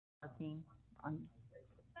Working on,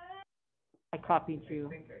 I copied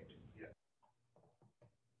you.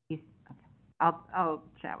 Okay. I'll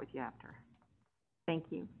chat with you after. Thank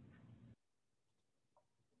you.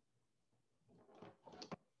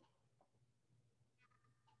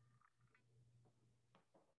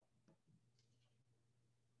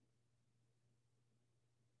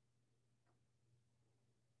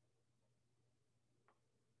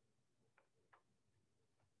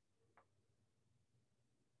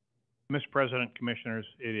 Mr. President, Commissioners,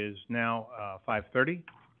 it is now 5:30.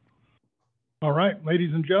 All right,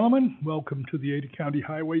 ladies and gentlemen, welcome to the Ada County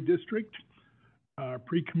Highway District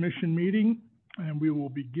pre-commission meeting. And we will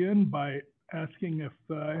begin by asking if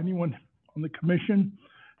anyone on the commission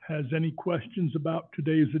has any questions about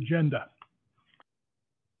today's agenda.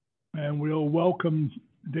 And we'll welcome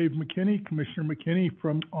Dave McKinney, Commissioner McKinney,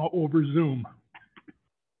 from over Zoom.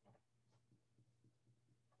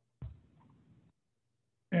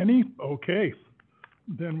 Any? Okay.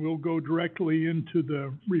 Then we'll go directly into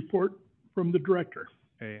the report from the director.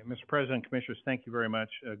 Hey, Mr. President, Commissioners, thank you very much.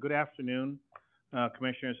 Good afternoon,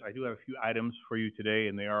 Commissioners. I do have a few items for you today,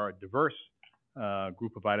 and they are a diverse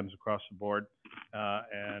group of items across the board.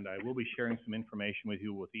 And I will be sharing some information with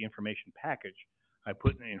you with the information package I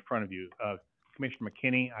put in front of you. Commissioner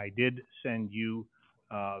McKinney, I did send you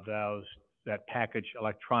that package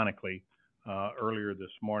electronically earlier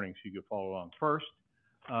this morning, so you could follow along. First,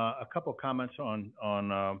 a couple of comments on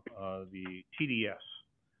the TDS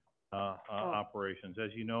operations.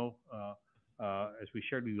 As you know, as we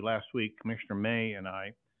shared with you last week, Commissioner May and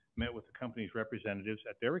I met with the company's representatives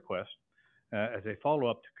at their request as a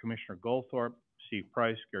follow-up to Commissioner Goldthorpe, Steve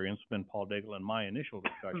Price, Gary Inselman, Paul Daigle, and my initial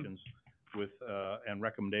discussions with and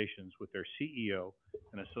recommendations with their CEO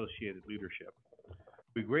and associated leadership.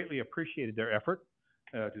 We greatly appreciated their effort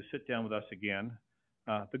to sit down with us again.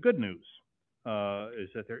 The good news is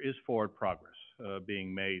that there is forward progress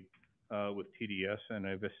being made with TDS, and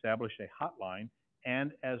I've established a hotline,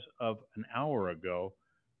 and as of an hour ago,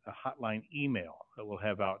 a hotline email that we'll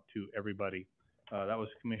have out to everybody. That was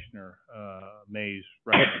Commissioner May's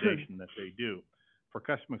recommendation that they do for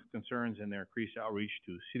customer concerns and their increased outreach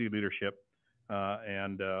to city leadership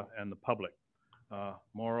and the public.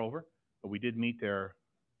 Moreover, we did meet their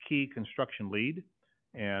key construction lead,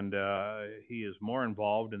 and he is more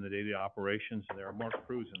involved in the daily operations, and there are more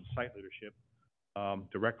crews and site leadership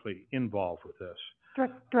directly involved with this.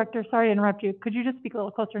 Director, sorry to interrupt you. Could you just speak a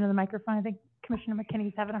little closer into the microphone? I think Commissioner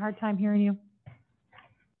McKinney's having a hard time hearing you.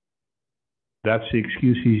 That's the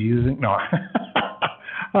excuse he's using? No.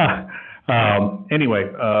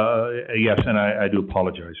 Anyway, yes, and I do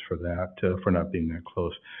apologize for that, for not being that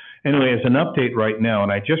close. Anyway, as an update right now,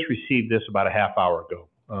 and I just received this about a half hour ago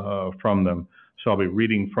from them, so I'll be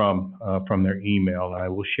reading from their email. I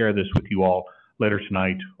will share this with you all later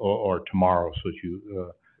tonight or tomorrow so that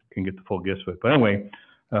you can get the full gist of it. But anyway,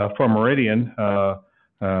 for Meridian,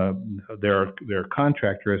 their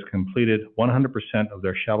contractor has completed 100% of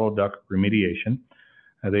their shallow duct remediation.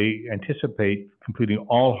 They anticipate completing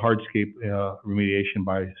all hardscape remediation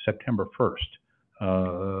by September 1st,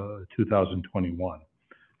 2021.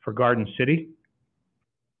 For Garden City,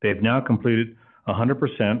 they've now completed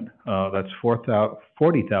 100%, that's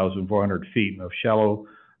 40,400 feet of shallow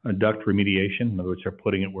duct remediation. In other words, they're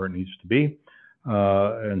putting it where it needs to be,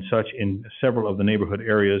 and such in several of the neighborhood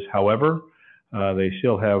areas. However, they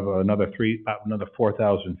still have another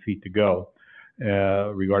 4,000 feet to go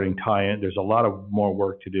regarding tie-in. There's a lot of more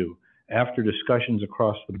work to do. After discussions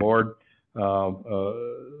across the board,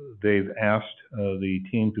 they've asked the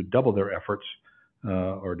team to double their efforts,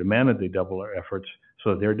 or demanded they double their efforts, so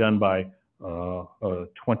that they're done by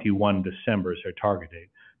 21 December is their target date.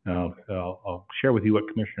 Now, I'll share with you what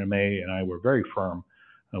Commissioner May and I were very firm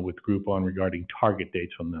with the group on regarding target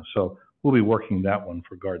dates on this. So we'll be working that one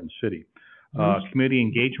for Garden City. Community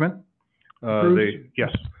engagement.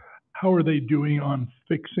 Yes. How are they doing on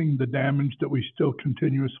fixing the damage that we still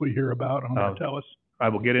continuously hear about on Martellus? I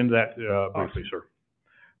will get into that briefly,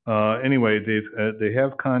 sir. Anyway, they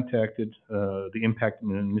have contacted the impacted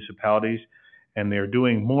municipalities, and they're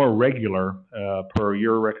doing more regular, per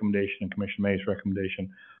your recommendation and Commissioner May's recommendation,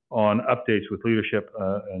 on updates with leadership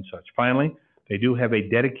and such. Finally, they do have a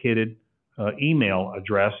dedicated email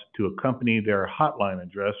address to accompany their hotline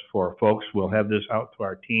address for folks. We'll have this out to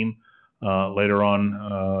our team later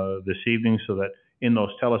on this evening, so that in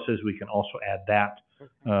those teleces we can also add that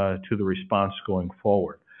to the response going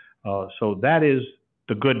forward. So that is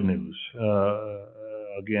the good news.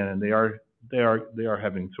 Again, and they are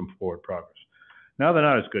having some forward progress. Now they're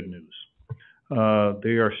not as good news.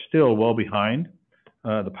 They are still well behind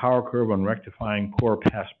the power curve on rectifying poor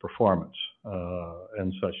past performance.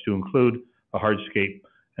 and such, to include the hardscape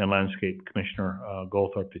and landscape, Commissioner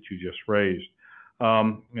Goldthorpe, that you just raised.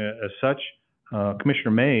 As such,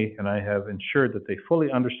 Commissioner May and I have ensured that they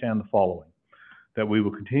fully understand the following: that we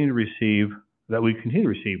continue to receive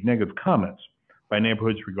negative comments by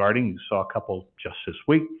neighborhoods regarding, you saw a couple just this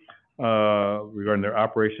week, regarding their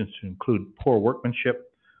operations, to include poor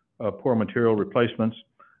workmanship, poor material replacements,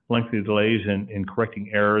 lengthy delays in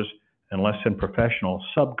correcting errors, and less than professional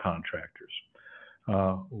subcontractors.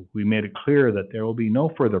 We made it clear that there will be no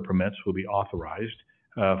further permits will be authorized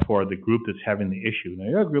for the group that's having the issue.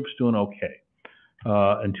 Now, the other group's doing okay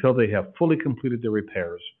until they have fully completed their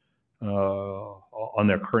repairs on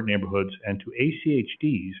their current neighborhoods and to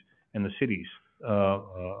ACHD's and the city's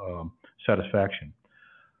satisfaction.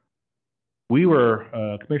 We were,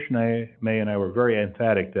 Commissioner May and I were very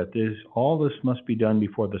emphatic that all this must be done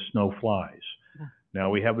before the snow flies. Now,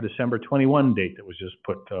 we have a December 21 date that was just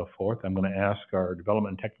put forth. I'm going to ask our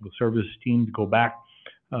Development and Technical Services team to go back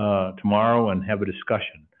tomorrow and have a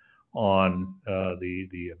discussion on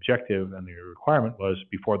the objective, and the requirement was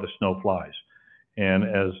before the snow flies. And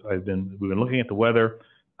as we've been looking at the weather,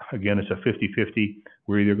 again, it's a 50-50.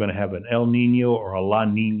 We're either going to have an El Nino or a La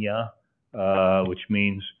Nina, which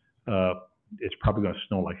means it's probably going to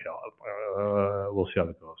snow like hell. We'll see how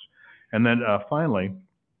that goes. And then finally,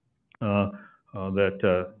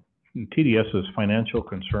 that TDS's financial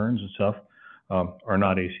concerns and stuff are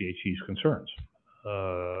not ACHD's concerns,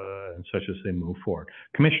 and such as they move forward.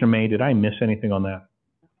 Commissioner May, did I miss anything on that?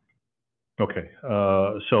 Okay,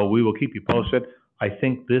 so we will keep you posted. I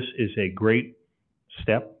think this is a great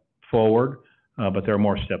step forward, but there are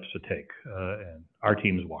more steps to take, and our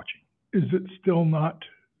team is watching. Is it still not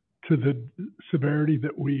to the severity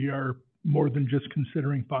that we are more than just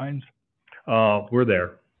considering fines? We're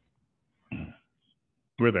there.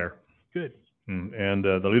 We're there. Good. And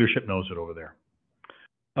the leadership knows it over there.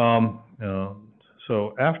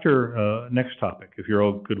 So after next topic, if you're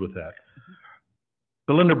all good with that,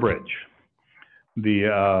 the Linda Bridge.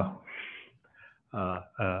 As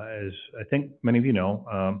I think many of you know,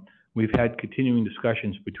 we've had continuing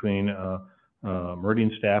discussions between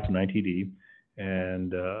Meridian staff and ITD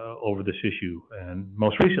and over this issue. And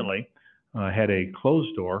most recently, I had a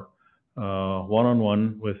closed door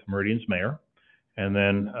one-on-one with Meridian's mayor, and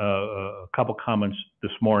then a couple comments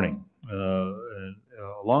this morning. And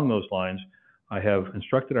along those lines, I have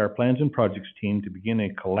instructed our plans and projects team to begin a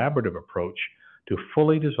collaborative approach to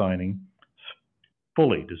fully designing,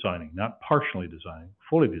 not partially designing,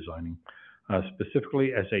 fully designing,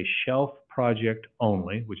 specifically as a shelf project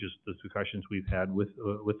only, which is the discussions we've had with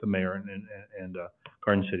the mayor and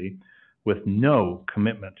Garden City, with no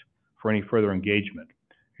commitment for any further engagement.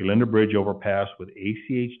 A Linda Bridge overpass with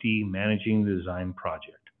ACHD managing the design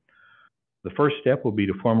project. The first step will be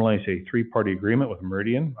to formalize a three-party agreement with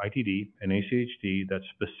Meridian, ITD, and ACHD that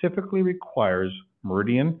specifically requires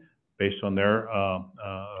Meridian, based on their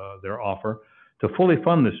offer, to fully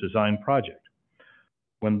fund this design project.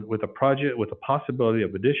 With the possibility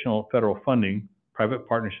of additional federal funding, private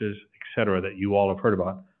partnerships, et cetera, that you all have heard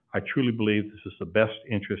about, I truly believe this is the best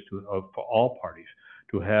interest for all parties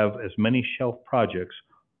to have as many shelf projects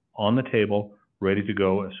on the table, ready to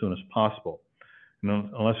go as soon as possible.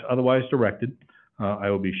 Unless otherwise directed, I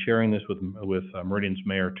will be sharing this with Meridian's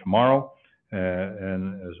mayor tomorrow.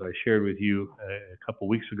 And as I shared with you a couple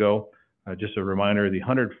weeks ago, just a reminder, the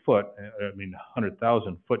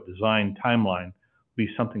 100,000 foot design timeline will be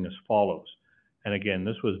something as follows. And again,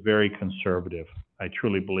 this was very conservative. I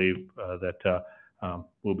truly believe that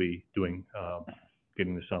we'll be getting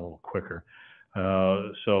this done a little quicker.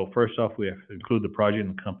 So first off, we have to include the project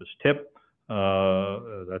in Compass TIP.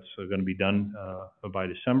 That's going to be done by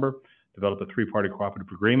December. Develop a three-party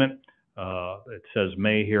cooperative agreement. It says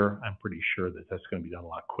May here. I'm pretty sure that that's going to be done a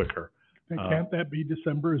lot quicker. And can't that be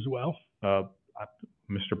December as well?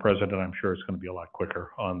 Mr. President, I'm sure it's going to be a lot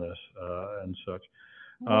quicker on this and such.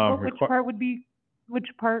 Which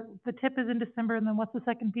part, the tip is in December, and then what's the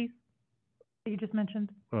second piece that you just mentioned?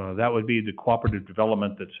 That would be the cooperative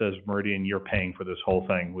development that says, Meridian, you're paying for this whole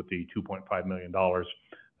thing with the $2.5 million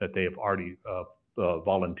that they have already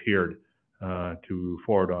volunteered to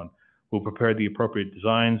forward on. We'll prepare the appropriate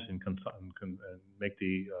designs and make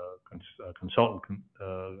the consultant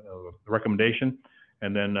recommendation,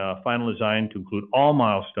 and then final design to include all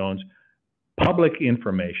milestones, public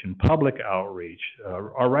information, public outreach,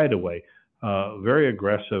 our right-of-way, very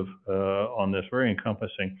aggressive on this, very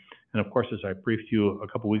encompassing. And of course, as I briefed you a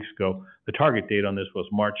couple weeks ago, the target date on this was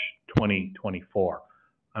March 2024.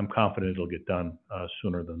 I'm confident it'll get done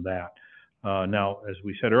sooner than that. Now, as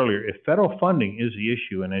we said earlier, if federal funding is the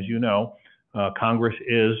issue, and as you know, Congress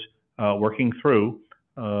is working through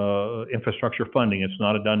infrastructure funding. It's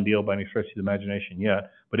not a done deal by any stretch of the imagination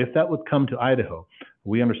yet. But if that would come to Idaho,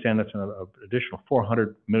 we understand that's an additional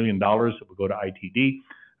 $400 million that would go to ITD.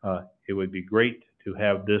 It would be great to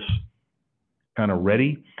have this kind of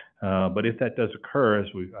ready. But if that does occur, as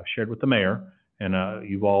I've shared with the mayor, and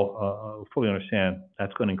you all fully understand,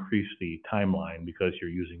 that's going to increase the timeline because you're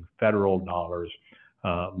using federal dollars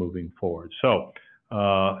moving forward. So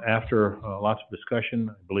after lots of discussion,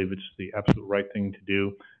 I believe it's the absolute right thing to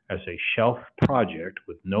do as a shelf project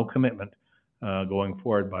with no commitment going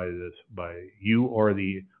forward by you or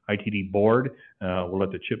the ITD board. We'll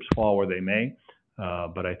let the chips fall where they may,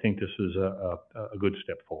 but I think this is a good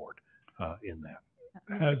step forward in that.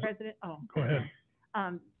 Mr. President, Go ahead.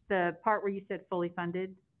 the part where you said fully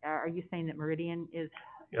funded, are you saying that Meridian is?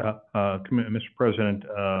 Mr. President,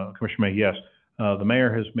 Commissioner May, yes. The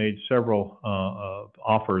mayor has made several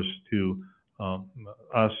offers to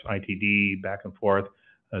us, ITD, back and forth.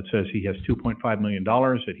 It says he has $2.5 million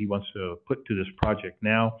that he wants to put to this project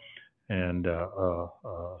now. And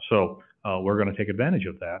so we're going to take advantage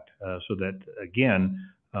of that so that, again,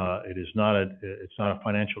 it's not a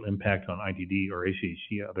financial impact on ITD or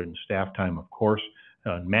ACHD other than staff time, of course,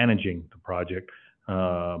 managing the project.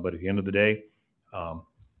 But at the end of the day,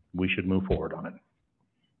 we should move forward on it.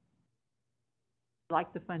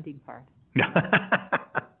 Like the funding part.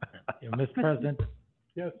 Mr. President?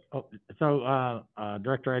 Yes. Oh, so,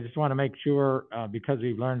 Director, I just want to make sure, because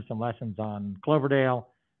we've learned some lessons on Cloverdale,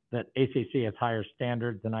 that ACC has higher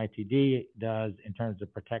standards than ITD does in terms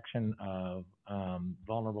of protection of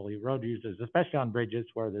vulnerable road users, especially on bridges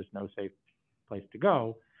where there's no safe place to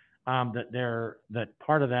go. That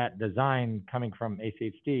part of that design coming from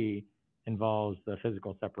ACHD involves the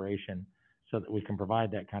physical separation so that we can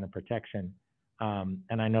provide that kind of protection.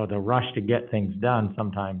 And I know the rush to get things done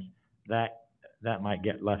sometimes that might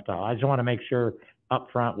get left out. I just want to make sure up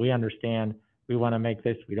front we understand we want to make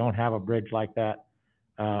this. We don't have a bridge like that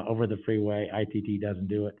over the freeway. ITT doesn't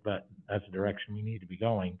do it, but that's the direction we need to be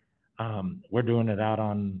going. We're doing it out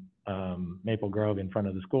on Maple Grove in front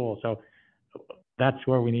of the school, so that's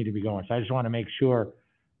where we need to be going. So I just want to make sure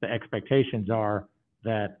the expectations are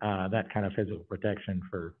that that kind of physical protection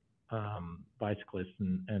for bicyclists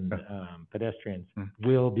and pedestrians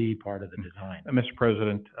will be part of the design. Mr.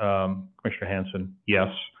 President, Commissioner Hanson, yes.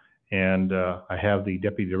 And I have the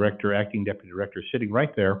acting deputy director sitting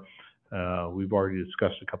right there. We've already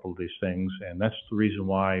discussed a couple of these things, and that's the reason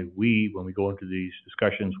why when we go into these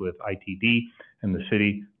discussions with ITD and the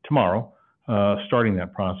city tomorrow, starting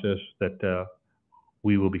that process, that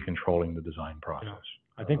we will be controlling the design process.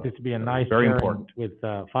 I think this would be a nice very important with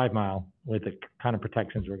 5 Mile, with the kind of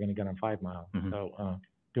protections we're going to get on 5 Mile. So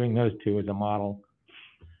doing those two as a model,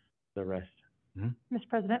 the rest. Mr.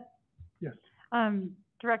 President? Yes.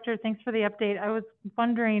 Director, thanks for the update. I was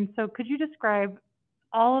wondering, so could you describe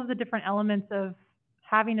all of the different elements of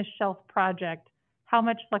having a shelf project? How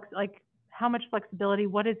much flexibility,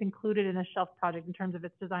 what is included in a shelf project in terms of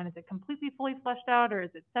its design? Is it completely fully fleshed out, or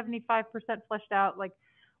is it 75% fleshed out? Like,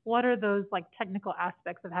 what are those technical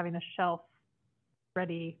aspects of having a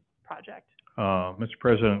shelf-ready project? Mr.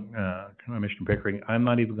 President, Commissioner Pickering, I'm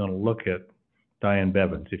not even going to look at Diane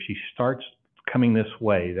Bevins. If she starts coming this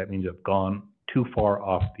way, that means I've gone too far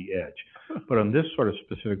off the edge. But on this sort of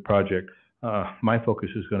specific project, my focus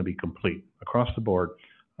is going to be complete across the board,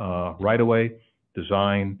 right away,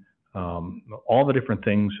 design, all the different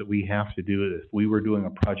things that we have to do. If we were doing a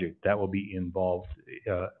project, that will be involved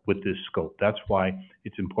with this scope. That's why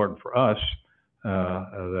it's important for us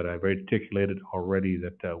that I've articulated already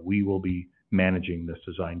that we will be managing this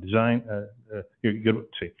design. You're good.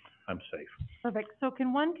 See, I'm safe. Perfect. So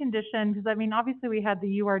can one condition, because I mean, obviously we had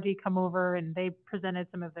the URD come over and they presented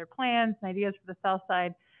some of their plans and ideas for the south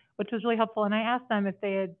side, which was really helpful. And I asked them if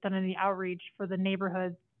they had done any outreach for the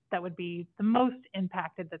neighborhoods that would be the most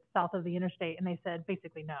impacted that's south of the interstate, and they said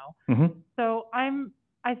basically no. So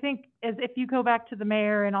I think as if you go back to the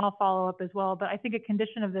mayor, and I'll follow up as well, but I think a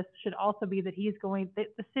condition of this should also be that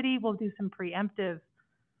the city will do some preemptive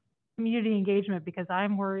community engagement, because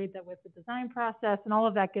I'm worried that with the design process and all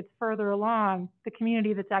of that gets further along, the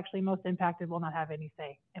community that's actually most impacted will not have any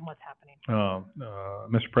say in what's happening.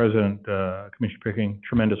 Mr. President, Commissioner Pickering,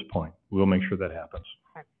 tremendous point. We'll make sure that happens.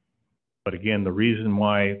 Okay. But again, the reason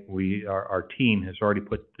why our team has already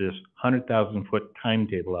put this 100,000-foot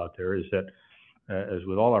timetable out there is that, as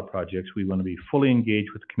with all our projects, we want to be fully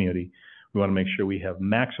engaged with the community. We want to make sure we have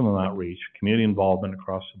maximum outreach, community involvement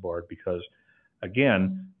across the board, because,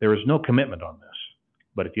 again, there is no commitment on this.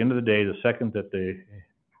 But at the end of the day, the second that the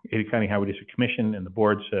Ada County Highway District Commission and the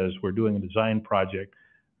board says we're doing a design project,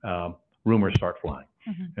 rumors start flying.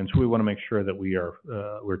 And so we want to make sure that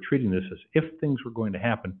we're treating this as if things were going to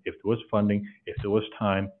happen, if there was funding, if there was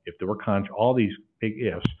time, if there were all these big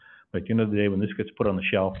ifs. But at the end of the day, when this gets put on the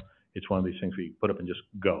shelf, it's one of these things where you put up and just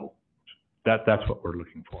go. That's what we're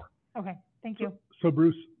looking for. Okay, thank you. So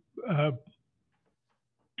Bruce,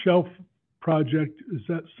 shelf project, is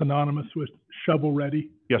that synonymous with shovel ready?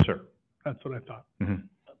 Yes, sir. That's what I thought.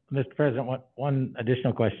 Mr. President, one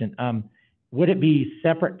additional question. Would it be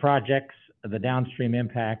separate projects, the downstream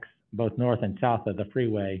impacts, both north and south of the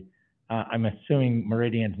freeway? I'm assuming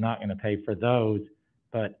Meridian's not going to pay for those,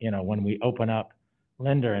 but, you know, when we open up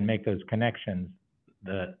Linder and make those connections,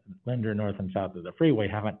 the Linder north and south of the freeway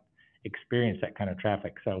haven't experienced that kind of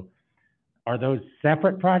traffic. So are those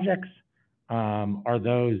separate projects? Are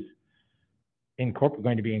those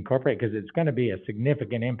going to be incorporated? Because it's going to be a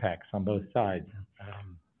significant impact on both sides.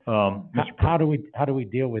 How do we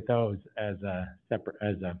deal with those as a separate,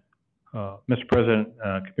 Mr. President,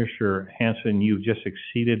 Commissioner Hanson, you've just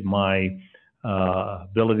exceeded my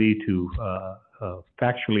ability to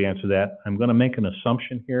factually answer that. I'm going to make an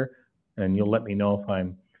assumption here, and you'll let me know if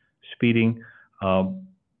I'm speeding.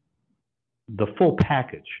 The full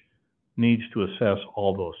package needs to assess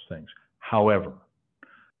all those things. However,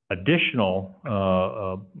 additional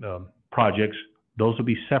projects, those will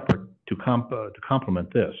be separate to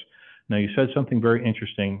complement this. Now, you said something very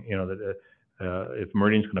interesting, you know, that if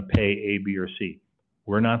Meridian's going to pay A, B, or C.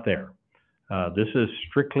 We're not there. This is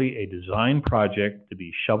strictly a design project to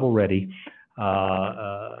be shovel-ready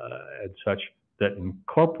and such that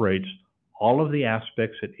incorporates all of the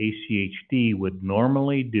aspects that ACHD would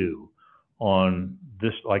normally do on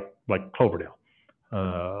this, like Cloverdale.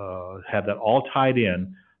 Have that all tied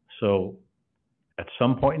in, so at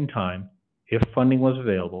some point in time, if funding was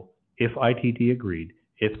available, if ITD agreed,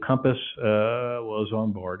 if Compass was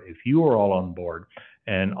on board, if you were all on board,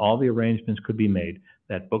 and all the arrangements could be made,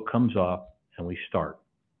 that book comes off and we start.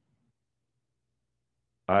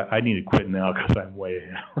 I need to quit now because I'm way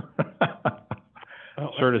ahead.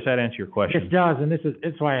 Sir, does that answer your question? It does, and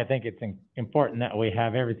it's why I think it's important that we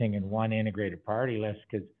have everything in one integrated priority list,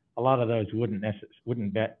 because a lot of those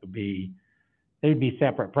they'd be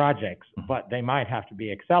separate projects, but they might have to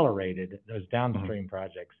be accelerated, those downstream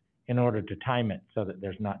projects, in order to time it so that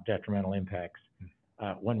there's not detrimental impacts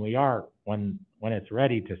when it's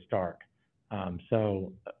ready to start.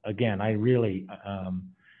 So again, I really,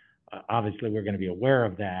 obviously we're going to be aware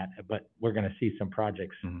of that, but we're going to see some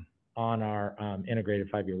projects on our integrated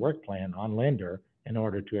 5-year work plan on Linder in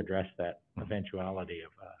order to address that eventuality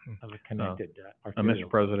of a connected arterial. Mr.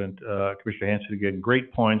 President, Commissioner Hanson, again,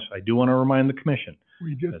 great points. I do want to remind the Commission.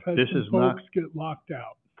 We just had some folks get locked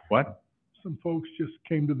out. What? Some folks just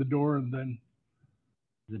came to the door and then.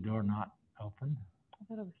 Is the door not open? I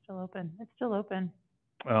thought it was still open. It's still open.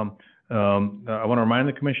 I want to remind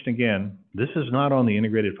the Commission again, this is not on the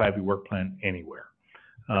integrated 5-year work plan anywhere.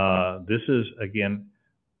 This is, again,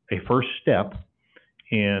 a first step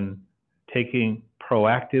in taking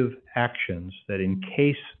proactive actions that in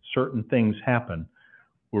case certain things happen,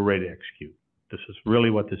 we're ready to execute. This is really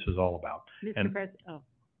what this is all about. Mr. President, oh,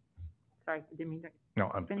 sorry, I didn't mean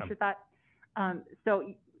to finish your thought.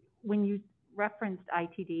 So when you referenced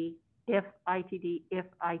ITD, if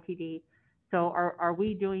ITD, so are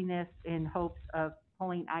we doing this in hopes of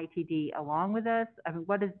pulling ITD along with us? I mean,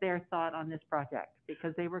 what is their thought on this project?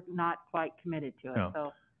 Because they were not quite committed to it. No.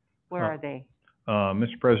 So where are they?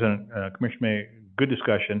 Mr. President, Commissioner May, good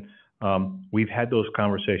discussion. We've had those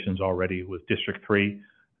conversations already with District 3,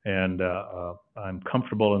 and I'm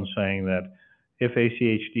comfortable in saying that if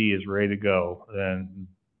ACHD is ready to go, then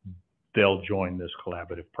they'll join this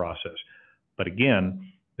collaborative process. But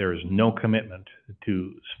again, there is no commitment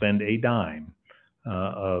to spend a dime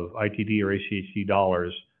of ITD or ACHD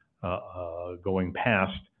dollars going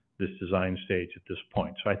past this design stage at this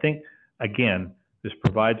point. So I think, again, this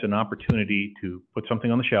provides an opportunity to put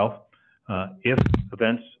something on the shelf. If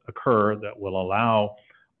events occur that will allow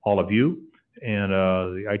all of you and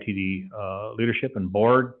the ITD leadership and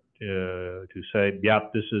board to say, yeah,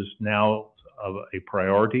 this is now a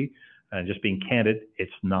priority, and just being candid,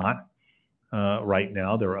 it's not right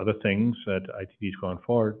now. There are other things that ITD is going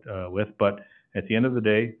forward with, but at the end of the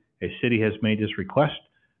day, a city has made this request.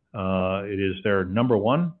 It is their number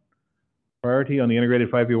one priority on the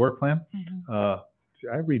integrated 5-year work plan.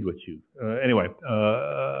 I read what you, anyway,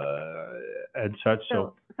 and such.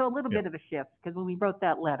 So a little bit of a shift, because when we wrote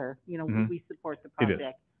that letter, you know, we support the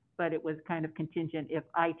project, but it was kind of contingent if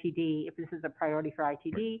ITD, if this is a priority for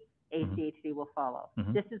ITD, ACHD will follow.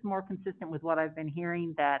 This is more consistent with what I've been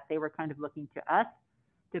hearing, that they were kind of looking to us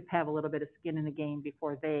to have a little bit of skin in the game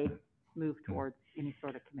before they move towards any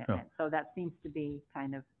sort of commitment. So that seems to be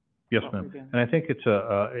kind of Yes, what we're ma'am. doing. And I think it's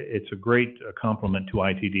a great compliment to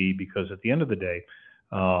ITD, because at the end of the day,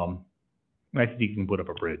 ITD can put up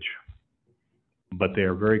a bridge, but they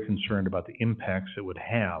are very concerned about the impacts it would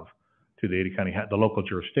have to the Ada County, the local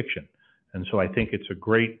jurisdiction. And so I think it's a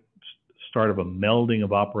great start of a melding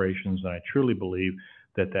of operations, and I truly believe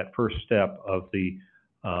that that first step of the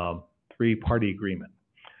three-party agreement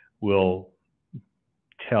will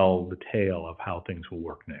tell the tale of how things will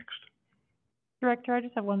work next. Director, I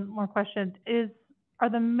just have one more question. Are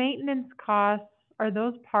the maintenance costs, is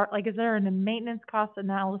there a maintenance cost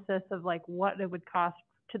analysis of like what it would cost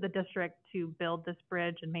to the district to build this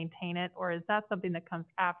bridge and maintain it? Or is that something that comes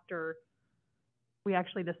after we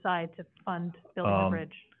actually decide to fund building the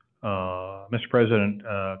bridge? Mr. President,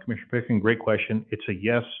 Commissioner Pickering, great question. It's a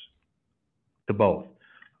yes to both.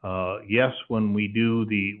 Yes, when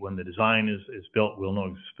the design is built, we'll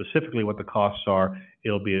know specifically what the costs are.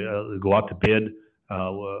 It'll go out to bid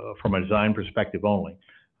from a design perspective only,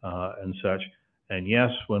 and such. And yes,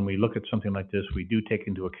 when we look at something like this, we do take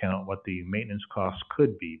into account what the maintenance costs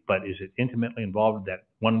could be. But is it intimately involved in that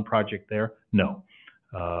one project there? No.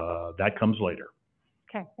 That comes later.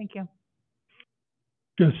 Okay, thank you.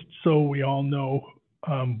 Just so we all know,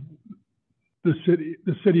 the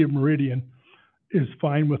city of Meridian is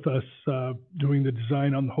fine with us doing the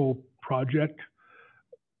design on the whole project,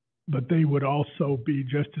 but they would also be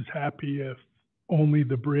just as happy if only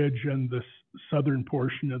the bridge and the southern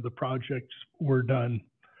portion of the projects were done,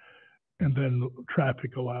 and then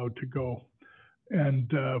traffic allowed to go.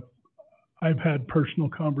 And I've had personal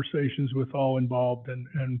conversations with all involved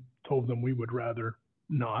and told them we would rather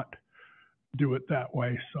not do it that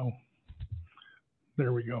way. So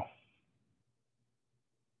there we go.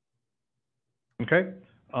 Okay.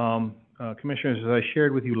 Commissioners, as I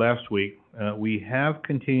shared with you last week, we have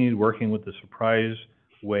continued working with the Surprise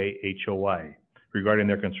Way HOI regarding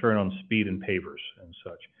their concern on speed and pavers and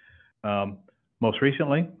such. Most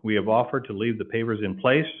recently, we have offered to leave the pavers in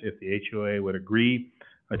place if the HOA would agree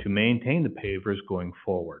to maintain the pavers going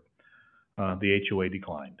forward. The HOA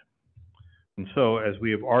declined. And so, as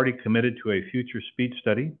we have already committed to a future speed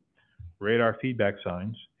study, radar feedback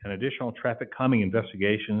signs, and additional traffic calming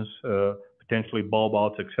investigations, potentially bulb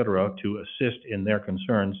outs, et cetera, to assist in their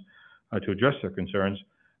concerns, to address their concerns,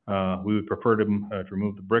 we would prefer to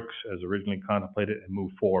remove the bricks as originally contemplated and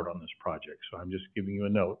move forward on this project. So I'm just giving you a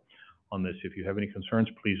note on this. If you have any concerns,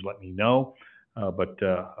 please let me know. But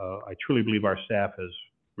I truly believe our staff has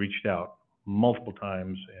reached out multiple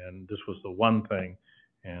times, and this was the one thing.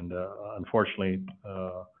 And unfortunately,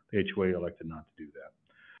 the HOA elected not to do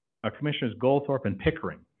that. Commissioners Goldthorpe and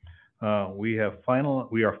Pickering, we are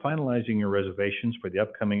finalizing your reservations for the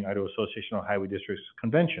upcoming Idaho Association of Highway Districts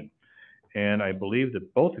Convention. And I believe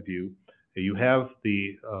that both of you have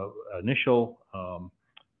the initial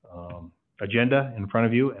agenda in front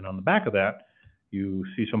of you, and on the back of that, you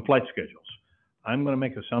see some flight schedules. I'm going to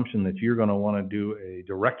make assumption that you're going to want to do a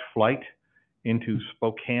direct flight into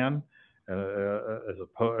Spokane, as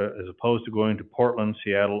opposed to going to Portland,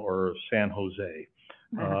 Seattle, or San Jose,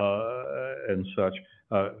 and such.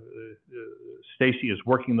 Stacy is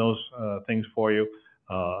working those things for you,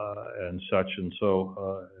 and such. And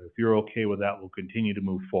so, if you're okay with that, we'll continue to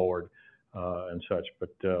move forward, and such.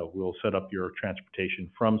 But we'll set up your transportation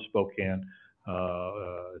from Spokane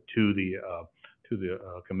to the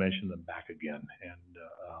convention, then back again. And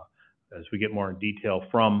as we get more in detail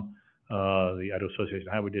from the Idaho Association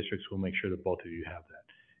of Highway Districts, we'll make sure that both of you have that.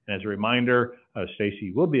 And as a reminder,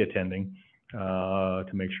 Stacy will be attending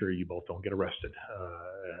to make sure you both don't get arrested,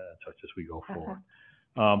 such as we go forward.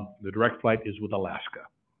 The direct flight is with Alaska.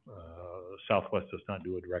 Southwest does not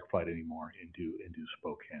do a direct flight anymore into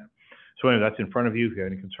Spokane. So anyway, that's in front of you. If you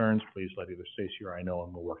have any concerns, please let either Stacy or I know,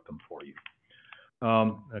 and we'll work them for you.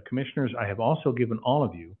 Commissioners, I have also given all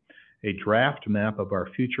of you a draft map of our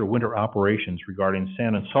future winter operations regarding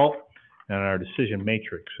sand and salt, and our decision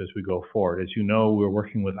matrix as we go forward. As you know, we're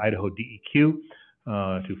working with Idaho DEQ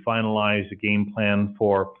to finalize the game plan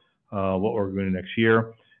for what we're going to do next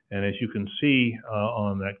year. And as you can see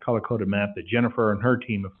on that color-coded map that Jennifer and her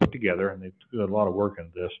team have put together, and they've done a lot of work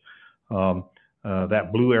into this,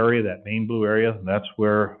 that blue area, that main blue area, that's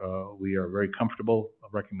where we are very comfortable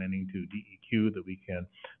recommending to DEQ that we can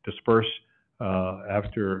disperse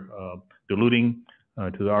after diluting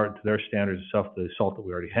to their standards of the salt that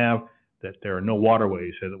we already have, that there are no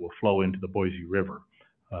waterways that will flow into the Boise River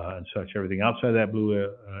and such. Everything outside that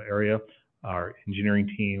blue area, our engineering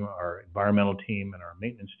team, our environmental team, and our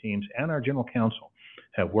maintenance teams, and our general counsel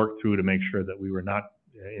have worked through to make sure that we were not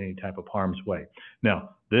in any type of harm's way.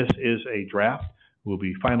 Now, this is a draft. We'll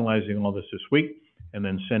be finalizing all this week and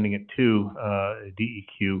then sending it to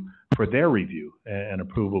DEQ for their review and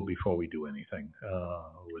approval before we do anything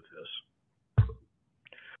with this.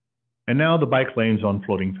 And now the bike lanes on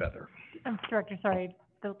Floating Feather. Director, sorry,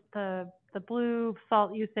 the blue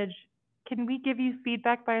salt usage, can we give you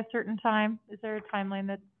feedback by a certain time? Is there a timeline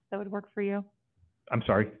that would work for you? I'm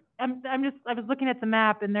sorry? I was looking at the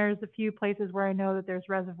map, and there's a few places where I know that there's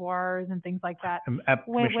reservoirs and things like that.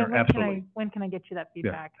 Commissioner, absolutely. When can I get you that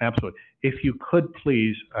feedback? Yeah, absolutely. If you could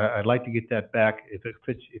please, I'd like to get that back, if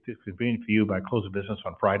it's convenient for you, by close of business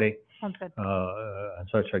on Friday. Sounds good. And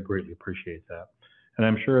such, I greatly appreciate that. And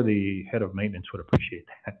I'm sure the head of maintenance would appreciate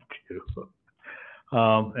that too.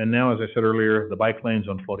 And now, as I said earlier, the bike lanes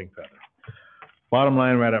on Floating Feather. Bottom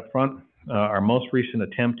line right up front, our most recent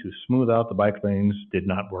attempt to smooth out the bike lanes did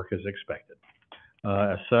not work as expected.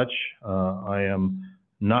 As such, I am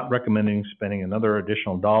not recommending spending another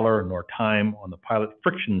additional dollar nor time on the pilot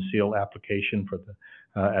friction seal application for the,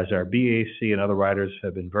 as our BAC and other riders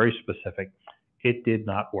have been very specific, it did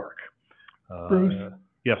not work. Bruce?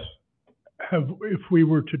 Yes. If we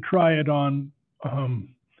were to try it on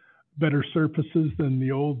better surfaces than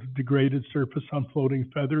the old degraded surface on Floating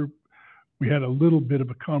Feather, we had a little bit of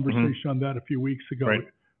a conversation on that a few weeks ago. Right.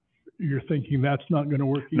 You're thinking that's not going to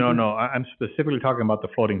work either? No, I'm specifically talking about the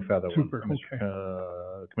Floating Feather Super, one, okay.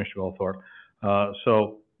 Commissioner Goldthorpe.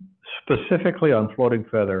 So specifically on Floating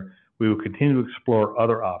Feather, we will continue to explore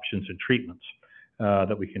other options and treatments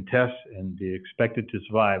that we can test and be expected to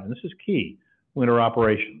survive. And this is key, winter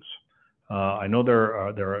operations. I know there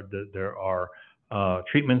are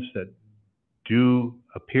treatments that do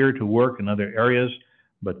appear to work in other areas,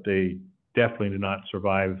 but they definitely do not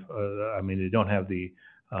survive. I mean, they don't have the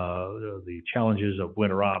challenges of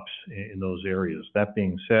winter ops in those areas. That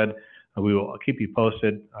being said, we will keep you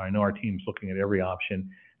posted. I know our team's looking at every option,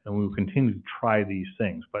 and we will continue to try these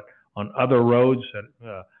things. But on other roads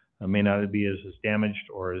that may not be as damaged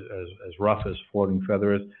or as rough as Floating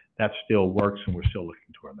Feather is, that still works, and we're still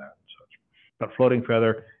looking toward that and such. But Floating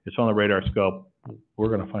Feather, it's on the radar scope. We're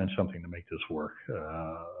going to find something to make this work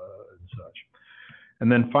and such.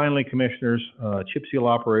 And then finally, Commissioners, chip seal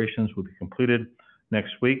operations will be completed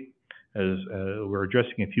next week, as we're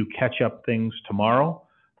addressing a few catch-up things tomorrow.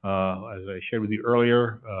 As I shared with you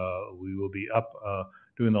earlier, we will be up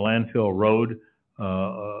doing the landfill road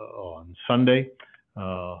on Sunday,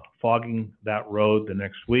 fogging that road the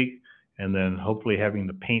next week, and then hopefully having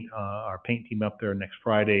the our paint team up there next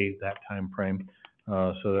Friday, that time frame,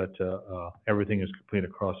 so that everything is complete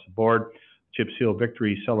across the board. Chip Seal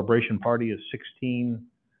Victory Celebration Party is 16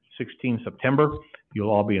 September. You'll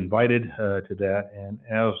all be invited to that. And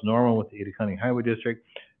as normal with the Ada County Highway District,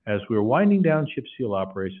 as we're winding down chip seal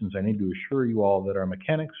operations, I need to assure you all that our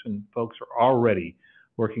mechanics and folks are already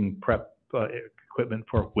working prep equipment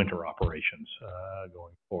for winter operations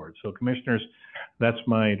going forward. So Commissioners, that's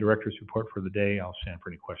my director's report for the day. I'll stand for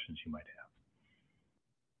any questions you might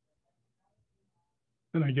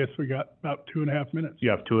have. And I guess we got about 2.5 minutes. You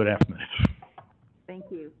have 2.5 minutes. Thank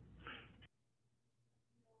you.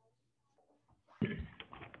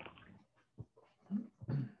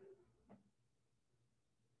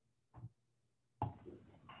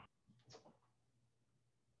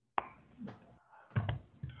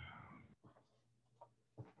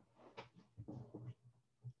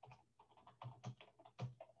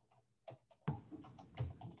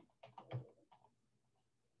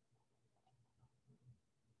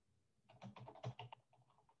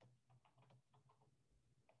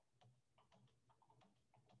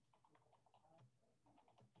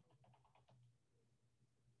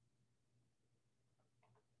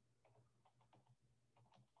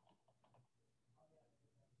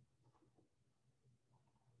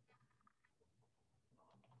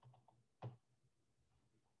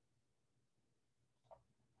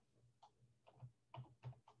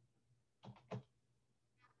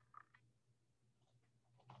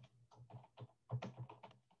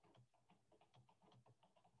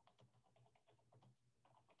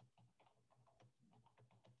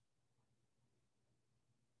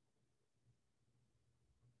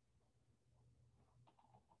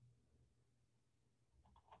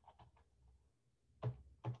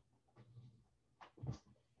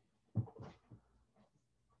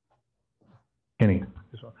 Kenny.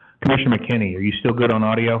 Commissioner McKinney, are you still good on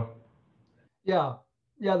audio? Yeah,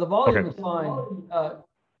 the volume Okay. is fine.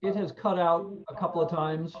 It has cut out a couple of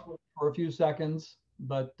times for a few seconds,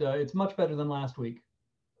 but it's much better than last week.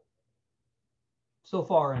 So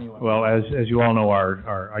far, anyway. Well, as you all know,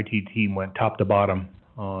 our IT team went top to bottom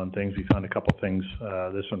on things. We found a couple things,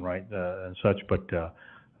 this one right and such, but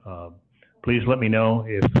please let me know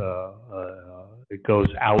it goes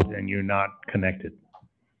out and you're not connected.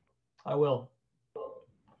 I will.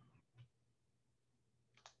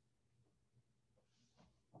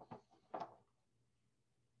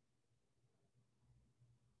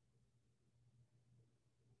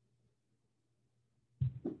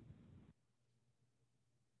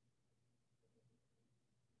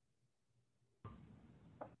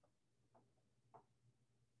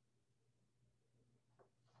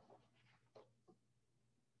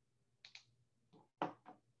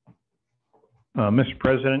 Mr.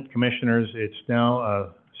 President, Commissioners, it's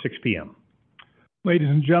now 6 p.m. Ladies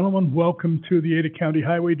and gentlemen, welcome to the Ada County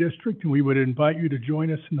Highway District, and we would invite you to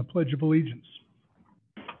join us in the Pledge of Allegiance.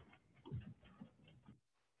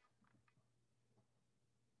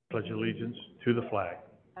 Pledge allegiance to the flag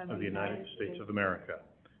of the United States of America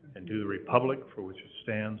and to the republic for which it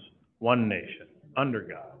stands, one nation, under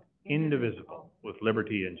God, indivisible, with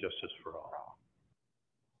liberty and justice for all.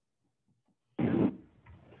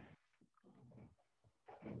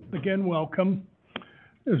 Again, welcome.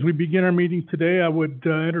 As we begin our meeting today, I would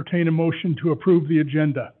entertain a motion to approve the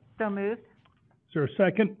agenda. So moved. Is there a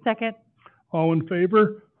second? Second. All in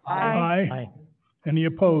favor? Aye. Aye. Any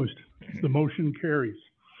opposed? The motion carries.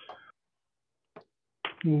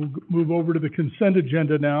 We'll move over to the consent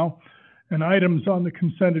agenda now. And items on the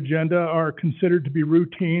consent agenda are considered to be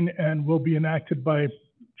routine and will be enacted by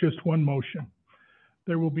just one motion.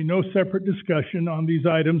 There will be no separate discussion on these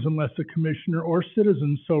items unless a commissioner or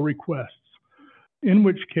citizen so requests, in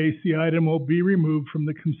which case the item will be removed from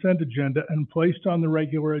the consent agenda and placed on the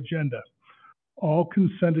regular agenda. All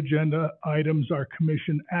consent agenda items are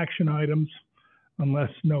commission action items unless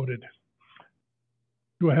noted.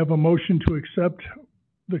 Do I have a motion to accept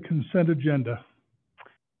the consent agenda?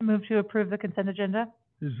 Move to approve the consent agenda.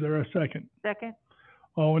 Is there a second? Second.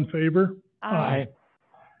 All in favor? Aye.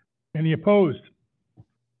 Any opposed?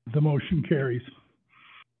 The motion carries.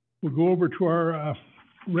 We'll go over to our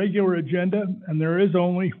regular agenda, and there is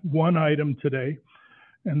only one item today,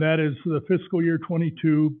 and that is the fiscal year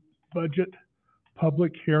 22 budget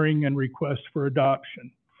public hearing and request for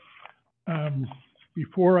adoption.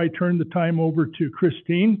 Before I turn the time over to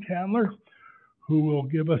Christine Candler, who will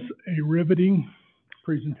give us a riveting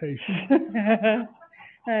presentation.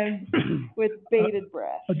 With bated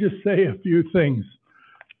breath. I'll just say a few things.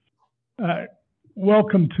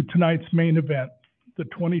 Welcome to tonight's main event, the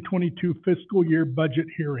 2022 fiscal year budget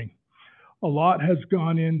hearing. A lot has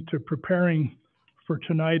gone into preparing for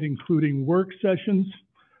tonight, including work sessions,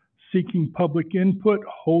 seeking public input,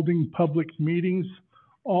 holding public meetings,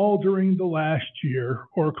 all during the last year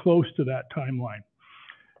or close to that timeline.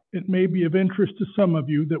 It may be of interest to some of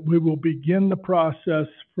you that we will begin the process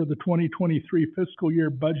for the 2023 fiscal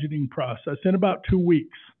year budgeting process in about 2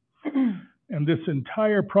 weeks. And this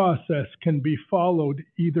entire process can be followed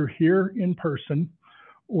either here in person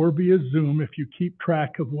or via Zoom if you keep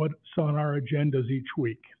track of what's on our agendas each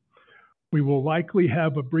week. We will likely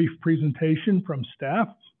have a brief presentation from staff,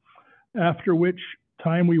 after which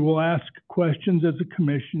time we will ask questions as a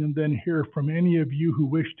commission and then hear from any of you who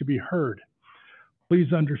wish to be heard.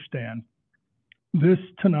 Please understand, this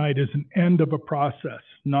tonight is an end of a process,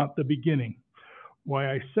 not the beginning.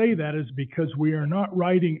 Why I say that is because we are not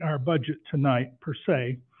writing our budget tonight per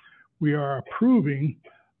se. We are approving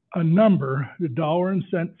a number, the dollar and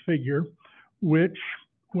cent figure, which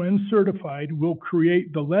when certified will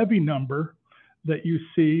create the levy number that you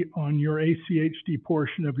see on your ACHD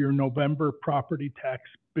portion of your November property tax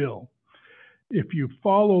bill. If you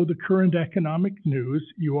follow the current economic news,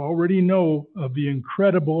 you already know of the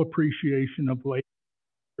incredible appreciation of land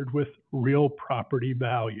with real property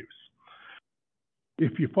values.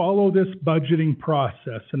 If you follow this budgeting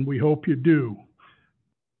process, and we hope you do,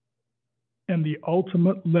 and the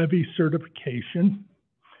ultimate levy certification,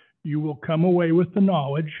 you will come away with the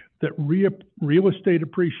knowledge that real estate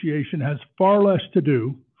appreciation has far less to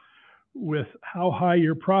do with how high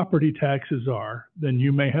your property taxes are than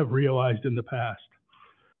you may have realized in the past.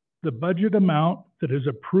 The budget amount that is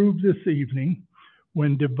approved this evening,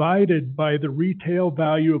 when divided by the retail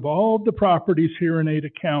value of all of the properties here in Ada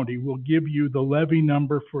County, will give you the levy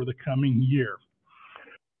number for the coming year.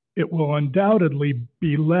 It will undoubtedly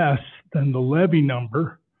be less than the levy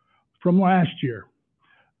number from last year.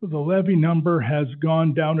 The levy number has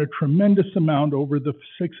gone down a tremendous amount over the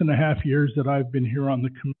 6.5 years that I've been here on the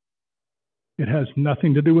committee. It has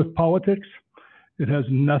nothing to do with politics. It has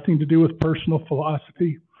nothing to do with personal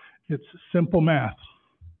philosophy. It's simple math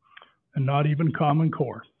and not even Common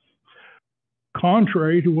Core.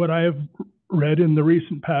 Contrary to what I have read in the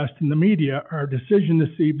recent past in the media, our decision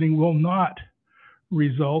this evening will not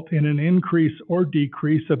result in an increase or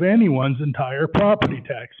decrease of anyone's entire property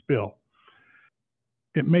tax bill.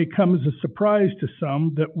 It may come as a surprise to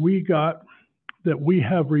some that we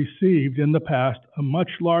have received in the past a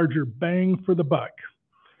much larger bang for the buck.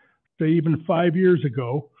 Say even 5 years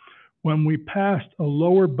ago, when we passed a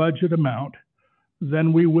lower budget amount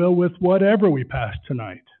than we will with whatever we pass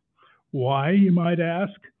tonight. Why, you might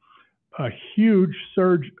ask? A huge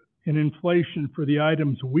surge in inflation for the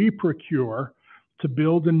items we procure to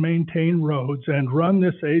build and maintain roads and run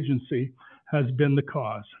this agency has been the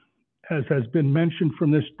cause. As has been mentioned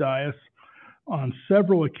from this dais on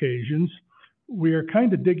several occasions, we are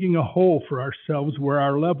kind of digging a hole for ourselves where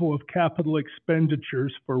our level of capital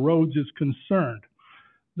expenditures for roads is concerned.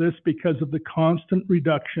 This because of the constant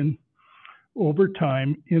reduction over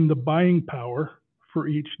time in the buying power for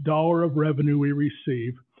each dollar of revenue we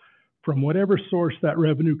receive from whatever source that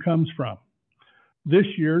revenue comes from. This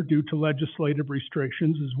year, due to legislative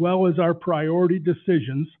restrictions as well as our priority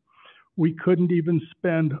decisions, we couldn't even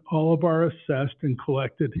spend all of our assessed and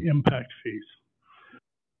collected impact fees.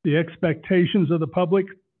 The expectations of the public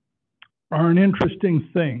are an interesting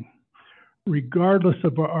thing. Regardless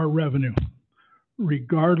of our revenue,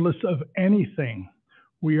 regardless of anything,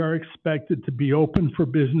 we are expected to be open for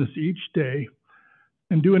business each day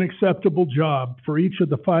and do an acceptable job for each of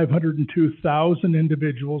the 502,000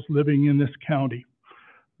 individuals living in this county.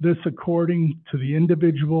 This according to the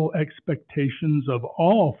individual expectations of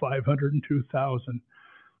all 502,000,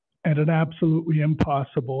 and an absolutely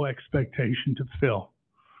impossible expectation to fill.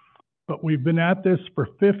 But we've been at this for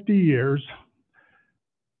 50 years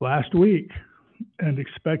last week and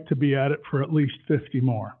expect to be at it for at least 50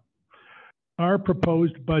 more. Our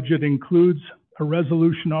proposed budget includes a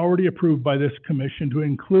resolution already approved by this commission to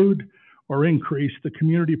include or increase the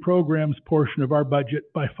community programs portion of our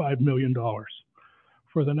budget by $5 million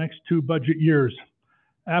for the next 2 budget years,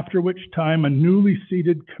 after which time a newly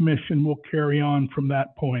seated commission will carry on from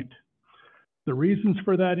that point. The reasons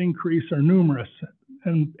for that increase are numerous,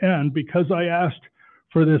 and because I asked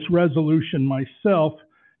for this resolution myself,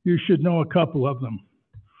 you should know a couple of them.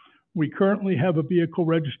 We currently have a vehicle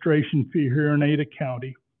registration fee here in Ada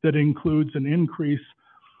County that includes an increase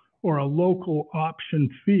or a local option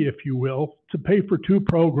fee, if you will, to pay for 2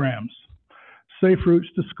 programs, Safe Routes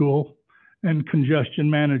to School and Congestion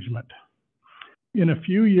Management. In a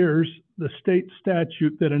few years, the state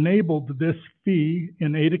statute that enabled this fee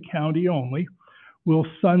in Ada County only will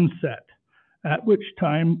sunset, at which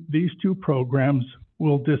time these 2 programs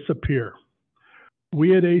will disappear.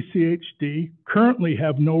 We at ACHD currently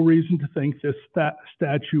have no reason to think this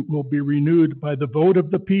statute will be renewed by the vote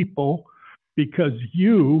of the people because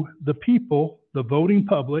you, the people, the voting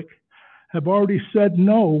public, have already said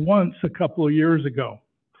no once a couple of years ago.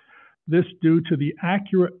 This due to the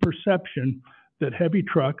accurate perception that heavy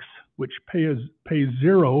trucks, which pay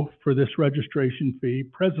zero for this registration fee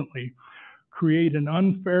presently, create an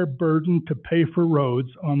unfair burden to pay for roads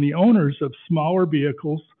on the owners of smaller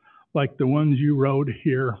vehicles like the ones you rode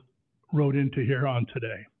into here on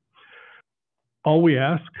today. All we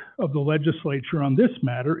ask of the legislature on this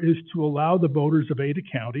matter is to allow the voters of Ada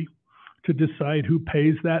County to decide who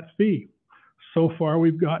pays that fee. So far,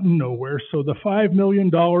 we've gotten nowhere, so the $5 million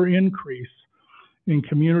increase in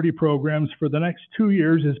community programs for the next 2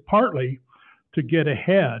 years is partly to get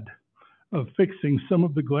ahead of fixing some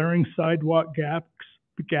of the glaring sidewalk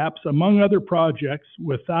gaps among other projects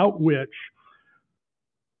without which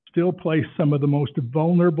still place some of the most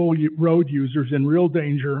vulnerable road users in real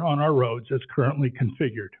danger on our roads as currently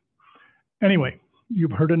configured. Anyway,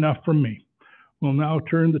 you've heard enough from me. We'll now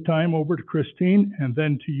turn the time over to Christine and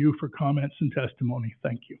then to you for comments and testimony.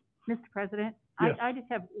 Thank you. Mr. President, Yes. I just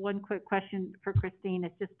have one quick question for Christine.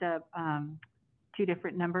 It's just 2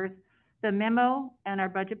 different numbers. The memo and our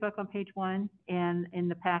budget book on page 1 and in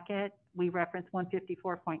the packet, we reference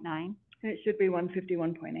 154.9. And it should be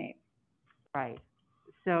 151.8. Right.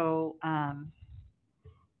 So,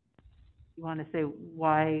 you want to say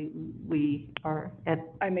why we are at?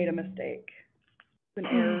 I made a mistake. It's an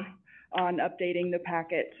error on updating the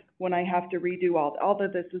packet when I have to redo all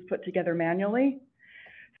of this is put together manually.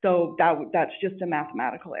 So that's just a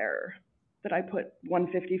mathematical error that I put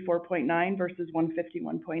 154.9 versus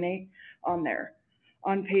 151.8 on there.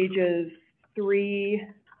 On pages 3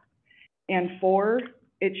 and 4,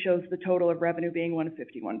 it shows the total of revenue being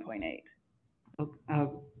 151.8.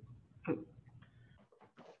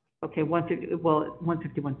 Okay,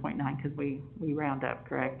 151.9 because we round up,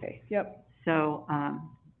 correct? Okay, yep. So,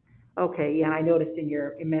 okay, yeah, I noticed in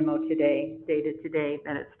your memo today, dated today,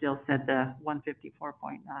 that it still said the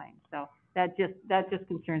 154.9. So that just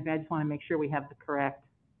concerns me. I just want to make sure we have the correct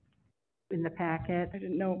in the packet. I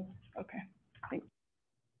didn't know. Okay, thanks.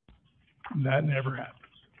 That never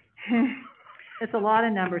happens. It's a lot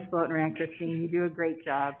of numbers floating around, Christine. You do a great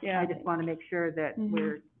job. Yeah. I just want to make sure that Mhm.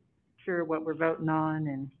 we're sure what we're voting on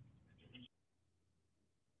and.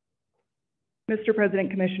 Mr. President,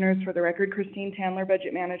 Commissioners, for the record, Christine Tandler,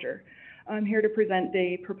 Budget Manager. I'm here to present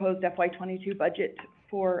the proposed FY22 budget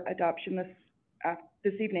for adoption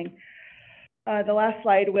this evening. The last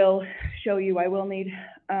slide will show you I will need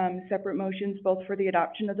separate motions both for the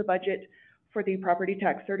adoption of the budget, for the property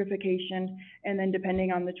tax certification, and then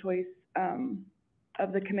depending on the choice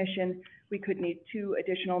of the commission, we could need 2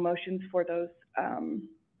 additional motions for those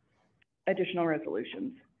additional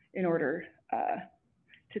resolutions in order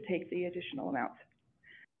to take the additional amounts.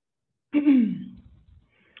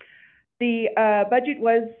 The budget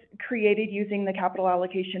was created using the capital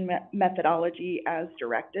allocation methodology as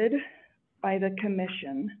directed by the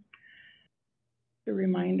commission. The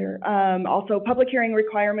reminder. Also, public hearing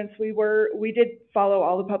requirements. We did follow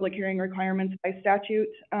all the public hearing requirements by statute.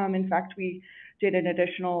 In fact, we did an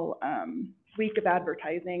additional week of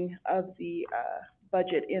advertising of the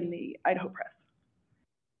budget in the Idaho Press.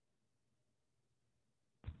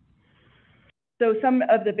 So some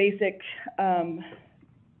of the basic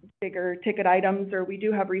bigger ticket items, or we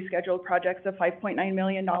do have rescheduled projects of $5.9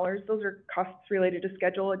 million. Those are costs related to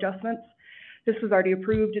schedule adjustments. This was already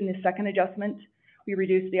approved in the second adjustment. We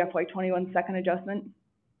reduced the FY21 second adjustment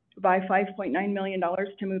by $5.9 million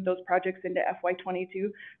to move those projects into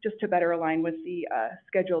FY22, just to better align with the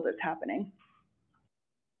schedule that's happening.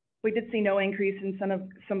 We did see no increase in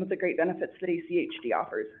some of the great benefits that ACHD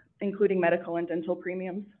offers, including medical and dental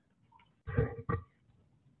premiums.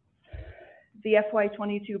 The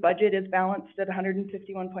FY22 budget is balanced at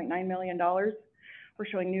 $151.9 million. We're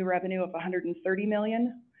showing new revenue of $130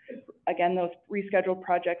 million. Again, those rescheduled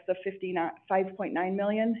projects of $5.9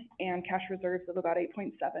 million and cash reserves of about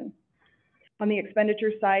 8.7. On the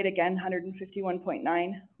expenditure side, again,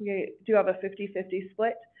 151.9. We do have a 50-50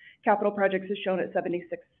 split. Capital projects is shown at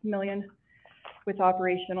 76 million, with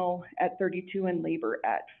operational at 32 and labor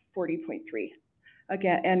at 40.3.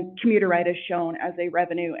 Again, and commuter ride is shown as a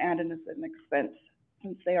revenue and as an expense,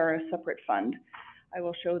 since they are a separate fund. I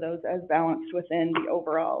will show those as balanced within the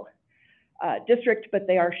overall district, but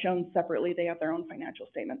they are shown separately. They have their own financial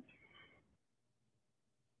statements.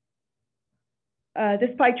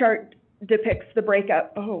 This pie chart depicts the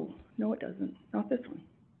breakup. Oh, no, it doesn't. Not this one.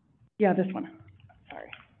 Yeah, this one. Sorry.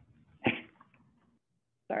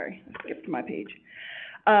 Sorry, I skipped my page.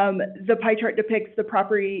 The pie chart depicts the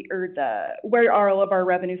property, or where all of our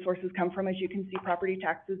revenue sources come from. As you can see, property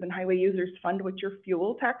taxes and highway users fund, which are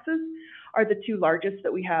fuel taxes, are the 2 largest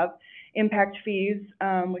that we have. Impact fees,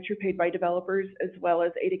 which are paid by developers, as well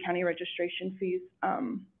as Ada County registration fees,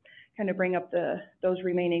 kind of bring up those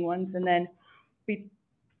remaining ones. And then,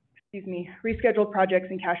 rescheduled projects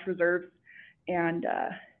and cash reserves and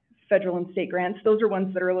federal and state grants. Those are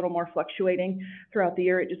ones that are a little more fluctuating throughout the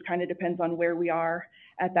year. It just kind of depends on where we are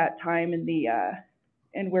at that time and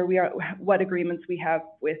and where we are, what agreements we have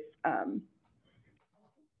with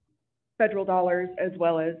federal dollars, as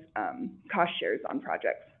well as cost shares on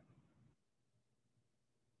projects.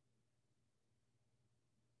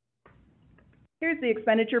 Here's the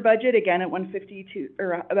expenditure budget, again at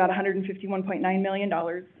about $151.9 million.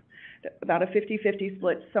 About a 50-50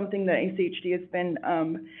 split, something that ACHD has been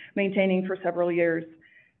maintaining for several years.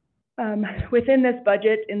 Within this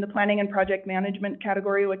budget, in the planning and project management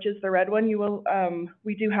category, which is the red one,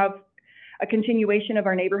 we do have a continuation of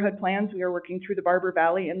our neighborhood plans. We are working through the Barber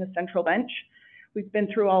Valley and the Central Bench. We've been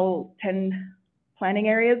through all 10 planning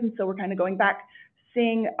areas, and so we're kind of going back,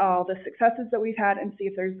 seeing all the successes that we've had and see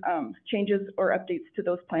if there's changes or updates to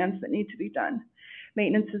those plans that need to be done.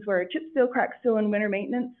 Maintenance is where chip seal, crack seal, and winter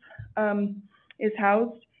maintenance is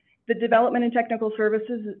housed. The development and technical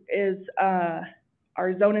services is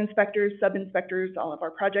our zone inspectors, sub-inspectors, all of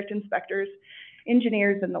our project inspectors,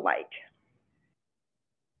 engineers, and the like.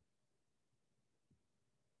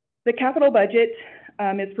 The capital budget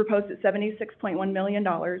is proposed at $76.1 million.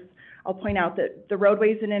 I'll point out that the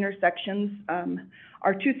roadways and intersections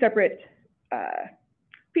are 2 separate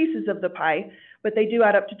pieces of the pie, but they do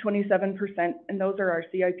add up to 27%, and those are our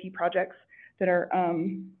CIP projects that are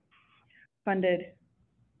funded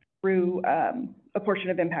through a portion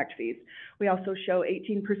of impact fees. We also show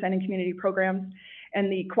 18% in community programs,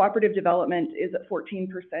 and the cooperative development is at 14%.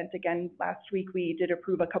 Again, last week we did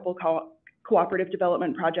approve a couple cooperative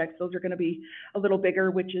development projects. Those are going to be a little bigger,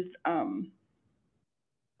 which is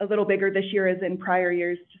a little bigger this year as in prior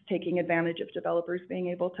years, just taking advantage of developers being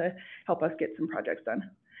able to help us get some projects done.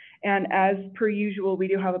 And as per usual, we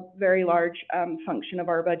do have a very large function of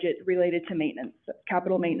our budget related to maintenance,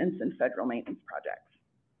 capital maintenance and federal maintenance projects.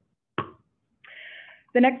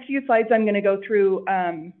 The next few slides, I'm going to go through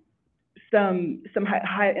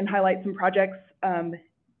highlight some projects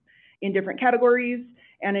in different categories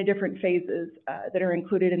and in different phases that are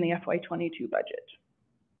included in the FY22 budget.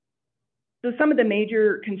 So some of the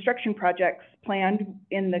major construction projects planned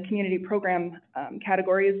in the community program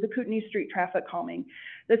category is the Kootenai Street traffic calming.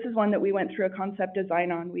 This is one that we went through a concept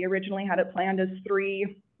design on. We originally had it planned as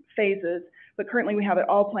 3 phases, but currently we have it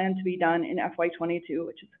all planned to be done in FY22,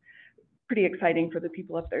 which is pretty exciting for the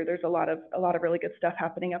people up there. There's a lot of really good stuff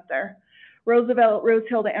happening up there. Roosevelt, Rose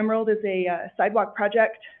Hill to Emerald is a sidewalk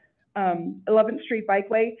project. 11th Street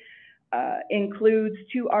Bikeway includes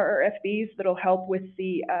 2 RRFBs that'll help with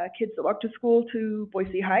the kids that walk to school to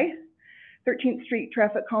Boise High. 13th Street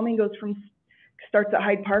traffic calming starts at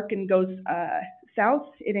Hyde Park and goes south.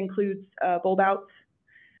 It includes bulb-outs.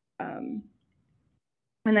 And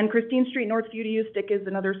then Christine Street, Northview to Ustick is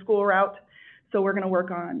another school route. So we're going to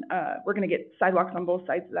work on, we're going to get sidewalks on both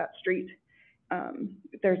sides of that street.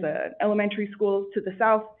 There's an elementary school to the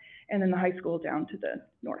south and then the high school down to the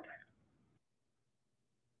north.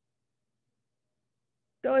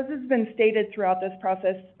 So as has been stated throughout this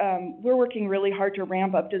process, we're working really hard to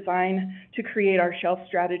ramp up design to create our shelf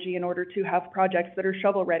strategy in order to have projects that are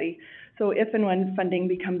shovel ready. So if and when funding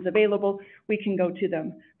becomes available, we can go to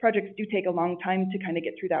them. Projects do take a long time to kind of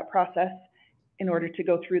get through that process in order to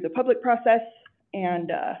go through the public process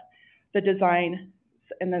and the design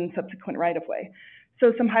and then subsequent right-of-way.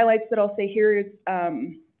 So some highlights that I'll say here is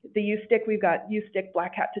the U-Stick. We've got U-Stick,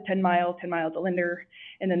 Black Hat to 10 Mile, 10 Mile to Linder,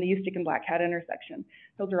 and then the U-Stick and Black Hat intersection.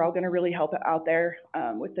 Those are all going to really help out there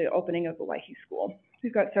with the opening of the Waihe School.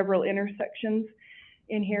 We've got several intersections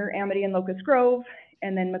in here, Amity and Locust Grove,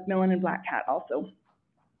 and then McMillan and Black Hat also.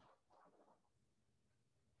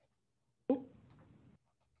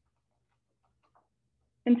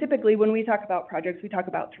 And typically when we talk about projects, we talk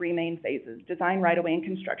about 3 main phases: design, right-of-way, and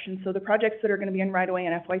construction. So the projects that are going to be in right-of-way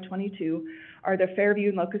in FY22 are the Fairview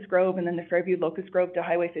and Locust Grove, and then the Fairview Locust Grove to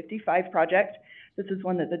Highway 55 project. This is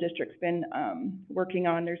one that the district's been working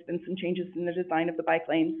on. There's been some changes in the design of the bike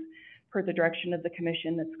lanes per the direction of the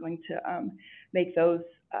commission that's going to make those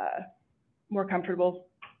more comfortable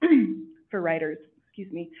for riders,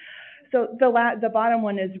 excuse me. So the bottom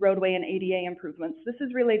one is roadway and ADA improvements. This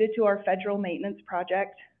is related to our federal maintenance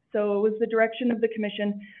project. So it was the direction of the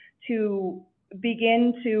commission to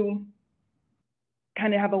begin to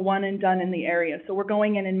kind of have a one and done in the area. So we're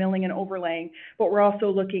going in and milling and overlaying, but we're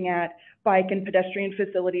also looking at bike and pedestrian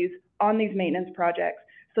facilities on these maintenance projects.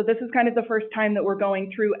 So this is kind of the first time that we're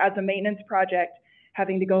going through as a maintenance project,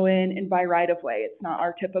 having to go in and buy right-of-way. It's not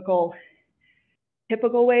our typical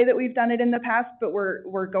way that we've done it in the past, but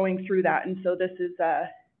we're going through that. And so this is,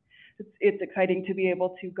 it's exciting to be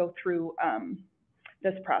able to go through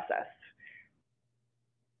this process.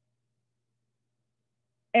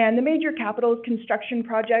 And the major capital construction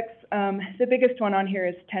projects, the biggest one on here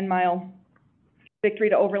is 10 Mile Victory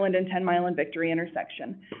to Overland and 10 Mile and Victory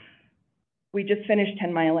intersection. We just finished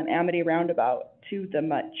 10 Mile and Amity Roundabout to the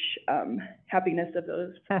much happiness of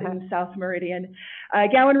those in South Meridian.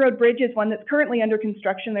 Gowan Road Bridge is one that's currently under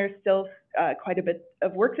construction. There's still quite a bit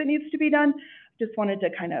of work that needs to be done. Just wanted to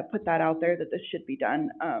kind of put that out there that this should be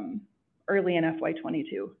done early in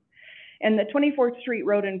FY22. And the 24th Street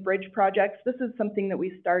Road and Bridge projects, this is something that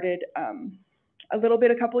we started a little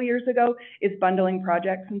bit a couple years ago, is bundling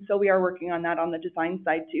projects. And so we are working on that on the design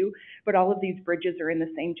side too, but all of these bridges are in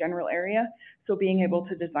the same general area. So being able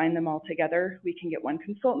to design them all together, we can get one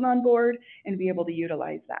consultant on board and be able to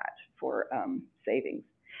utilize that for savings.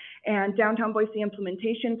 And Downtown Boise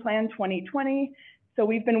Implementation Plan 2020. So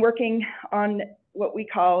we've been working on what we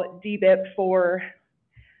call DBIP for,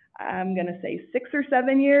 I'm gonna say 6 or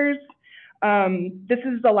 7 years. This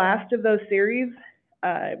is the last of those series.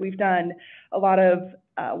 We've done a lot of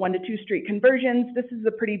 1 to 2 street conversions. This is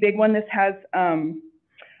a pretty big one. This has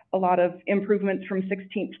a lot of improvements from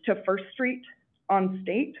 16th to 1st Street on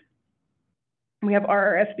State. We have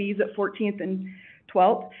RRSBs at 14th and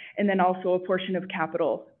 12th, and then also a portion of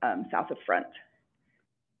Capitol south of Front.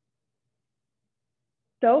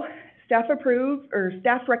 So staff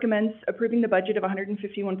recommends approving the budget of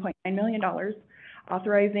 $151.9 million,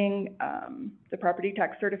 authorizing the property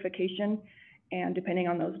tax certification, and depending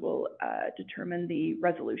on those, we'll determine the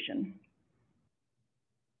resolution.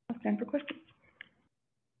 I'll stand for questions.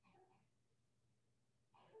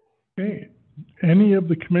 Okay. Any of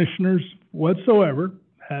the commissioners whatsoever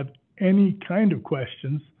have any kind of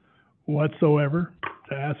questions whatsoever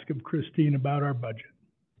to ask of Christine about our budget?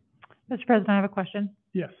 Mr. President, I have a question.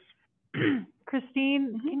 Yes.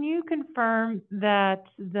 Christine, can you confirm that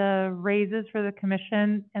the raises for the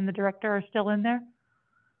commission and the director are still in there?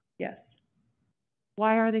 Yes.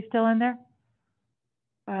 Why are they still in there?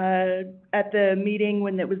 At the meeting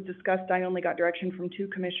when it was discussed, I only got direction from 2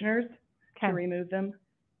 commissioners to Okay, remove them.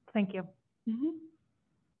 thank you. Mhm.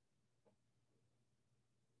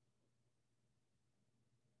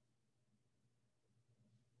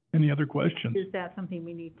 Any other questions? Is that something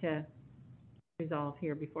we need to resolve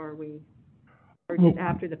here before we, or Well, just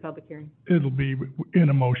after the public hearing? It'll be in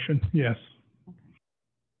a motion, yes.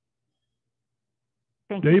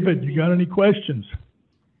 Thank you. David, you got any questions?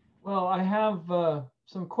 Well, I have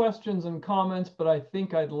some questions and comments, but I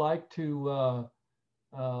think I'd like to,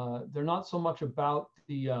 they're not so much about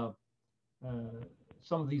the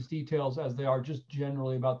some of these details as they are just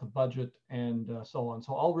generally about the budget and so on.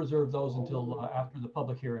 So I'll reserve those until after the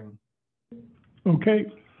public hearing.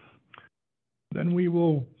 Okay. Then we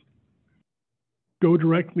will go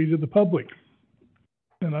directly to the public.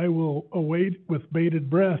 And I will await with bated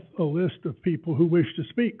breath a list of people who wish to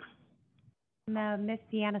speak. Miss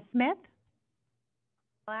Deanna Smith.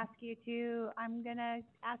 I'm gonna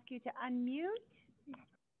ask you to unmute.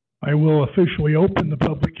 I will officially open the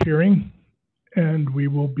public hearing, and we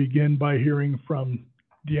will begin by hearing from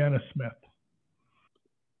Deanna Smith.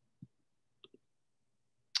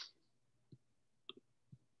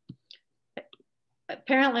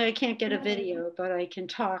 Apparently I can't get a video, but I can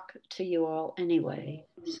talk to you all anyway.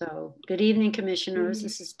 So good evening, commissioners.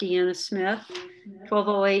 This is Deanna Smith,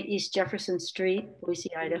 1208 East Jefferson Street,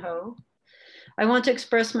 Boise, Idaho. I want to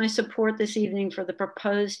express my support this evening for the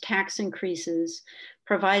proposed tax increases,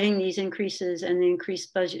 providing these increases and the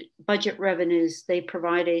increased budget revenues they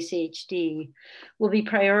provide ACHD will be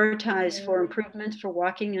prioritized for improvements for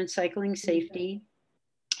walking and cycling safety,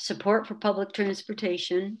 support for public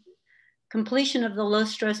transportation, completion of the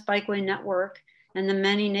low-stress bikeway network, and the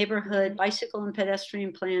many neighborhood bicycle and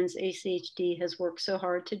pedestrian plans ACHD has worked so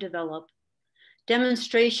hard to develop,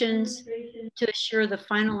 demonstrations to assure the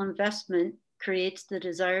final investment creates the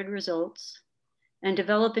desired results, and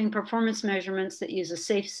developing performance measurements that use a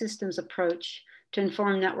safe systems approach to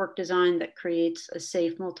inform network design that creates a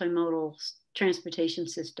safe multimodal transportation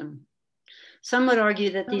system. Some would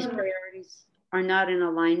argue that these priorities are not in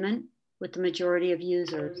alignment with the majority of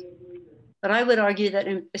users. But I would argue that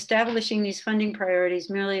in establishing these funding priorities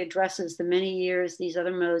merely addresses the many years these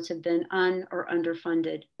other modes have been or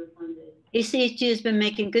underfunded. ACHD has been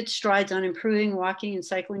making good strides on improving walking and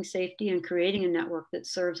cycling safety and creating a network that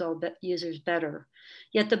serves all users better.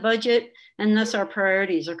 Yet the budget and thus our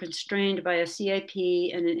priorities are constrained by a CIP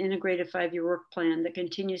and an integrated 5-year work plan that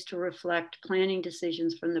continues to reflect planning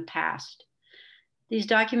decisions from the past. These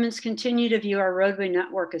documents continue to view our roadway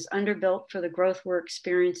network as underbuilt for the growth we're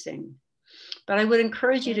experiencing. But I would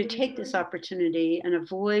encourage you to take this opportunity and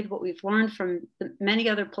avoid what we've learned from many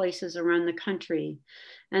other places around the country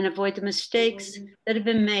and avoid the mistakes that have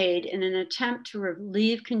been made in an attempt to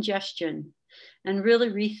relieve congestion and really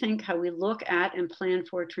rethink how we look at and plan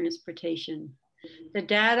for transportation. The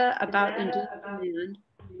data about induced demand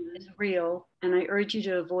is real, and I urge you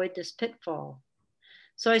to avoid this pitfall.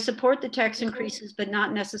 So I support the tax increases, but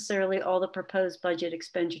not necessarily all the proposed budget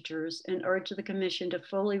expenditures, and urge the Commission to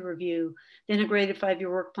fully review the integrated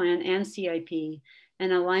 5-year work plan and CIP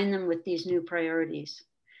and align them with these new priorities.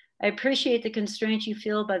 I appreciate the constraints you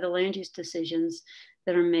feel by the land use decisions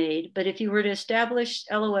that are made, but if you were to establish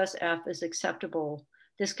LOSF as acceptable,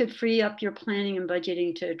 this could free up your planning and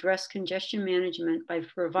budgeting to address congestion management by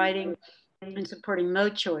providing and supporting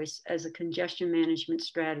mode choice as a congestion management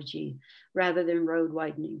strategy rather than road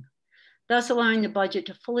widening, thus allowing the budget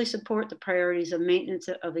to fully support the priorities of maintenance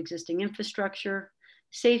of existing infrastructure,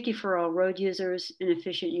 safety for all road users, and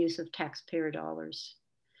efficient use of taxpayer dollars.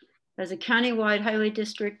 As a countywide highway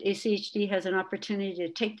district, ACHD has an opportunity to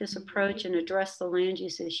take this approach and address the land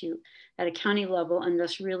use issue at a county level and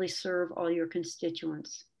thus really serve all your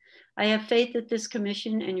constituents. I have faith that this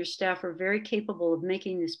commission and your staff are very capable of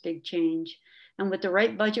making this big change. And with the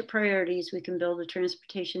right budget priorities, we can build a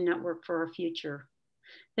transportation network for our future.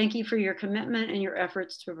 Thank you for your commitment and your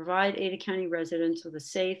efforts to provide Ada County residents with a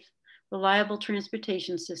safe, reliable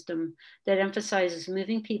transportation system that emphasizes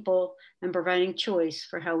moving people and providing choice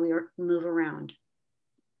for how we move around.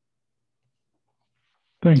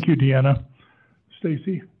 Thank you, Deanna.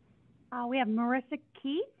 Stacy? We have Marissa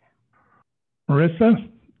Keith. Marissa,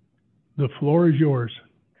 the floor is yours.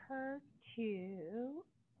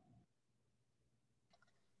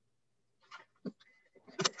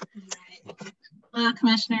 Hello,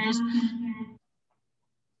 commissioners.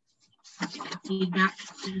 Feedback.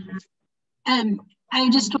 I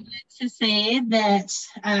just wanted to say that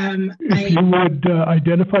if you would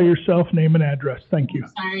identify yourself, name and address. Thank you.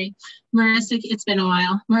 Sorry, Marissa. It's been a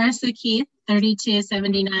while. Marissa Keith,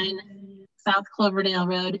 3279 South Cloverdale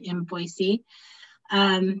Road in Boise.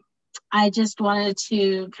 I just wanted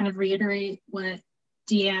to kind of reiterate what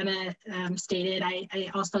Deanna stated. I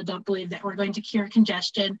also don't believe that we're going to cure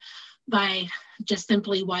congestion by just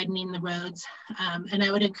simply widening the roads. And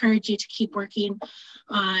I would encourage you to keep working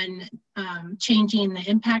on changing the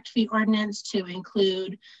impact fee ordinance to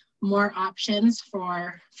include more options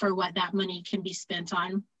for what that money can be spent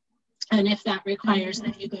on. And if that requires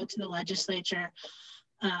that you go to the legislature,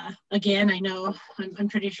 again, I know, I'm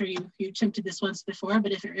pretty sure you attempted this once before,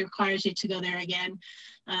 but if it requires you to go there again,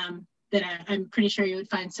 then I'm pretty sure you would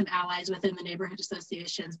find some allies within the neighborhood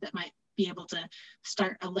associations that might be able to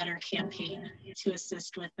start a letter campaign to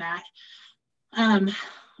assist with that.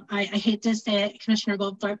 I hate to say it, Commissioner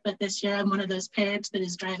Goldthorpe, but this year I'm one of those parents that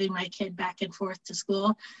is driving my kid back and forth to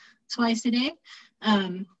school twice a day.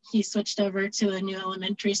 He switched over to a new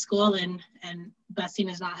elementary school and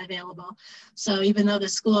busing is not available. So even though the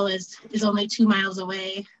school is only 2 miles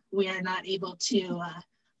away, we are not able to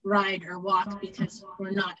ride or walk because we're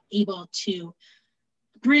not able to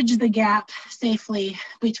bridge the gap safely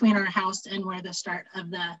between our house and where the start of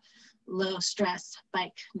the low stress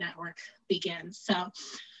bike network begins. So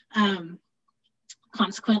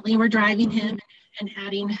consequently, we're driving him and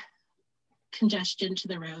adding congestion to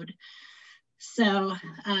the road. So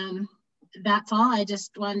that's all. I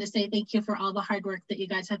just wanted to say thank you for all the hard work that you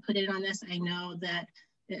guys have put in on this. I know that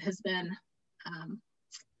it has been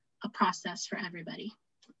a process for everybody.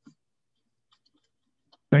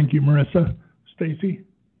 Thank you, Marissa. Stacy?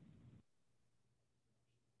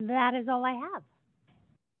 That is all I have.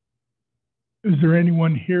 Is there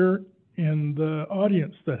anyone here in the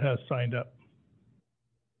audience that has signed up?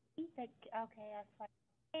 Okay, that's fine.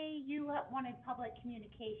 Hey, you wanted public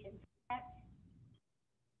communications, correct?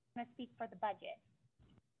 I'm going to speak for the budget.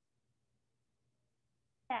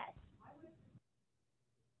 Yes.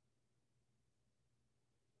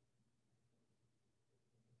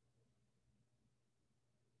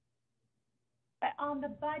 But on the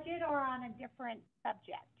budget or on a different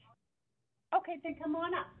subject? Okay, then come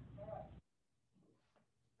on up.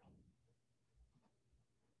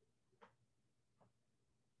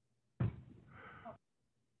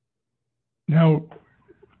 Now,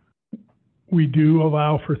 we do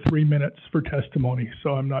allow for 3 minutes for testimony,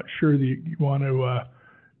 so I'm not sure that you want to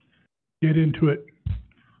get into it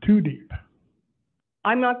too deep.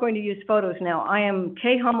 I'm not going to use photos now. I am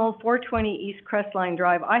Kay Hummel, 420 East Crestline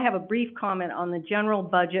Drive. I have a brief comment on the general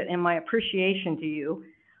budget and my appreciation to you.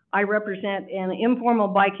 I represent an informal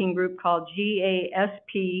biking group called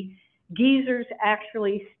GASP, Geezers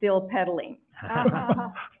Actually Still Pedaling.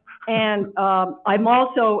 And I'm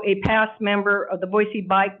also a past member of the Boise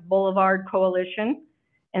Bike Boulevard Coalition.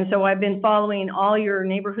 And so I've been following all your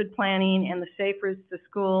neighborhood planning and the safe routes to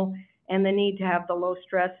school and the need to have the low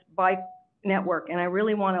stress bike network. And I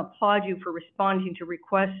really want to applaud you for responding to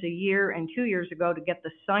requests a year and 2 years ago to get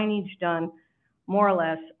the signage done more or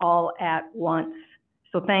less all at once.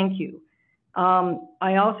 So thank you.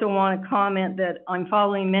 I also want to comment that I'm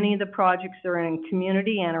following many of the projects that are in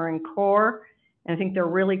community and are in core. And I think they're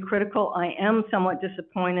really critical. I am somewhat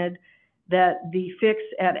disappointed that the fix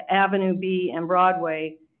at Avenue B and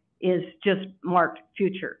Broadway is just marked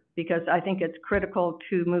future, because I think it's critical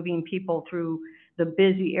to moving people through the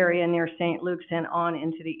busy area near St. Luke's and on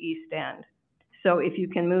into the East End. So if you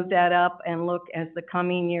can move that up and look as the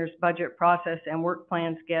coming year's budget process and work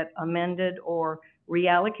plans get amended or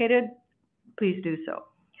reallocated, please do so.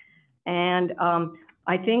 And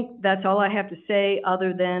I think that's all I have to say,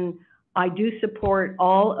 other than I do support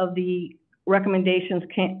all of the recommendations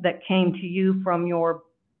that came to you from your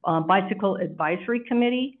Bicycle Advisory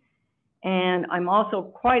Committee. And I'm also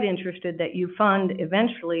quite interested that you fund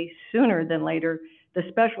eventually, sooner than later, the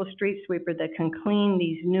special street sweeper that can clean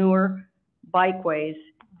these newer bikeways,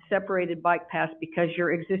 separated bike paths, because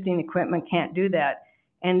your existing equipment can't do that.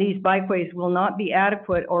 And these bikeways will not be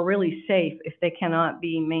adequate or really safe if they cannot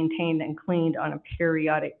be maintained and cleaned on a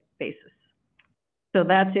periodic basis. So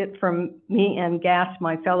that's it from me and GAS,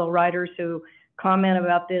 my fellow riders who comment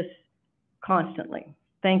about this constantly.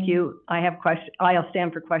 Thank you. I have questions. I'll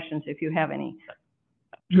stand for questions if you have any.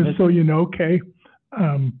 Just so you know, Kay,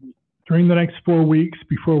 during the next 4 weeks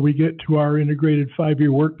before we get to our integrated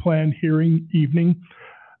 5-year work plan hearing evening,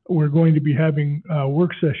 we're going to be having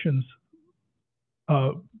work sessions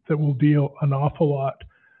that will deal an awful lot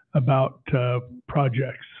about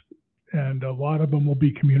projects. And a lot of them will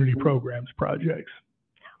be community programs projects.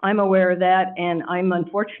 I'm aware of that, and I'm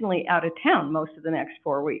unfortunately out of town most of the next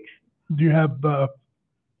 4 weeks. Do you have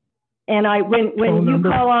And when Phone you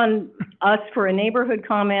number? call on us for a neighborhood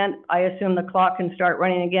comment, I assume the clock can start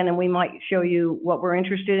running again and we might show you what we're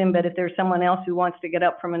interested in. But if there's someone else who wants to get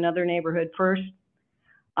up from another neighborhood first,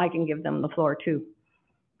 I can give them the floor too.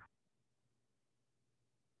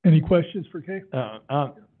 Any questions for Kay?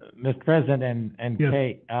 Mr. President and Yes.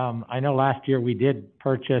 Kay, I know last year we did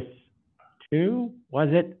purchase 2, was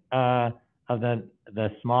it, of the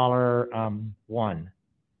smaller, one?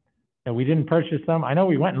 And we didn't purchase them. I know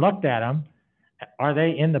we went and looked at them. Are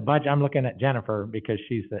they in the budget? I'm looking at Jennifer because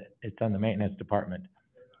it's on the maintenance department.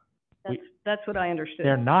 That's what I understood.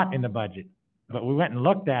 They're not in the budget, but we went and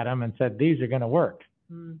looked at them and said, these are gonna work.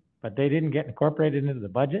 But they didn't get incorporated into the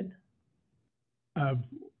budget?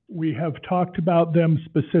 We have talked about them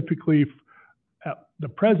specifically at the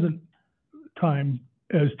present time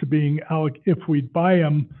as to being if we buy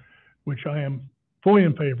them, which I am fully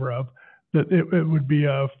in favor of, that it would be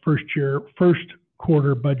a first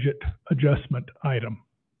quarter budget adjustment item.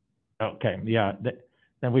 Okay, yeah,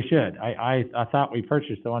 then we should. I thought we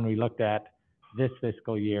purchased the one we looked at this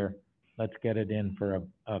fiscal year. Let's get it in for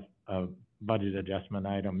a budget adjustment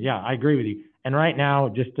item. Yeah, I agree with you. And right now,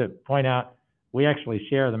 just to point out, we actually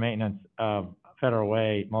share the maintenance of Federal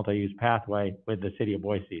Way multi-use pathway with the city of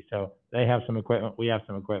Boise. So they have some equipment, we have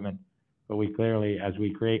some equipment, but we clearly, as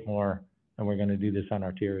we create more, and we're gonna do this on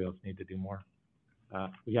arterials, need to do more.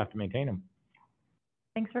 We have to maintain them.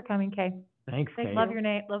 Thanks for coming, Kay. Thanks, Kay. Love your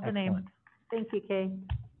name, love the name. Excellent. Thank you, Kay.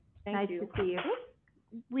 Nice to see you.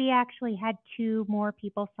 We actually had 2 more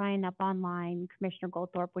people sign up online, Commissioner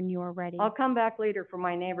Goldthorpe, when you were ready. I'll come back later for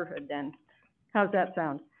my neighborhood then. How's that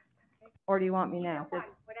sound? Or do you want me now?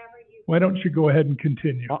 Why don't you go ahead and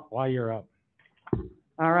continue? While you're up.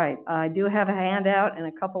 All right, I do have a handout and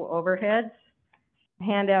a couple overheads.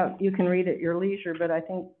 Handout, you can read at your leisure, but I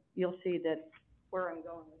think you'll see that where I'm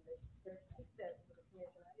going with this. There's 2 sets for the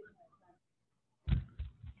commission. I didn't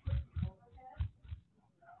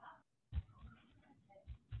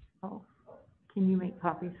have time. Oh, can you make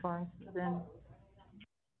copies for us then?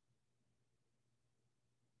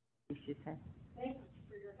 She said. Thank you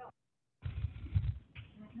for your help.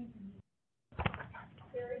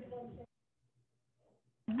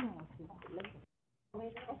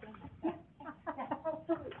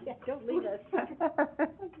 Don't leave us.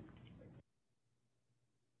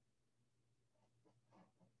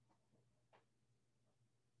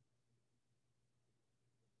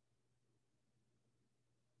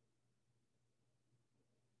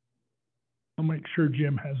 I'll make sure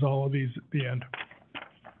Jim has all of these at the end.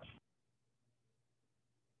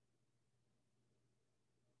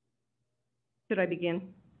 Should I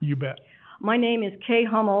begin? You bet. My name is Kay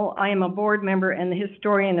Hummel. I am a board member and the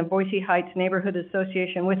historian of Boise Heights Neighborhood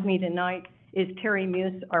Association. With me tonight is Terry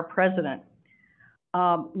Muse, our president.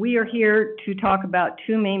 We are here to talk about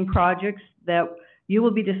 2 main projects that you will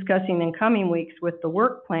be discussing in coming weeks with the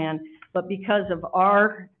work plan, but because of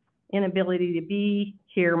our inability to be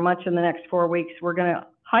here much in the next 4 weeks, we're going to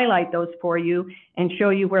highlight those for you and show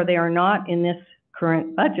you where they are not in this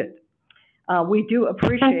current budget. We do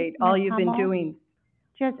appreciate all you've been doing.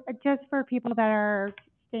 Just for people that are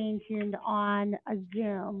staying tuned on a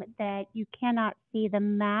Zoom, that you cannot see the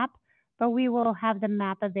map, but we will have the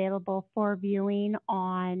map available for viewing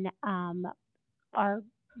on our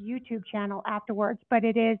YouTube channel afterwards. But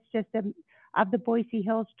it is just of the Boise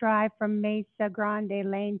Hills Drive from Mesa Grande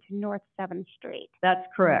Lane to North 7th Street. That's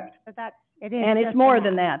correct. So it is. And it's more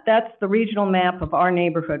than that. That's the regional map of our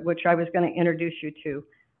neighborhood, which I was going to introduce you to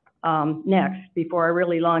next before I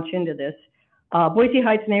really launch into this. Boise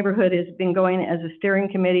Heights Neighborhood has been going as a steering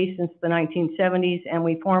committee since the 1970s, and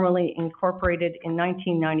we formally incorporated in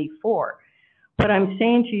 1994. What I'm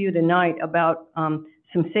saying to you tonight about some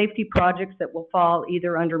safety projects that will fall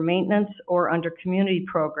either under maintenance or under community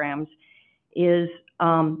programs is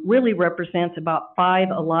really represents about 5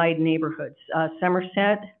 allied neighborhoods.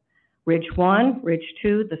 Somerset, Ridge 1, Ridge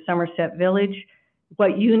 2, the Somerset Village,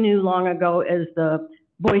 what you knew long ago as the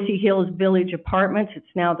Boise Hills Village Apartments. It's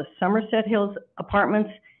now the Somerset Hills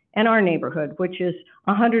Apartments, and our neighborhood, which is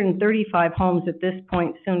 135 homes at this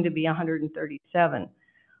point, soon to be 137.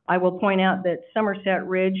 I will point out that Somerset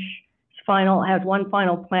Ridge has one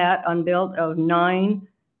final plat unbuilt of 9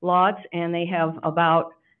 lots, and they have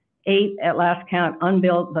about 8 at last count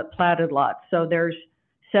unbuilt but platted lots. So there's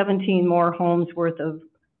 17 more homes worth of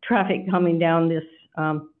traffic coming down this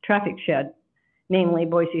traffic shed, namely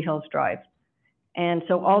Boise Hills Drive. And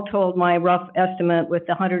so all told, my rough estimate with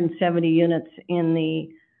the 170 units in the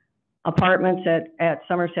apartments at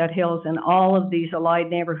Somerset Hills and all of these allied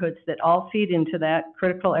neighborhoods that all feed into that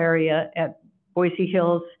critical area at Boise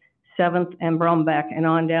Hills, 7th and Brumback, and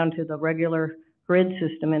on down to the regular grid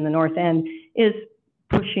system in the north end is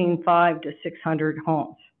pushing 500 to 600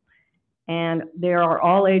 homes. And there are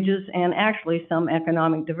all ages and actually some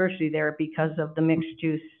economic diversity there because of the mixed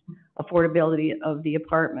use affordability of the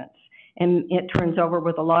apartments. And it turns over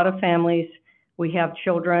with a lot of families. We have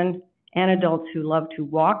children and adults who love to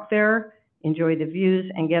walk there, enjoy the views,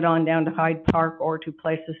 and get on down to Hyde Park or to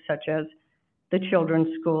places such as the Children's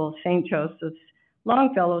School, St. Joseph's,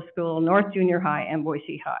 Longfellow School, North Junior High, and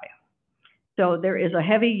Boise High. So there is a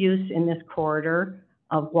heavy use in this corridor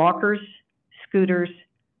of walkers, scooters,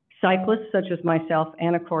 cyclists such as myself,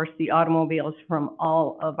 and of course the automobiles from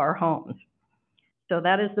all of our homes. So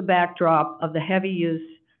that is the backdrop of the heavy use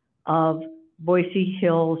of Boise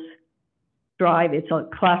Hills Drive. It's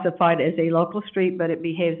classified as a local street, but it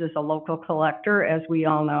behaves as a local collector, as we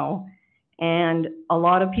all know. And a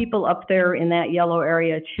lot of people up there in that yellow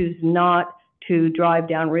area choose not to drive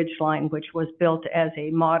down Ridgeline, which was built as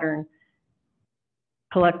a modern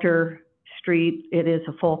collector street. It is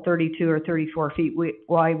a full 32 or 34 feet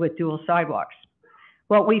wide with dual sidewalks.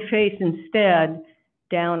 What we face instead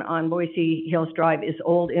down on Boise Hills Drive is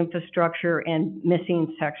old infrastructure and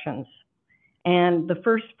missing sections. And the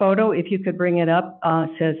first photo, if you could bring it up,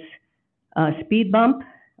 says speed bump.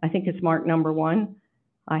 I think it's marked number 1.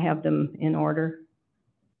 I have them in order.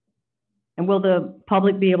 And will the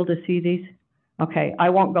public be able to see these? Okay, I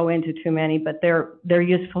won't go into too many, but they're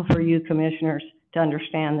useful for you commissioners to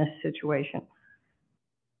understand this situation.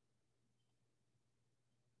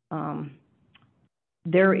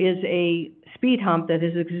 There is a speed hump that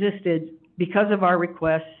has existed because of our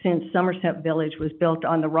request since Somerset Village was built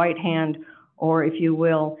on the right-hand, or if you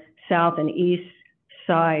will, south and east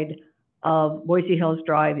side of Boise Hills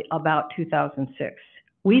Drive about 2006.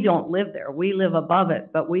 We don't live there, we live above it,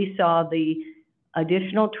 but we saw the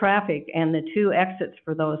additional traffic and the 2 exits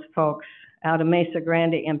for those folks out of Mesa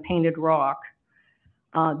Grande and Painted Rock,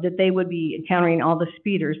 that they would be encountering all the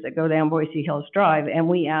speeders that go down Boise Hills Drive, and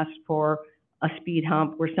we asked for a speed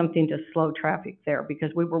hump or something to slow traffic there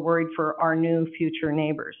because we were worried for our new future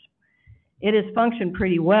neighbors. It has functioned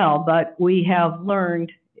pretty well, but we have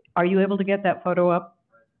learned, are you able to get that photo up?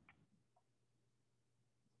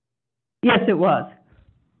 Yes, it was.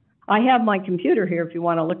 I have my computer here if you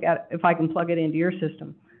want to look at it, if I can plug it into your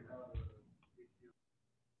system.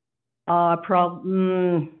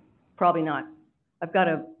 Probably not. I've got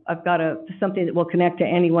something that will connect to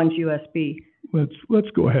anyone's USB. Let's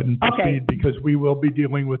go ahead and proceed because we will be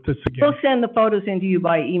dealing with this again. We'll send the photos into you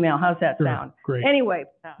by email. How's that sound? Great. Anyway,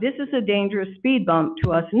 this is a dangerous speed bump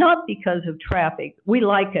to us, not because of traffic. We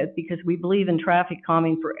like it because we believe in traffic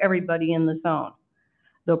calming for everybody in the zone.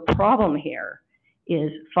 The problem here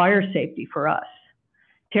is fire safety for us.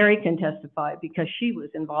 Terry can testify because she was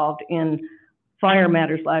involved in fire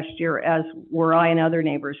matters last year, as were I and other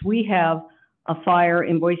neighbors. We have a fire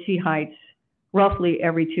in Boise Heights roughly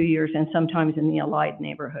every 2 years and sometimes in the allied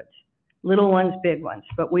neighborhoods. Little ones, big ones.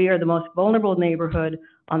 But we are the most vulnerable neighborhood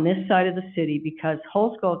on this side of the city because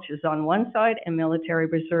Hulse Gulch is on one side and Military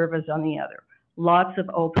Reserve is on the other. Lots of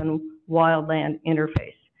open wildland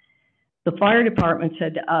interface. The fire department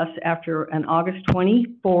said to us after an August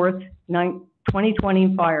 24th,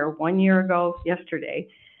 2020 fire 1 year ago yesterday,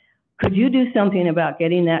 could you do something about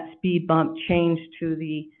getting that speed bump changed to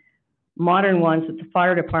the modern ones that the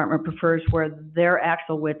fire department prefers where their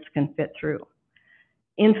axle widths can fit through?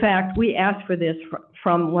 In fact, we asked for this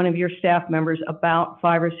from one of your staff members about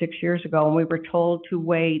 5 or 6 years ago, and we were told to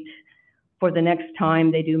wait for the next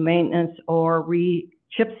time they do maintenance or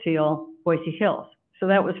chip seal Boise Hills. So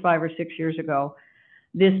that was 5 or 6 years ago.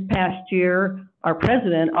 This past year, our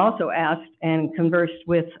president also asked and conversed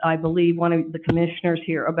with, I believe, one of the commissioners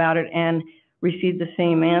here about it and received the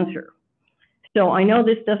same answer. So I know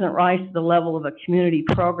this doesn't rise to the level of a community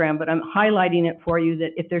program, but I'm highlighting it for you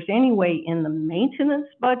that if there's any way in the maintenance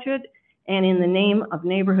budget and in the name of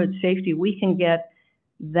neighborhood safety, we can get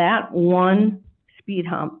that one speed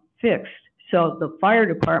hump fixed so the fire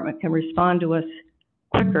department can respond to us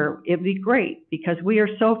quicker, it'd be great because we are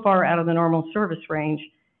so far out of the normal service range,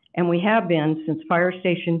 and we have been since Fire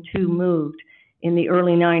Station 2 moved in the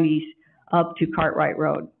early 90s up to Cartwright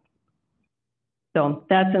Road. So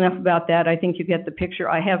that's enough about that. I think you get the picture.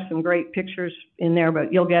 I have some great pictures in there,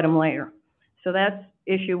 but you'll get them later. So that's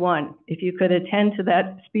issue 1. If you could attend to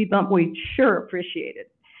that speed bump, we'd sure appreciate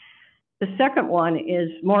it. The second one is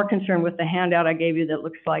more concerned with the handout I gave you that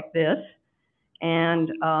looks like this.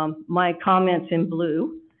 And my comments in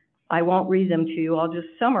blue, I won't read them to you. I'll just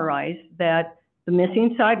summarize that the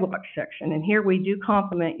missing sidewalk section, and here we do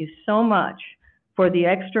compliment you so much for the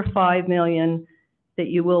extra $5 million that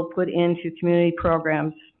you will put into community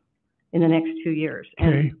programs in the next 2 years.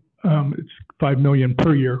 Okay, It's 5 million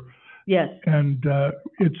per year. Yes, And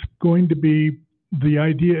it's going to be, the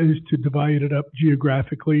idea is to divide it up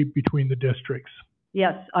geographically between the districts.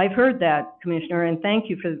 yes, I've heard that, Commissioner, and thank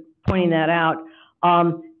you for pointing that out.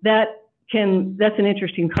 That's an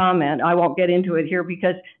interesting comment. I won't get into it here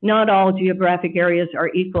because not all geographic areas are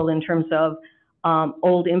equal in terms of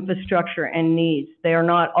old infrastructure and needs. They're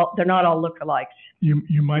not all lookalikes.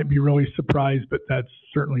 You might be really surprised, but that's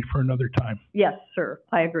certainly for another time. Yes, sir,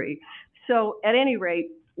 I agree. So at any rate,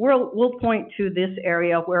 we'll point to this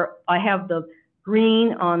area where I have the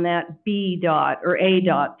green on that B dot or A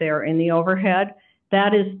dot there in the overhead.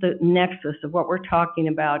 That is the nexus of what we're talking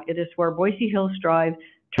about. It is where Boise Hills Drive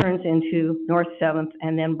turns into North 7th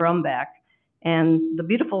and then Brumback. And the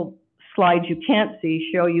beautiful slides you can't see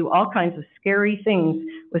show you all kinds of scary things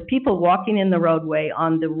with people walking in the roadway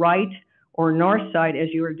on the right or north side as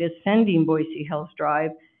you are descending Boise Hills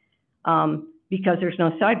Drive because there's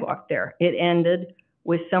no sidewalk there. It ended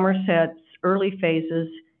with Somerset's early phases,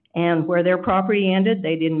 and where their property ended,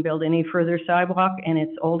 they didn't build any further sidewalk, and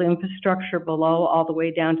it's old infrastructure below all the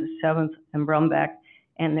way down to 7th and Brumback,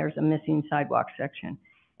 and there's a missing sidewalk section.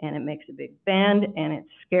 And it makes a big bend, and it's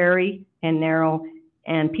scary and narrow,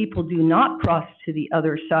 and people do not cross to the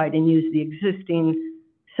other side and use the existing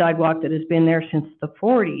sidewalk that has been there since the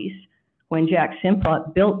 40s when Jack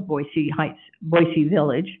Simplot built Boise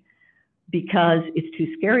Village, because it's too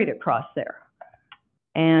scary to cross there.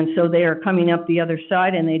 And so they are coming up the other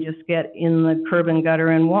side and they just get in the curb and gutter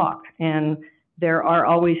and walk. And there are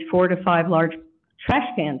always 4 to 5 large trash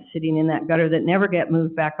cans sitting in that gutter that never get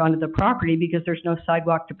moved back onto the property because there's no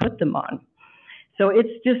sidewalk to put them on. So it's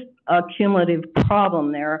just a cumulative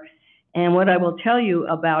problem there. And what I will tell you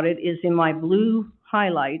about it is in my blue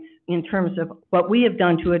highlights in terms of what we have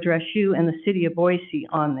done to address you and the city of Boise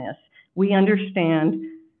on this. We understand.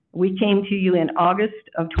 We came to you in August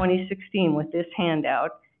of 2016 with this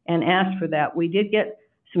handout and asked for that. We did get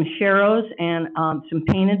some sharrows and some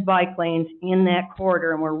painted bike lanes in that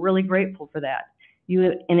corridor, and we're really grateful for that.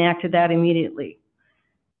 You enacted that immediately.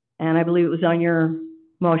 And I believe it was on your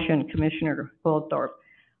motion, Commissioner Goldthorpe.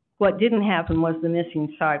 What didn't happen was the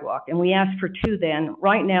missing sidewalk, and we asked for 2 then.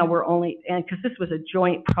 Right now we're only, and because this was a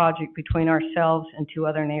joint project between ourselves and 2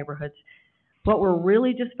 other neighborhoods, what we're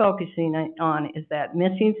really just focusing on is that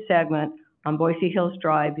missing segment on Boise Hills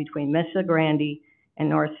Drive between Mesa Grande and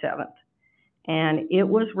North 7th. And it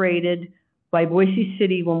was rated by Boise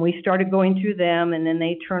City when we started going through them, and then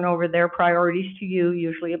they turn over their priorities to you,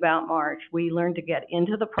 usually about March. We learned to get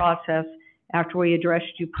into the process after we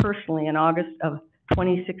addressed you personally in August of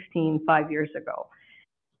 2016, 5 years ago.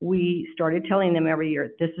 We started telling them every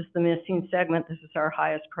year, this is the missing segment, this is our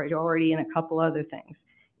highest priority, and a couple other things.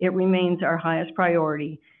 It remains our highest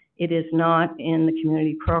priority. It is not in the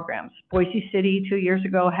community programs. Boise City 2 years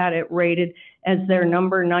ago had it rated as their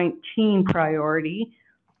number 19 priority,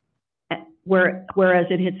 whereas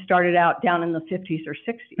it had started out down in the 50s or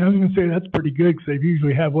 60s. I was going to say that's pretty good because they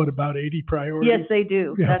usually have, what, about 80 priorities? Yes, they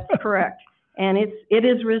do. Yeah. That's correct. And it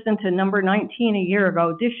has risen to number 19 a year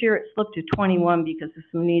ago. This year it slipped to 21 because of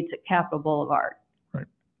some needs at Capitol Boulevard. Right.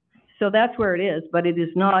 So that's where it is, but it is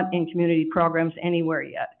not in community programs anywhere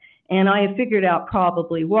yet. And I have figured out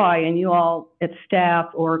probably why, and you all at staff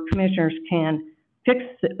or commissioners can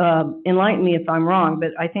enlighten me if I'm wrong, but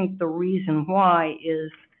I think the reason why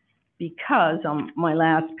is because on my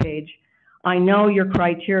last page, I know your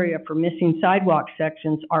criteria for missing sidewalk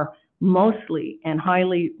sections are mostly and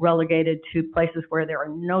highly relegated to places where there are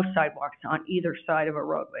no sidewalks on either side of a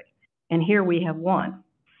roadway. And here we have one.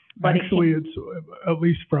 But actually, it's, at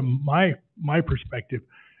least from my perspective,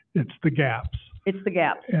 it's the gaps. It's the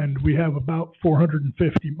gaps. And we have about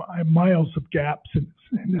 450 miles of gaps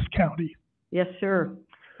in this county. Yes, sir.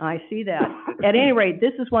 I see that. At any rate,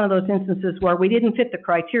 this is one of those instances where we didn't fit the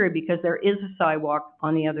criteria because there is a sidewalk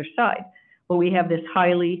on the other side. But we have this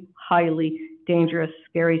highly, highly dangerous,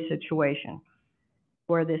 scary situation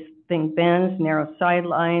where this thing bends, narrow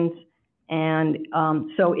sidelines, and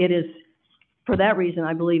so it is, for that reason,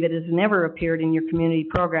 I believe it has never appeared in your community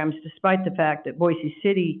programs, despite the fact that Boise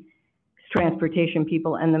City's transportation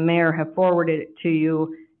people and the mayor have forwarded it to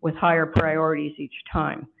you with higher priorities each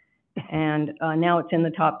time. And now it's in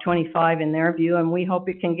the top 25 in their view, and we hope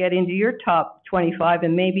it can get into your top 25,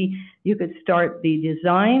 and maybe you could start the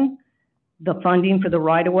design, the funding for the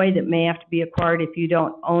right-of-way that may have to be acquired if you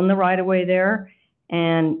don't own the right-of-way there,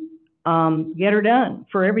 and get her done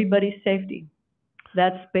for everybody's safety.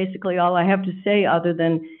 That's basically all I have to say, other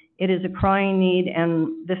than it is a crying need,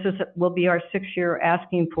 and this will be our 6th year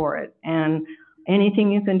asking for it. And anything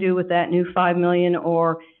you can do with that new $5 million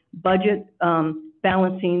or budget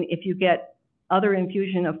balancing, if you get other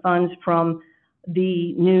infusion of funds from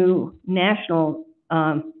the new national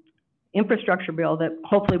infrastructure bill that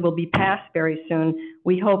hopefully will be passed very soon,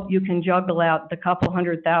 we hope you can juggle out the couple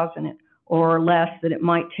 $100,000 or less that it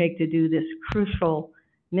might take to do this crucial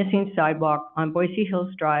missing sidewalk on Boise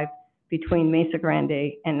Hills Drive between Mesa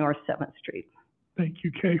Grande and North 7th Street. Thank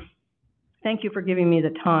you, Kay. Thank you for giving me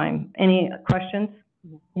the time. Any questions?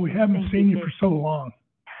 We haven't seen you for so long.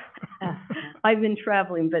 I've been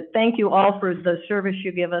traveling, but thank you all for the service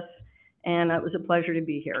you give us, and it was a pleasure to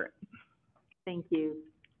be here. Thank you.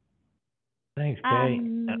 Thanks, Kay.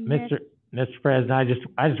 Mr. President,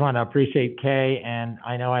 I just want to appreciate Kay, and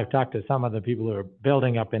I know I've talked to some of the people who are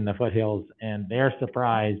building up in the foothills, and they're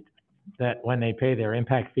surprised that when they pay their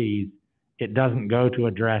impact fees, it doesn't go to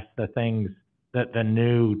address the things that the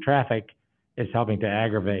new traffic is helping to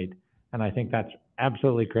aggravate. And I think that's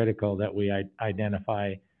absolutely critical that we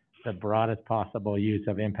identify the broadest possible use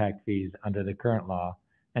of impact fees under the current law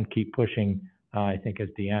and keep pushing, I think as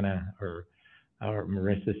Deanna or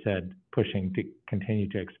Marissa said, pushing to continue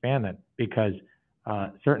to expand it, because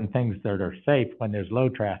certain things that are safe when there's low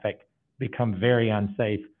traffic become very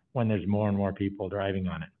unsafe when there's more and more people driving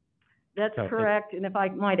on it. That's correct. And if I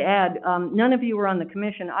might add, none of you were on the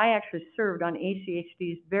commission. I actually served on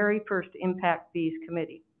ACHD's very first impact fees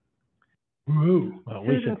committee. Ooh. Well,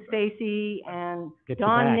 Susan Stacy and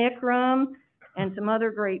Don Nickram and some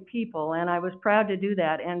other great people, and I was proud to do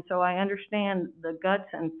that. And so I understand the guts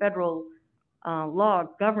and federal law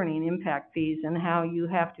governing impact fees and how you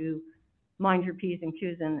have to mind your P's and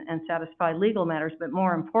Q's and satisfy legal matters, but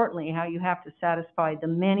more importantly, how you have to satisfy the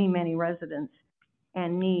many, many residents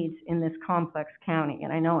and needs in this complex county.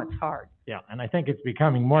 And I know it's hard. Yeah, and I think it's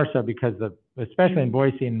becoming more so because especially in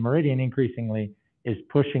Boise and Meridian increasingly is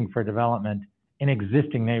pushing for development in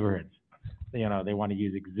existing neighborhoods. You know, they want to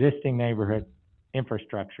use existing neighborhood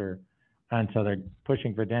infrastructure, and so they're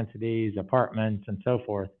pushing for densities, apartments, and so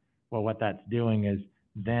forth. Well, what that's doing is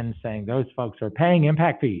then saying those folks are paying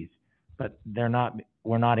impact fees, but we're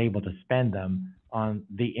not able to spend them on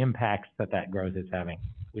the impacts that growth is having.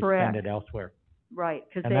 We Correct. spend it elsewhere. Right,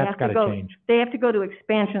 because And they have to go. Change. They have to go to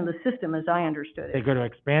expansion of the system, as I understood it. They go to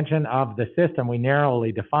expansion of the system. We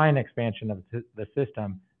narrowly define expansion of the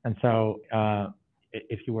system, and so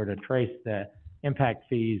if you were to trace the impact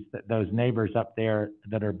fees that those neighbors up there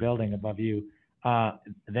that are building above you,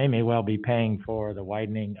 they may well be paying for the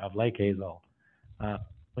widening of Lake Hazel,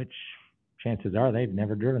 which chances are they've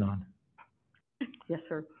never driven on. Yes,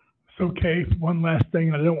 sir. So, Kay, one last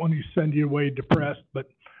thing. I don't want to send you away depressed, but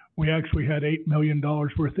we actually had $8 million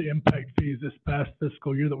worth of impact fees this past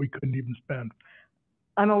fiscal year that we couldn't even spend.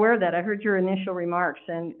 I'm aware of that. I heard your initial remarks,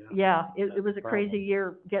 and yeah, it was a crazy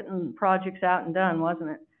year getting projects out and done, wasn't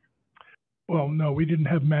it? Well, no, we didn't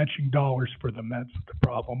have matching dollars for them. That's what the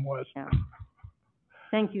problem was. Yeah.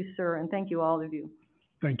 Thank you, sir, and thank you, all of you.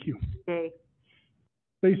 Thank you. Okay.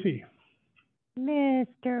 Stacy.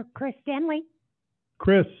 Mr. Chris Stanley.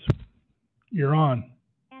 Chris, you're on.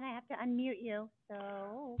 And I have to unmute you,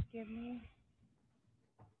 so give me.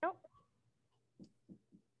 Nope.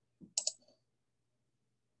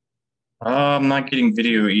 I'm not getting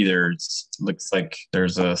video either. It looks like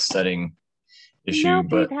there's a setting issue. Nope,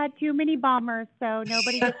 but we've had too many bombers, so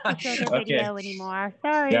nobody gets to show their Okay. video anymore.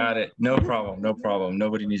 Sorry. Got it. No problem. No problem.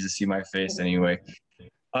 Nobody needs to see my face anyway.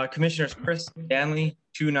 Commissioners, Chris Stanley,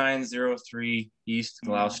 2903 East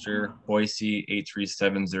Gloucester, Boise,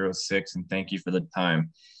 83706, and thank you for the time.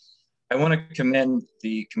 I want to commend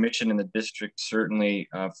the commission and the district certainly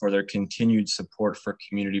for their continued support for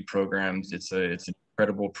community programs. It's an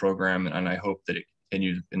incredible program, and I hope that it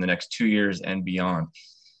continues in the next 2 years and beyond.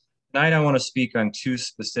 Tonight, I want to speak on two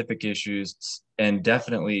specific issues, and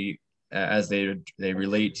definitely as they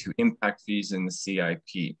relate to impact fees in the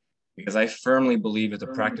CIP. Because I firmly believe as a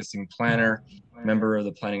practicing planner, member of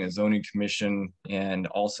the Planning and Zoning Commission, and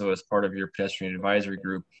also as part of your pedestrian advisory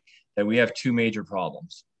group, that we have two major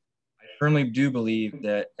problems. I firmly do believe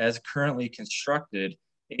that as currently constructed,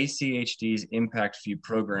 ACHD's impact fee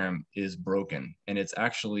program is broken, and it's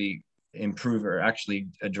actually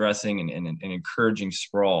addressing and encouraging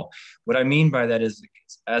sprawl. What I mean by that is,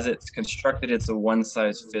 as it's constructed, it's a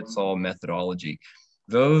one-size-fits-all methodology.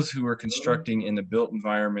 Those who are constructing in the built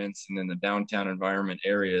environments and in the downtown environment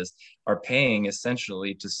areas are paying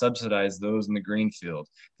essentially to subsidize those in the greenfield.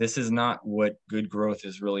 This is not what good growth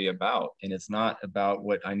is really about, and it's not about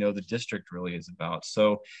what I know the district really is about.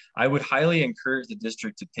 So I would highly encourage the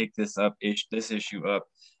district to take this issue up,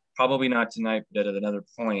 probably not tonight, but at another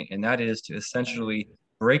point, and that is to essentially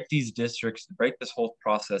break these districts, break this whole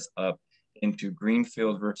process up into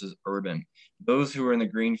greenfield versus urban. Those who are in the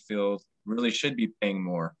greenfield really should be paying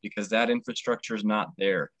more because that infrastructure is not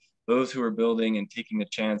there. Those who are building and taking the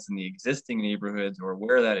chance in the existing neighborhoods or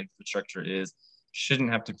where that infrastructure is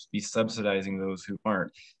shouldn't have to be subsidizing those who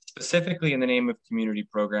aren't, specifically in the name of community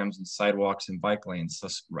programs and sidewalks and bike lanes. So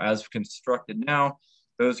as constructed now,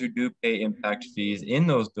 those who do pay impact fees in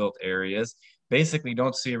those built areas basically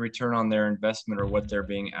don't see a return on their investment or what they're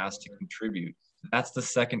being asked to contribute. That's the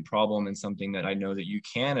second problem and something that I know that you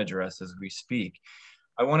can address as we speak.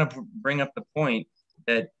 I want to bring up the point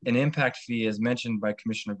that an impact fee, as mentioned by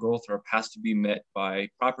Commissioner Goldthorpe, has to be met by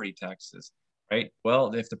property taxes, right?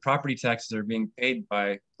 Well, if the property taxes are being paid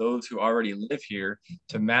by those who already live here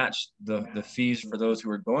to match the fees for those who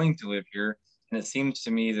are going to live here, and it seems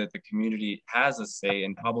to me that the community has a say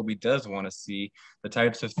and probably does want to see the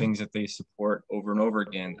types of things that they support over and over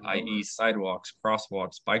again, i.e. sidewalks,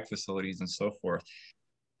 crosswalks, bike facilities, and so forth.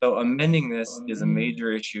 So amending this is a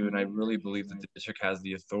major issue, and I really believe that the district has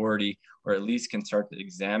the authority, or at least can start to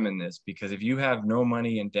examine this, because if you have no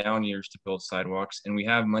money in down years to build sidewalks, and we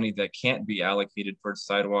have money that can't be allocated for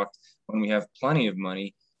sidewalks when we have plenty of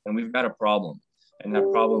money, then we've got a problem, and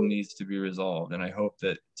that problem needs to be resolved. And I hope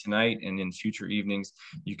that tonight and in future evenings,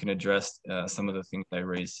 you can address some of the things I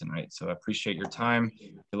raised tonight. So I appreciate your time.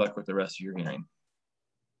 Good luck with the rest of your hearing.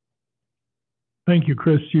 Thank you,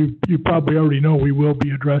 Chris. You probably already know we will be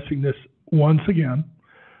addressing this once again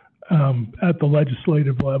at the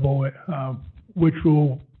legislative level, which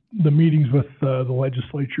the meetings with the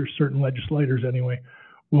legislature, certain legislators anyway,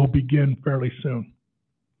 will begin fairly soon.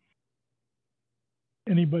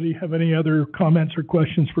 Anybody have any other comments or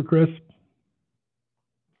questions for Chris?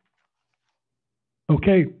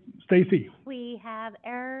 Okay, Stacy. We have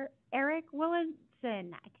Eric Willinson. I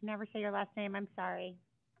can never say your last name. I'm sorry.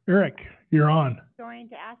 Eric, you're on. Going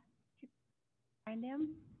to ask to find him.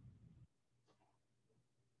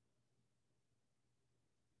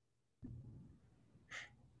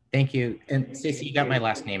 Thank you. And Stacey, you got my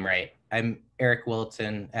last name right. I'm Eric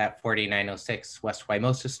Wilson at 4906 West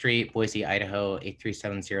Wymosa Street, Boise, Idaho,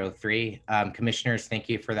 83703. Commissioners, thank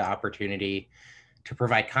you for the opportunity to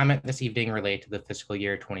provide comment this evening related to the fiscal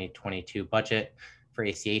year 2022 budget for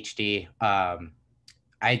ACHD.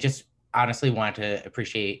 I just honestly want to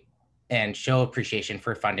appreciate and show appreciation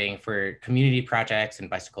for funding for community projects and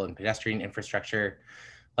bicycle and pedestrian infrastructure,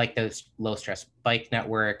 like the low stress bike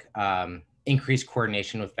network, increased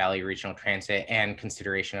coordination with Valley Regional Transit, and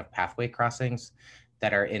consideration of pathway crossings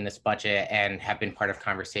that are in this budget and have been part of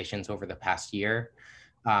conversations over the past year.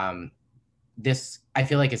 This, I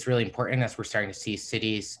feel like it's really important as we're starting to see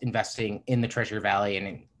cities investing in the Treasure Valley and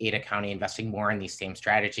in Ada County investing more in these same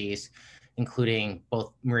strategies, including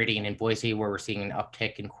both Meridian and Boise, where we're seeing an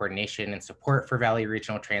uptick in coordination and support for Valley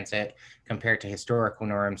Regional Transit compared to historical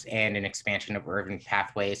norms, and an expansion of urban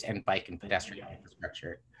pathways and bike and pedestrian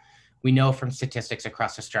infrastructure. We know from statistics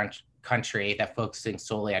across the country that focusing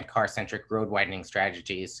solely on car-centric road widening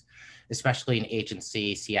strategies, especially in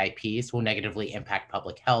agency CIPs, will negatively impact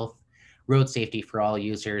public health, road safety for all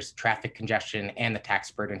users, traffic congestion, and the tax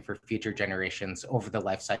burden for future generations over the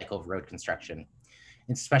life cycle of road construction,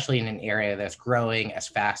 especially in an area that's growing as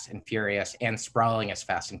fast and furious and sprawling as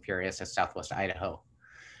fast and furious as Southwest Idaho.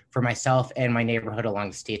 For myself and my neighborhood along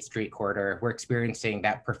the State Street corridor, we're experiencing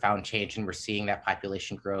that profound change, and we're seeing that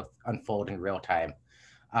population growth unfold in real time.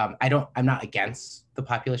 I'm not against the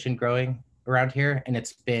population growing around here, and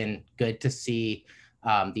it's been good to see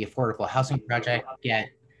the affordable housing project get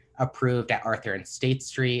approved at Arthur and State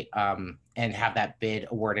Street and have that bid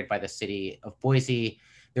awarded by the city of Boise.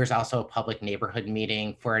 There's also a public neighborhood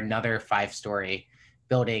meeting for another 5-story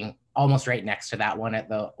building almost right next to that one at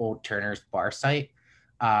the old Turner's Bar site.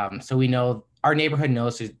 So we know, our neighborhood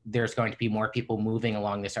knows there's going to be more people moving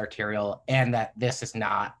along this arterial, and that this is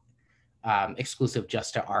not exclusive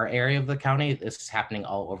just to our area of the county. This is happening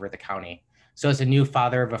all over the county. So as a new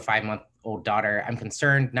father of a 5-month-old daughter, I'm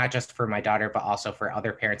concerned not just for my daughter, but also for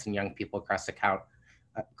other parents and young people across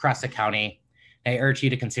the county. I urge you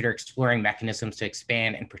to consider exploring mechanisms to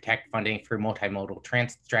expand and protect funding for multimodal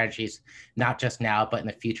transit strategies, not just now, but in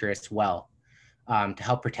the future as well, to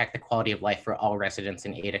help protect the quality of life for all residents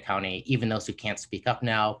in Ada County, even those who can't speak up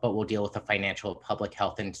now, but will deal with the financial, public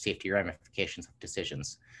health, and safety ramifications of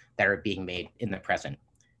decisions that are being made in the present.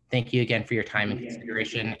 Thank you again for your time and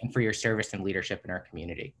consideration, and for your service and leadership in our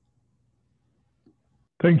community.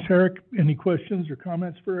 Thanks, Eric. Any questions or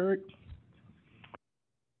comments for Eric?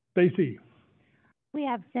 Stacy. We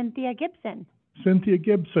have Cynthia Gibson. Cynthia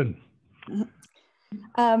Gibson.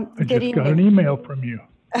 I just got an email from you.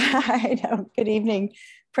 I know. Good evening,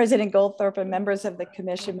 President Goldthorpe and members of the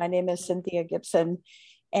commission. My name is Cynthia Gibson,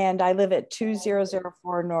 and I live at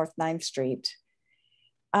 2004 North 9th Street.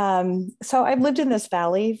 So I've lived in this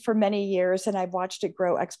valley for many years and I've watched it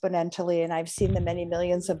grow exponentially, and I've seen the many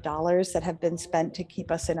millions of dollars that have been spent to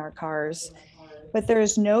keep us in our cars. But there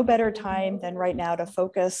is no better time than right now to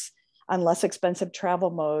focus on less expensive travel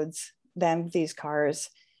modes than these cars.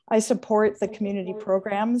 I support the community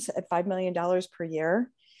programs at $5 million per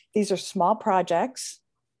year. These are small projects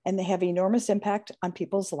and they have enormous impact on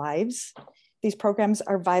people's lives. These programs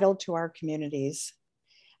are vital to our communities.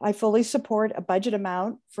 I fully support a budget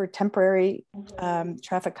amount for temporary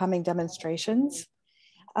traffic calming demonstrations.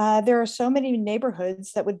 There are so many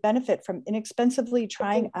neighborhoods that would benefit from inexpensively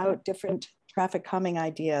trying out different traffic calming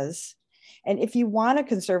ideas. And if you want a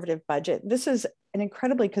conservative budget, this is an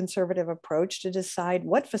incredibly conservative approach to decide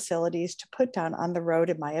what facilities to put down on the road,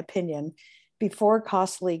 in my opinion, before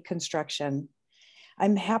costly construction.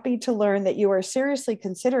 I'm happy to learn that you are seriously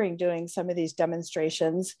considering doing some of these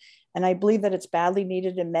demonstrations, and I believe that it's badly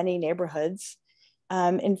needed in many neighborhoods.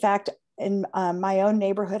 In fact, in my own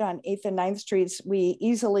neighborhood on 8th and 9th Streets, we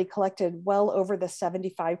easily collected well over the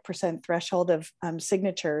 75% threshold of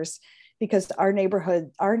signatures, because our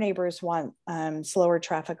neighbors want slower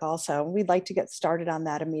traffic also. We'd like to get started on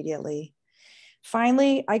that immediately.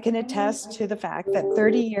 Finally, I can attest to the fact that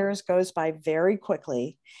 30 years goes by very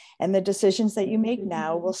quickly, and the decisions that you make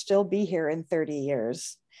now will still be here in 30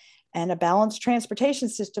 years. And a balanced transportation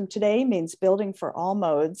system today means building for all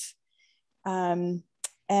modes. And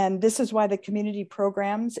this is why the community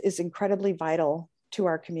programs is incredibly vital to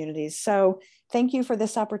our communities. So thank you for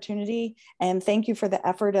this opportunity, and thank you for the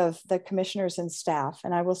effort of the commissioners and staff,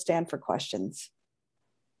 and I will stand for questions.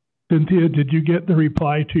 Cynthia, did you get the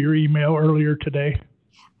reply to your email earlier today?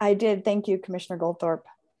 I did. Thank you, Commissioner Goldthorpe.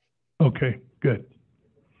 Okay, good.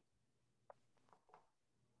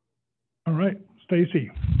 All right, Stacy.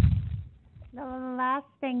 The last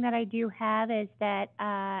thing that I do have is that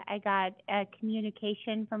I got a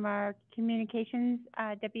communication from our communications,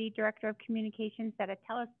 Deputy Director of Communications, that a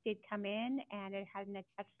TELUS did come in and it had an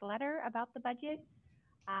attached letter about the budget.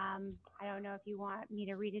 I don't know if you want me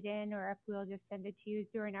to read it in or if we'll just send it to you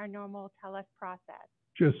during our normal TELUS process.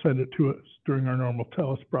 Just send it to us during our normal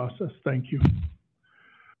TELUS process. Thank you.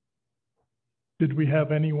 Did we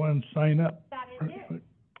have anyone sign up? That is it.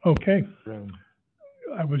 Okay.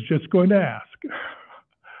 I was just going to ask.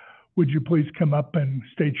 Would you please come up and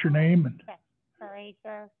state your name? Okay. Sorry,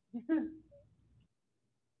 sir.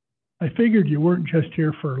 I figured you weren't just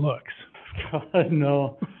here for looks.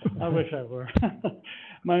 No, I wish I were.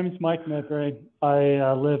 My name is Mike Medray.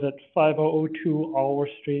 I live at 5002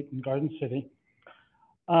 Allworth Street in Garden City.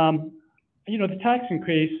 You know, the tax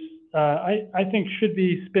increase, I think should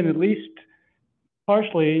be spent at least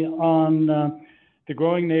partially on the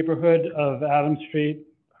growing neighborhood of Adams Street,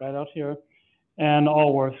 right out here, and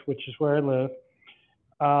Allworth, which is where I live,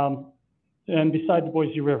 and beside the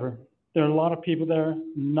Boise River. There are a lot of people there.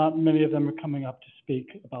 Not many of them are coming up to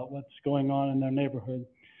speak about what's going on in their neighborhood.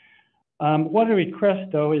 What I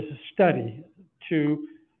request, though, is a study to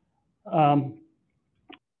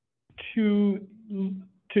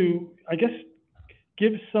I guess,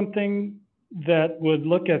 give something that would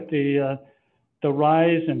look at the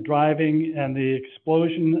rise in driving and the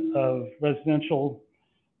explosion of residential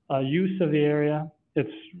use of the area.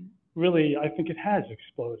 It's really, I think it has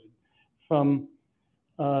exploded from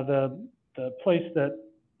the place that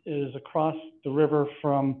is across the river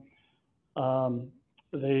from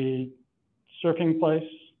the surfing place.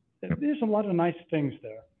 There's a lot of nice things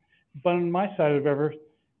there. But on my side of the river,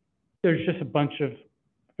 there's just a bunch of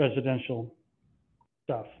residential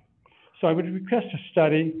stuff. So I would request a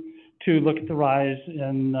study to look at the rise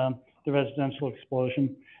in the residential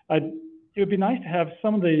explosion. It would be nice to have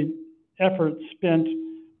some of the effort spent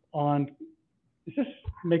on, is this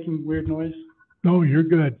making weird noise? No, you're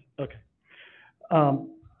good. Okay. I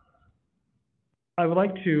would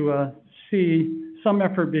like to see some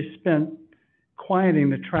effort be spent quieting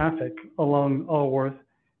the traffic along Allworth,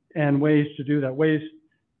 and ways to do that, ways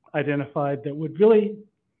identified that would really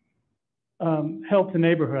help the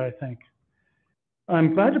neighborhood, I think.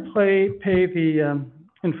 I'm glad to pay the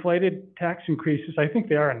inflated tax increases. I think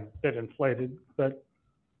they are a bit inflated, but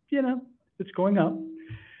you know, it's going up.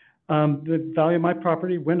 The value of my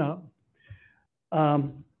property went up.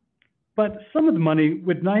 But some of the money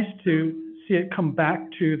would nice to see it come back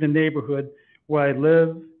to the neighborhood where I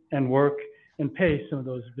live and work and pay some of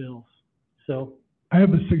those bills. So I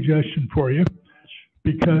have a suggestion for you,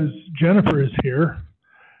 because Jennifer is here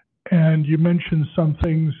and you mentioned some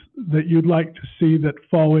things that you'd like to see that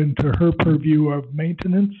fall into her purview of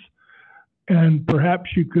maintenance, and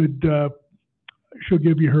perhaps you could, she'll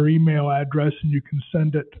give you her email address and you can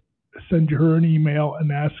send her an email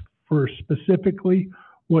and ask for specifically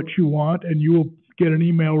what you want, and you will get an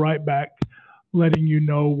email right back letting you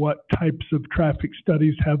know what types of traffic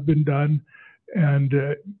studies have been done, and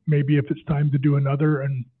maybe if it's time to do another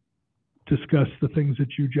and discuss the things that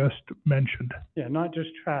you just mentioned. Yeah, not just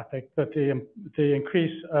traffic, but the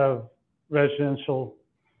increase of residential,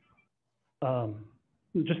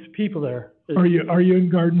 just the people there. Are you in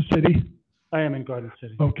Garden City? I am in Garden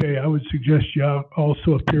City. Okay, I would suggest you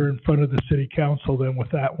also appear in front of the city council then with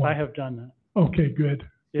that one. I have done that. Okay, good.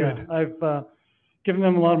 Yeah, Good. I've given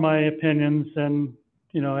them a lot of my opinions, and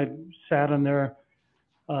I sat in their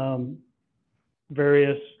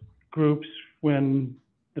various groups when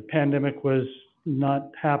the pandemic was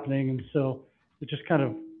not happening, and so it just kind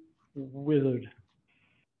of withered.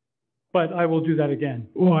 But I will do that again.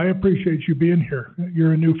 Well, I appreciate you being here.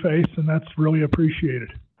 You're a new face, and that's really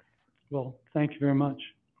appreciated. Well, thank you very much.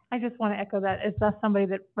 I just want to echo that. As somebody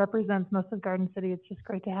that represents most of Garden City, it's just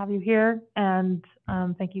great to have you here, and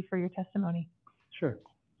thank you for your testimony. Sure,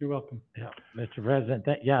 you're welcome. Yeah, Mr. President,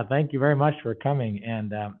 thank you very much for coming.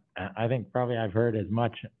 And I think probably I've heard as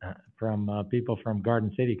much from people from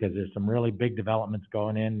Garden City, because there's some really big developments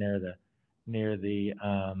going in near the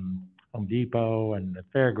Home Depot and the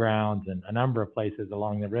fairgrounds and a number of places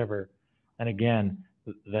along the river. And again,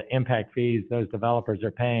 the impact fees those developers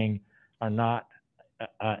are paying are not,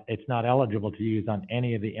 it's not eligible to use on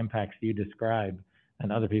any of the impacts you describe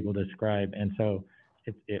and other people describe. And so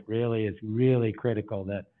it really is really critical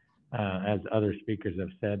that, as other speakers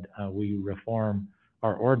have said, we reform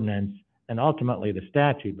our ordinance and ultimately the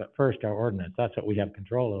statute, but first our ordinance. That's what we have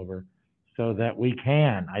control over, so that we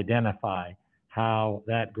can identify how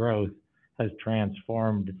that growth has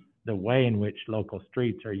transformed the way in which local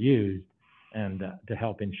streets are used, and to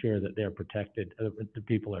help ensure that they're protected, the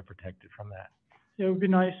people are protected from that. It would be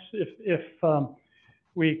nice if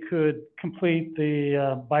we could complete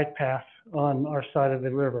the bike path on our side of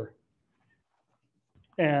the river.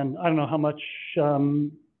 And I don't know how much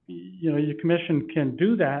your commission can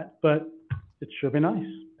do that, but it sure be nice.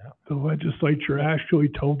 The legislature actually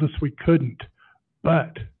told us we couldn't,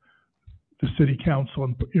 but the city council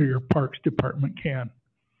and your parks department can.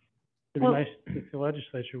 It'd be nice if the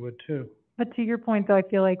legislature would too. But to your point, though, I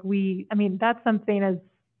feel like that's something, as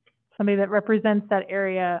somebody that represents that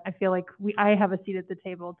area, I feel like I have a seat at the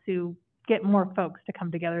table to get more folks to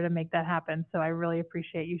come together to make that happen. So I really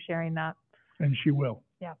appreciate you sharing that. And she will.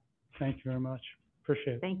 Yeah. Thank you very much.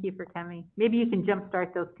 Appreciate it. Thank you for coming. Maybe you can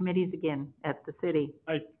jumpstart those committees again at the city.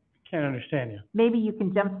 I can't understand you. Maybe you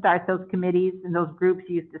can jumpstart those committees and those groups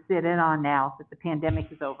you used to sit in on now that the pandemic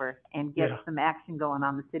is over, and get some action going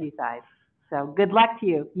on the city side. So good luck to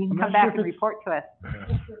you. You can come back and report to us.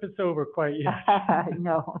 If it's over quite yet.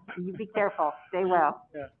 No, you be careful. Stay well.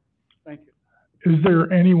 Yeah, thank you. Is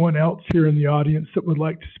there anyone else here in the audience that would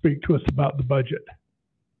like to speak to us about the budget?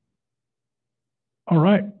 All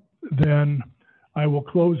right, then I will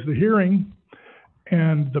close the hearing,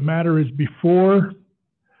 and the matter is before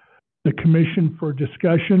the commission for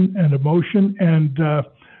discussion and a motion, and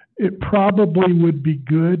it probably would be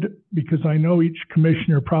good, because I know each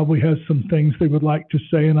commissioner probably has some things they would like to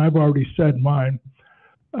say, and I've already said mine.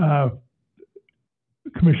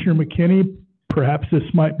 Commissioner McKinney, perhaps this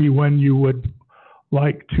might be when you would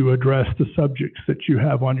like to address the subjects that you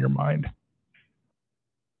have on your mind.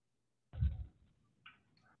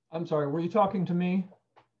 I'm sorry, were you talking to me?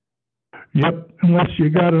 Yep, unless you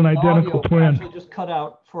got an identical twin. Actually just cut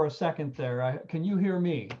out for a second there. Can you hear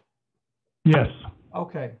me? Yes.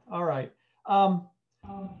 Okay, all right.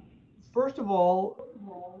 First of all,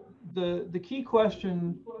 the key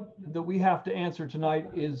question that we have to answer tonight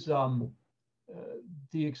is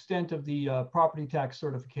the extent of the property tax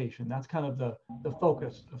certification. That's kind of the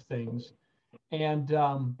focus of things. And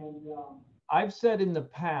I've said in the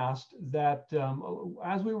past that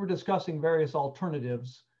as we were discussing various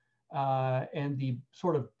alternatives and the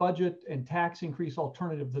sort of budget and tax increase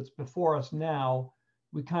alternative that's before us now,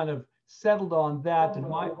 we kind of settled on that. And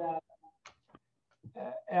my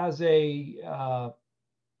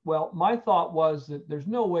thought was that there's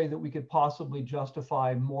no way that we could possibly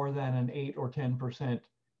justify more than an 8 or 10%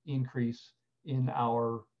 increase in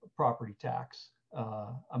our property tax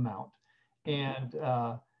amount. And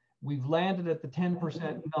we've landed at the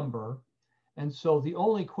 10% number. And so the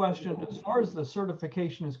only question, as far as the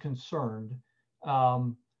certification is concerned,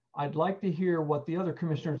 I'd like to hear what the other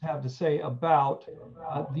commissioners have to say about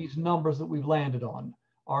these numbers that we've landed on.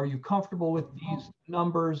 Are you comfortable with these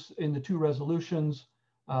numbers in the two resolutions,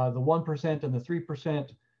 the 1% and the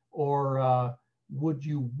 3%, or would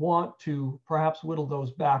you want to perhaps whittle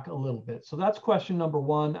those back a little bit? So that's question number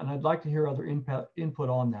one, and I'd like to hear other input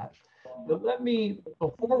on that. But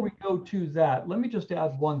before we go to that, let me just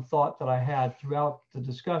add one thought that I had throughout the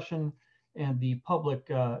discussion and the public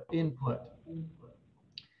input.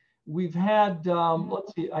 We've had,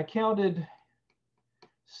 let's see, I counted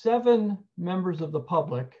 7 members of the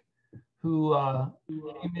public who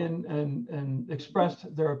came in and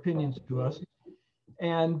expressed their opinions to us.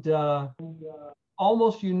 And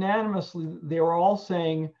almost unanimously, they were all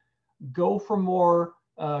saying, go for more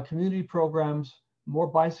community programs, more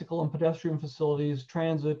bicycle and pedestrian facilities,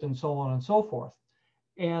 transit, and so on and so forth.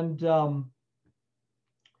 And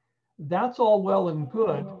that's all well and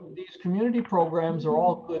good. These community programs are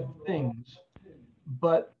all good things,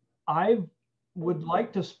 but I would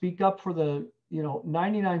like to speak up for the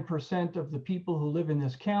 99% of the people who live in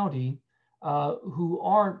this county who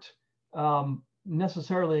aren't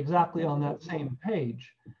necessarily exactly on that same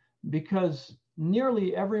page, because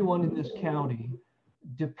nearly everyone in this county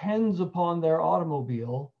depends upon their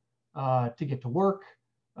automobile to get to work,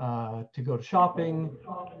 to go to shopping,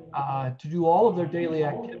 to do all of their daily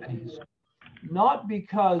activities, not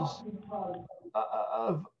because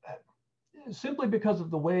simply because of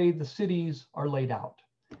the way the cities are laid out.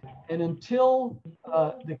 And until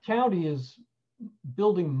the county is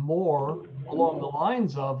building more along the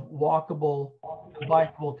lines of walkable and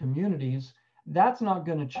bikeable communities, that's not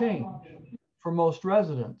going to change for most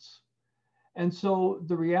residents. And so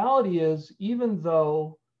the reality is, even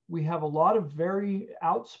though we have a lot of very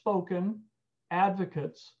outspoken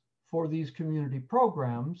advocates for these community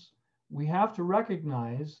programs, we have to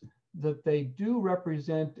recognize that they do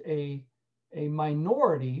represent a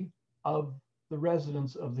minority of the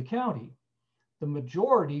residents of the county. The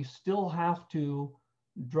majority still have to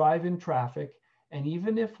drive in traffic. And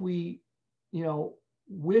even if we,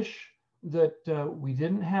 wish that we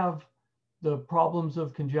didn't have the problems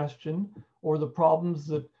of congestion or the problems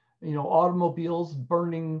that, automobiles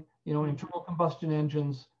burning, internal combustion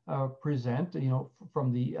engines present,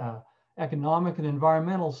 from the economic and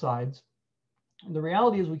environmental sides, the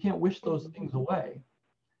reality is we can't wish those things away.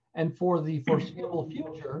 And for the foreseeable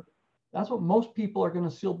future, that's what most people are going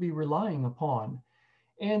to still be relying upon.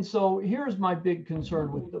 And so here's my big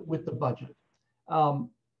concern with the budget.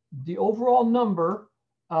 The overall number,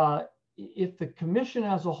 if the commission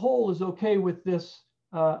as a whole is okay with this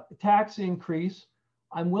tax increase,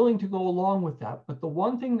 I'm willing to go along with that. But the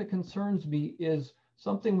one thing that concerns me is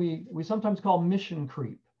something we sometimes call mission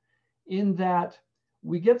creep, in that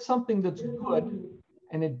we get something that's good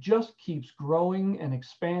and it just keeps growing and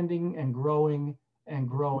expanding and growing and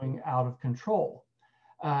growing out of control.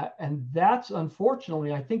 And that's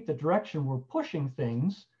unfortunately, I think, the direction we're pushing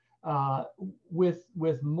things with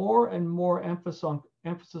more and more emphasis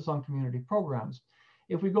on community programs.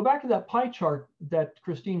 If we go back to that pie chart that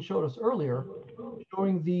Christine showed us earlier,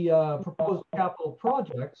 showing the proposed capital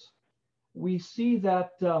projects, we see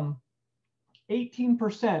that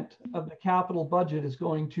 18% of the capital budget is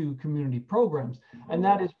going to community programs. And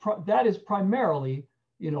that is primarily,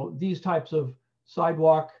 these types of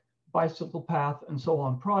sidewalk, bicycle path, and so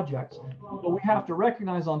on projects. But we have to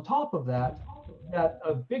recognize on top of that, that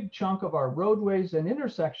a big chunk of our roadways and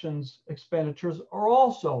intersections expenditures are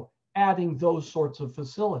also adding those sorts of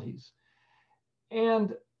facilities.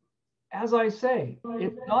 And as I say,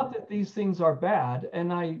 it's not that these things are bad.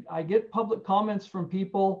 And I get public comments from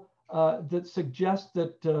people that suggest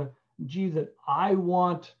that, that I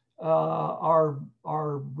want our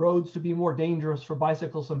roads to be more dangerous for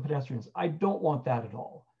bicycles and pedestrians. I don't want that at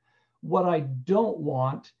all. What I don't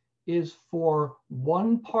want is for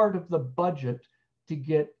one part of the budget to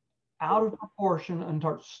get out of proportion and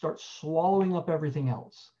start swallowing up everything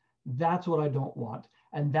else. That's what I don't want.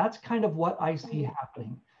 And that's kind of what I see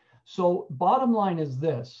happening. So bottom line is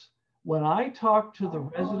this: when I talk to the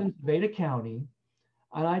residents of Ada County,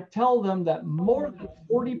 and I tell them that more than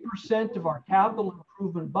 40% of our capital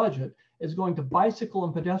improvement budget is going to bicycle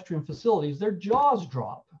and pedestrian facilities, their jaws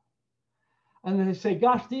drop. And they say,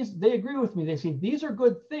 gosh, they agree with me. They say, these are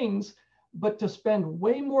good things, but to spend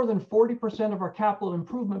way more than 40% of our capital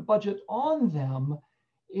improvement budget on them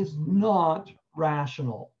is not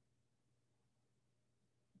rational.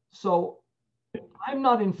 So I'm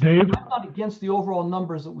not against the overall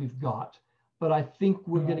numbers that we've got, but I think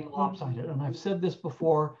we're getting lopsided. And I've said this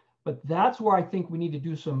before, but that's where I think we need to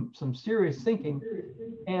do some serious thinking.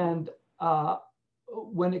 And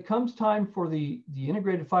when it comes time for the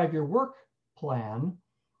integrated 5-year work plan,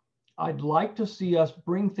 I'd like to see us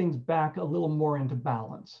bring things back a little more into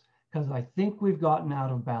balance, because I think we've gotten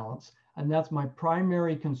out of balance. And that's my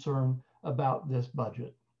primary concern about this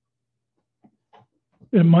budget.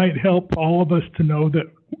 It might help all of us to know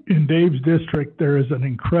that in Dave's district, there is an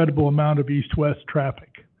incredible amount of east-west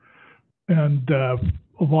traffic. and a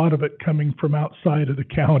lot of it coming from outside of the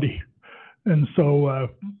county. And so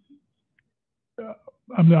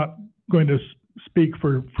I'm not going to speak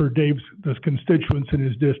for Dave's constituents in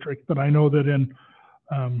his district, but I know that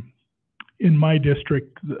in my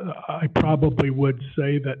district, I probably would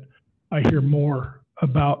say that I hear more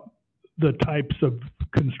about the types of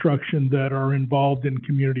construction that are involved in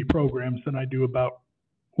community programs than I do about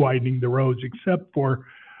widening the roads, except for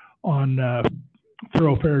on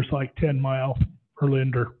thoroughfares like 10 Mile or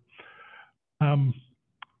Linder.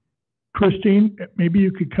 Christine, maybe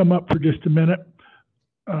you could come up for just a minute.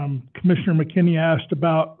 Commissioner McKinney asked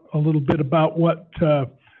a little bit about what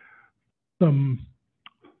some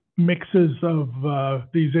mixes of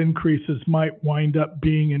these increases might wind up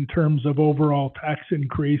being in terms of overall tax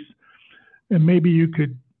increase. And maybe you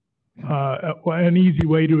could, an easy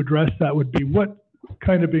way to address that would be, what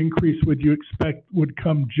kind of increase would you expect would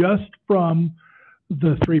come just from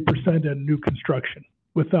the 3% in new construction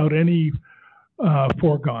without any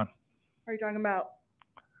foregone? Are you talking about,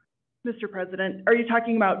 Mr. President, are you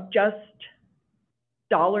talking about just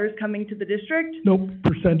dollars coming to the district? Nope,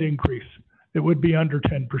 percent increase. It would be under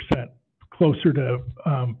 10%, closer to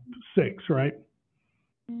 6, right?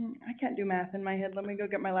 I can't do math in my head. Let me go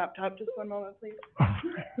get my laptop. Just one moment, please.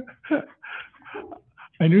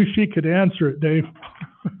 I knew she could answer it, Dave.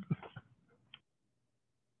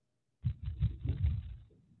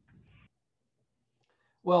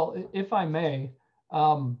 Well, if I may,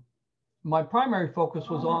 my primary focus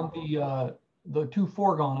was on the two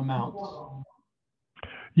foregone amounts.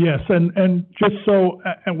 Yes, and just so,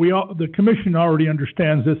 and the commission already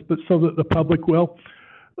understands this, but so that the public will,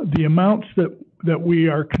 the amounts that we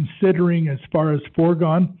are considering as far as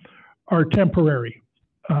foregone are temporary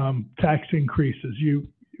tax increases.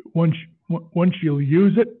 Once you'll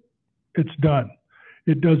use it, it's done.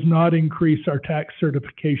 It does not increase our tax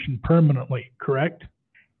certification permanently, correct?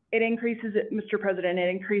 It increases it, Mr. President, it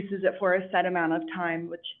increases it for a set amount of time,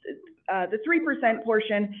 which the 3%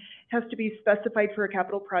 portion has to be specified for a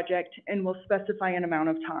capital project and will specify an amount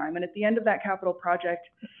of time. And at the end of that capital project,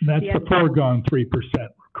 that's the foregone 3%,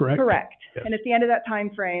 correct? Correct. Yes. And at the end of that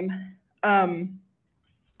time frame,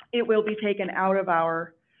 it will be taken out of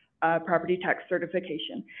our property tax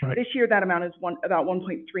certification. Right. This year, that amount is about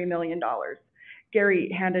 $1.3 million.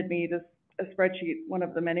 Gary handed me a spreadsheet, one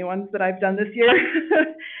of the many ones that I've done this year.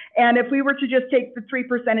 And if we were to just take the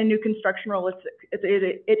 3% in new construction roll, it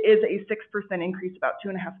is a 6% increase, about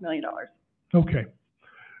 $2.5 million. Okay.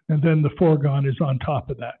 And then the foregone is on top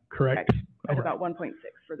of that, correct? At about 1.6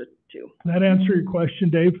 for the two. Does that answer your question,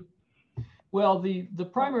 Dave? Well, the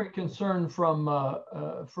primary concern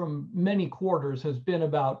from many quarters has been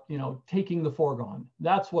about, taking the foregone.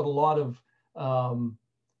 That's what a lot of,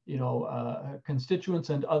 constituents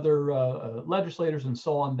and other legislators and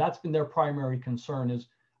so on, that's been their primary concern, is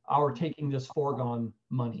our taking this foregone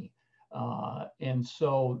money. And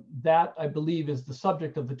so that, I believe, is the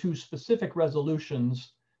subject of the two specific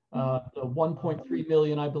resolutions, the 1.3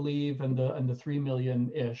 million, I believe, and the 3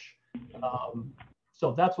 million-ish.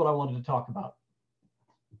 So that's what I wanted to talk about.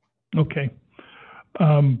 Okay.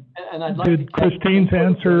 And I'd like did Christine's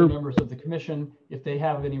answer members of the commission if they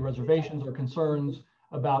have any reservations or concerns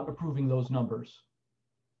about approving those numbers.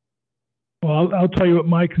 Well, I'll tell you what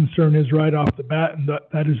my concern is right off the bat, and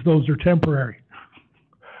that is those are temporary.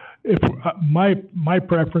 If my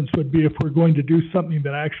preference would be, if we're going to do something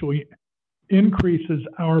that actually increases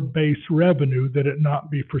our base revenue, that it not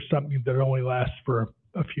be for something that only lasts for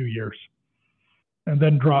a few years and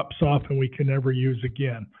then drops off and we can never use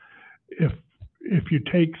again. If you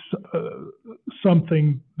take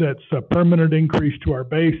something that's a permanent increase to our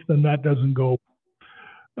base, then that doesn't go.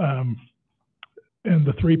 And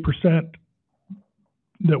the 3%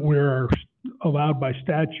 that we're allowed by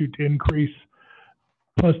statute to increase,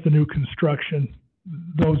 plus the new construction,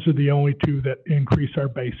 those are the only two that increase our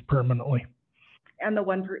base permanently. And the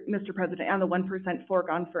Mr. President, and the 1%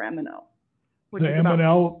 foregone for M&O. The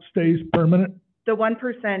M&L stays permanent? The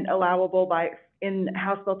 1% allowable in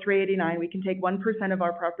House Bill 389, we can take 1% of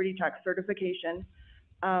our property tax certification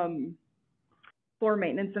for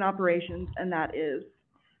maintenance and operations, and that is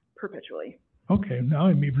perpetually. Okay, now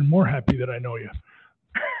I'm even more happy that I know you,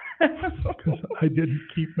 because I didn't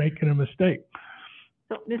keep making a mistake.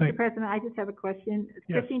 So, Mr. President, I just have a question.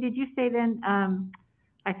 Yes. Christine, did you say then,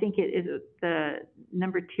 I think it is the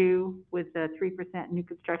number 2 with the 3% new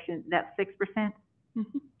construction, that's 6%?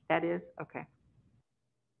 Mm-hmm. That is? Okay.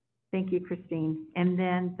 Thank you, Christine. And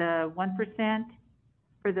then the 1%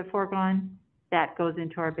 for the foregone, that goes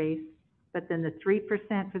into our base. But then the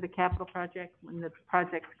 3% for the capital project, when the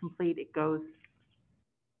project's complete,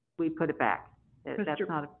 we put it back. That's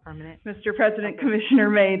not a permanent. Mr. President, Commissioner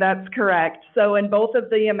May, that's correct. So in both of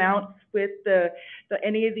the amounts with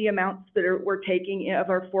any of the amounts that we're taking of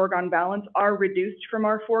our foregone balance are reduced from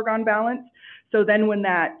our foregone balance. So then when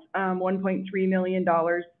that $1.3 million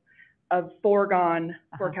of foregone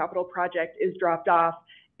for capital project is dropped off,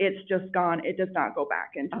 it's just gone. It does not go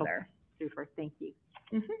back into there. Super, thank you.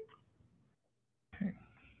 Okay.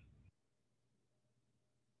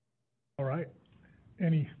 All right.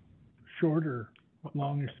 Any shorter,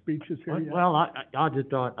 longer speeches here yet? Well, I'll just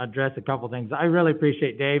address a couple things. I really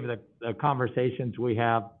appreciate, Dave, the conversations we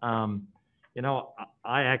have. You know,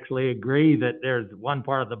 I actually agree that there's one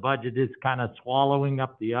part of the budget is kind of swallowing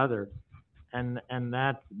up the other, and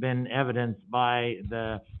that's been evidenced by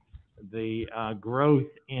the growth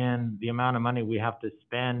in the amount of money we have to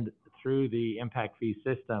spend through the impact fee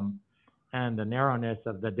system and the narrowness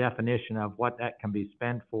of the definition of what that can be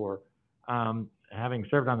spent for. Having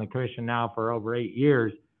served on the commission now for over 8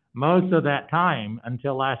 years, most of that time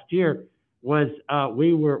until last year was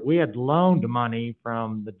we had loaned money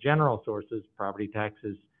from the general sources, property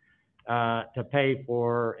taxes, to pay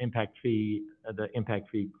for impact fee, the impact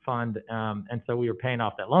fee fund, and so we were paying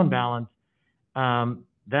off that loan balance.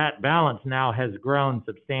 That balance now has grown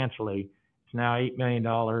substantially. It's now $8 million.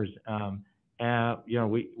 You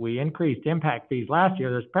know, we increased impact fees last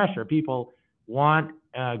year. There's pressure. People want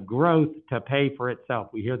growth to pay for itself.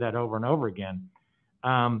 We hear that over and over again.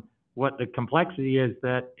 What the complexity is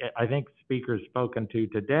that I think speakers spoken to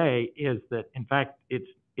today is that, in fact,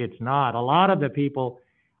 it's not. A lot of the people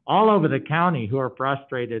all over the county who are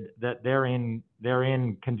frustrated that they're in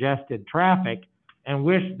congested traffic and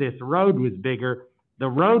wish this road was bigger. The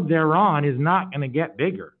road they're on is not going to get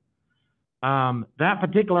bigger. That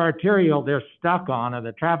particular arterial they're stuck on, or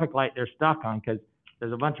the traffic light they're stuck on, because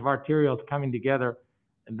there's a bunch of arterials coming together,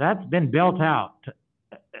 and that's been built out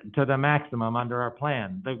to the maximum under our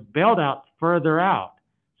plan. The build out's further out.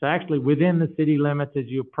 So actually within the city limits, as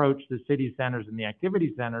you approach the city centers and the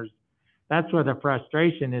activity centers, that's where the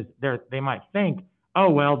frustration is. They might think, oh,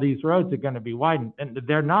 well, these roads are going to be widened, and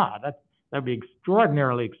they're not. That'd be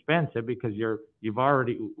extraordinarily expensive because you've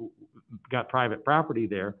already got private property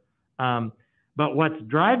there. But what's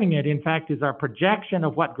driving it, in fact, is our projection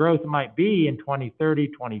of what growth might be in 2030,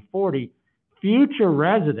 2040, future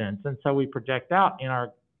residents. And so we project out in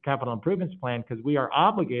our capital improvements plan, because we are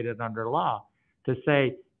obligated under law to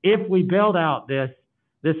say, if we build out this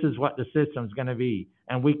is what the system's going to be.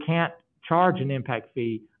 And we can't charge an impact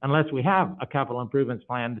fee unless we have a capital improvements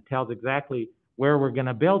plan that tells exactly where we're going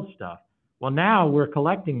to build stuff. Well, now we're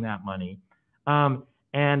collecting that money.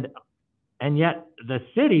 And yet the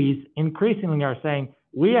cities increasingly are saying,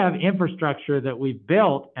 we have infrastructure that we've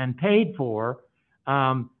built and paid for,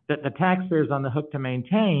 that the taxpayers on the hook to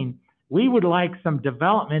maintain. We would like some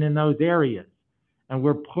development in those areas. And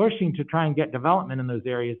we're pushing to try and get development in those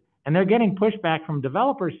areas. And they're getting pushback from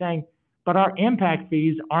developers saying, but our impact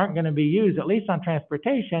fees aren't going to be used, at least on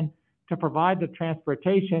transportation, to provide the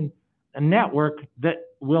transportation network that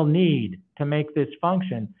we'll need to make this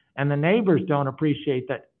function. And the neighbors don't appreciate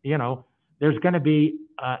that, you know, there's going to be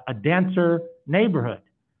a denser neighborhood,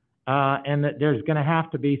 and that there's going to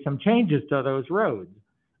have to be some changes to those roads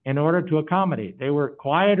in order to accommodate. They were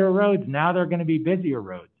quieter roads, now they're going to be busier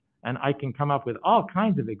roads. And I can come up with all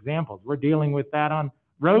kinds of examples. We're dealing with that on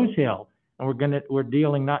Rose Hill, and we're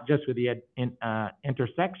dealing not just with the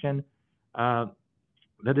intersection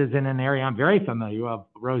that is in an area I'm very familiar of,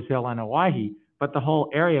 Rose Hill and Owyhee, but the whole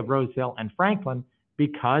area of Rose Hill and Franklin,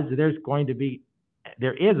 because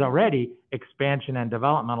there is already expansion and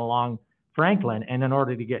development along Franklin, and in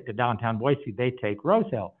order to get to downtown Boise, they take Rose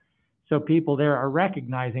Hill. So people there are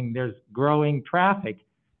recognizing there's growing traffic.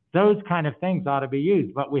 Those kind of things ought to be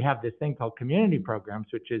used. But we have this thing called community programs,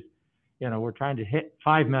 which is, you know, we're trying to hit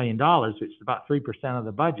 $5 million, which is about 3% of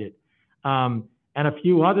the budget, and a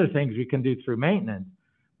few other things we can do through maintenance.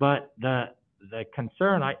 But the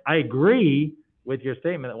concern, I agree with your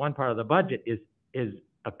statement that one part of the budget is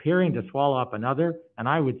appearing to swallow up another, and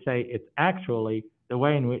I would say it's actually the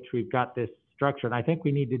way in which we've got this structure, and I think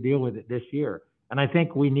we need to deal with it this year. And I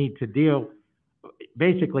think we need to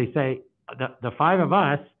basically say, the five of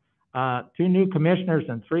us, 2 new commissioners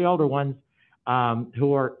and 3 older ones,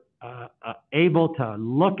 who are able to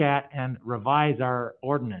look at and revise our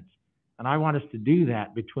ordinance. And I want us to do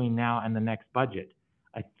that between now and the next budget.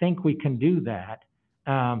 I think we can do that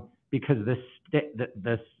because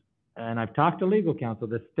and I've talked to legal counsel,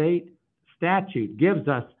 the state statute gives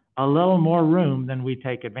us a little more room than we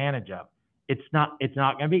take advantage of. It's not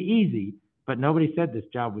going to be easy, but nobody said this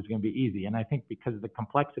job was going to be easy. And I think because of the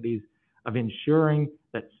complexities of ensuring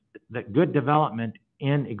that good development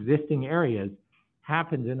in existing areas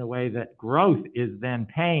happens in a way that growth is then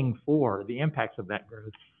paying for the impacts of that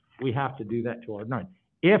growth, we have to do that to our norm.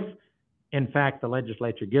 If, in fact, the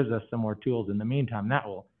legislature gives us some more tools in the meantime, that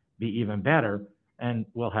will be even better, and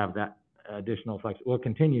we'll have that additional flex. We'll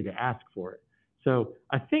continue to ask for it. So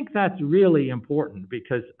I think that's really important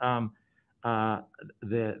because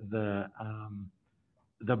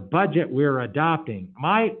the budget we're adopting,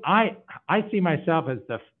 I see myself as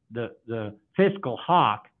the fiscal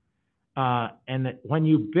hawk, and that when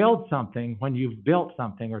you build something, when you've built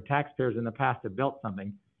something, or taxpayers in the past have built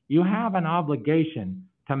something, you have an obligation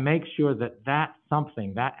to make sure that that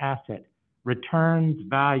something, that asset, returns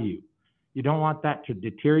value. You don't want that to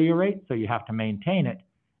deteriorate, so you have to maintain it.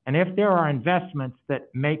 And if there are investments that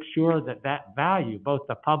make sure that that value, both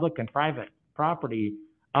the public and private property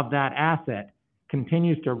of that asset,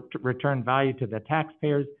 continues to return value to the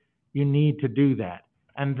taxpayers, you need to do that.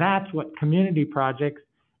 And that's what community projects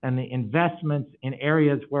and the investments in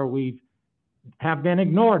areas where we have been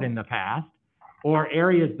ignored in the past, or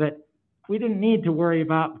areas that we didn't need to worry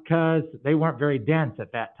about because they weren't very dense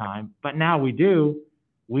at that time, but now we do.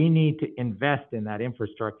 We need to invest in that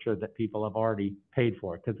infrastructure that people have already paid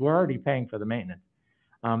for, because we're already paying for the maintenance.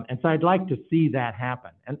 And so I'd like to see that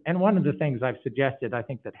happen. And one of the things I've suggested, I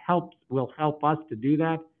think that will help us to do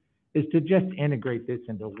that, is to just integrate this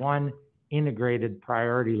into one integrated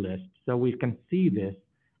priority list, so we can see this,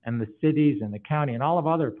 and the cities and the county and all of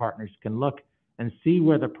other partners can look and see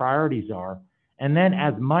where the priorities are. And then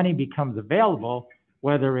as money becomes available,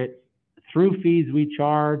 whether it's through fees we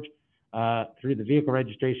charge, through the vehicle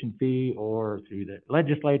registration fee, or through the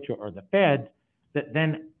legislature or the feds, that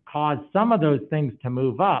then cause some of those things to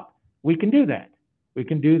move up, we can do that. We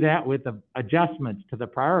can do that with the adjustments to the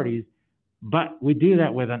priorities, but we do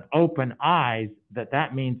that with an open eyes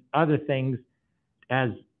that means other things, as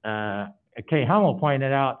Kay Hummel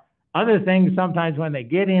pointed out, other things sometimes when they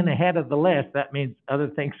get in ahead of the list, that means other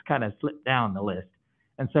things kind of slip down the list.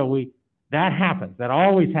 And so that happens, that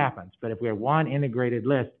always happens. But if we have one integrated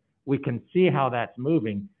list, we can see how that's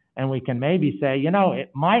moving, and we can maybe say, you know,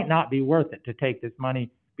 it might not be worth it to take this money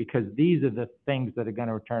because these are the things that are going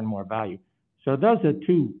to return more value. So those are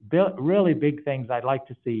two really big things I'd like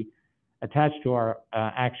to see attached to our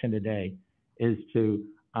action today, is to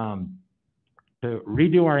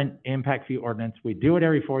redo our impact fee ordinance. We do it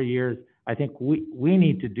every 4 years. I think we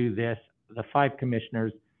need to do this, the 5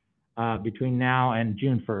 commissioners, between now and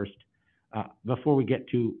June 1st, before we get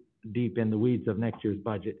too deep in the weeds of next year's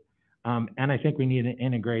budget. And I think we need an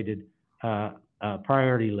integrated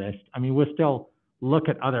priority list. I mean, we'll still look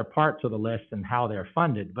at other parts of the list and how they're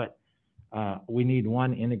funded, but we need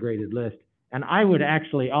one integrated list. And I would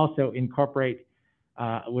actually also incorporate,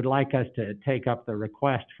 would like us to take up the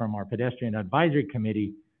request from our Pedestrian Advisory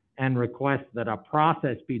Committee and request that a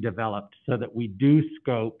process be developed so that we do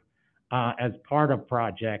scope as part of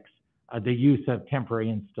projects the use of temporary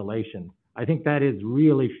installations. I think that is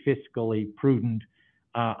really fiscally prudent.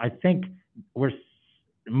 I think we're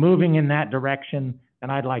moving in that direction,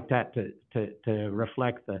 and I'd like that to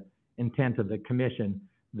reflect the intent of the commission.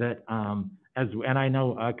 That and I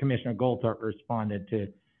know Commissioner Goldthorpe responded to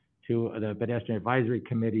the Pedestrian Advisory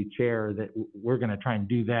Committee chair that we're going to try and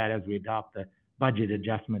do that as we adopt the budget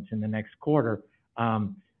adjustments in the next quarter.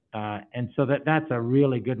 And so that's a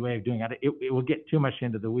really good way of doing it. It will get too much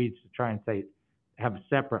into the weeds to try and say have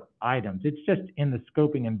separate items. It's just in the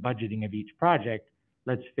scoping and budgeting of each project,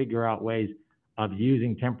 let's figure out ways of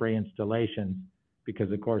using temporary installations,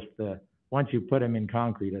 because of course once you put them in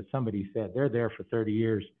concrete, as somebody said, they're there for 30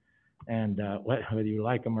 years, and whether you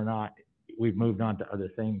like them or not, we've moved on to other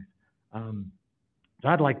things. So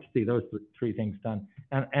I'd like to see those 3 things done.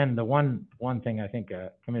 And the one thing I think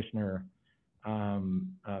Commissioner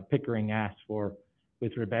Pickering asked for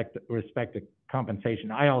with respect to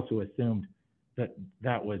compensation, I also assumed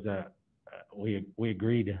that was we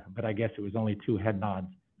agreed, but I guess it was only 2 head nods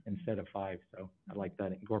instead of 5. So I'd like to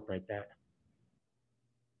incorporate that.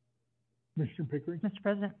 Mr. Pickering? Mr.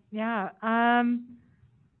 President, yeah.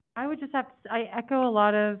 I would just I echo a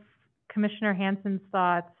lot of Commissioner Hansen's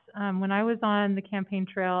thoughts. When I was on the campaign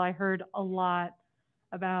trail, I heard a lot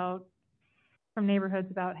from neighborhoods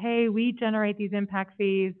about, hey, we generate these impact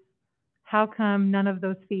fees. How come none of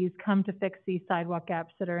those fees come to fix these sidewalk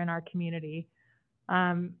gaps that are in our community?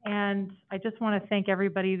 And I just want to thank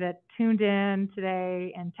everybody that tuned in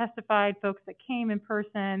today and testified, folks that came in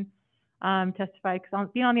person, testified, because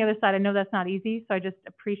being on the other side, I know that's not easy. So I just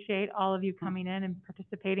appreciate all of you coming in and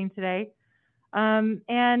participating today.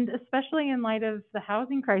 And especially in light of the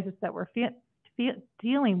housing crisis that we're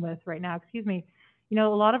dealing with right now, you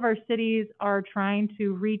know, a lot of our cities are trying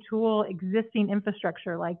to retool existing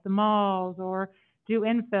infrastructure like the malls, or do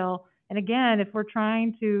infill. And again, if we're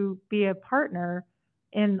trying to be a partner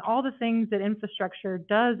in all the things that infrastructure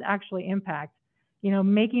does actually impact,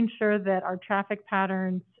 making sure that our traffic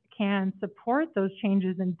patterns can support those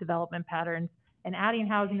changes in development patterns and adding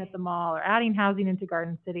housing at the mall or adding housing into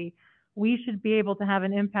Garden City, we should be able to have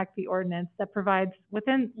an impact fee ordinance that provides,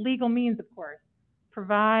 within legal means, of course,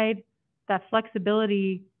 provide that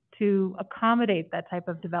flexibility to accommodate that type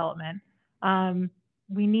of development.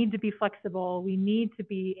 We need to be flexible. We need to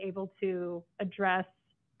be able to address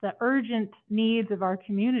the urgent needs of our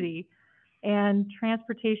community, and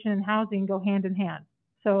transportation and housing go hand in hand.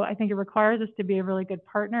 So I think it requires us to be a really good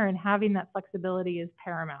partner, and having that flexibility is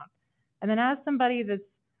paramount. And then as somebody that's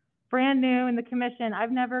brand new in the commission,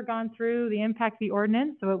 I've never gone through the impact fee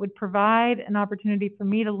ordinance, so it would provide an opportunity for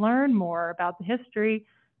me to learn more about the history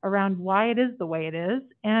around why it is the way it is,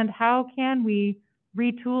 and how can we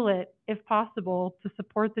retool it, if possible, to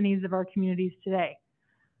support the needs of our communities today.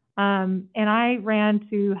 And I ran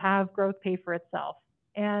to have growth pay for itself.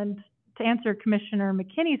 And to answer Commissioner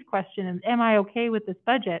McKinney's question, am I okay with this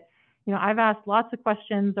budget? I've asked lots of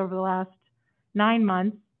questions over the last 9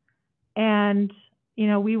 months, and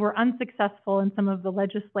we were unsuccessful in some of the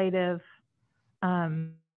legislative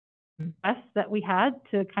requests that we had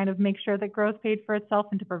to kind of make sure that growth paid for itself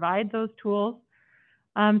and to provide those tools.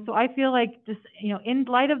 So I feel like just, in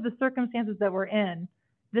light of the circumstances that we're in,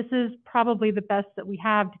 this is probably the best that we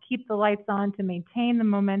have to keep the lights on, to maintain the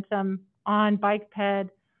momentum on bike ped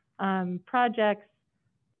projects,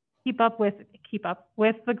 keep up with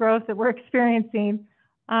the growth that we're experiencing,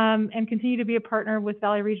 and continue to be a partner with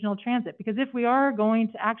Valley Regional Transit. Because if we are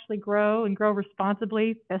going to actually grow and grow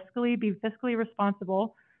responsibly, be fiscally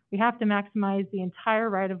responsible, we have to maximize the entire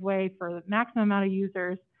right-of-way for the maximum amount of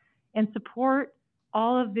users and support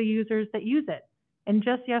all of the users that use it. And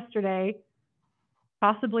just yesterday,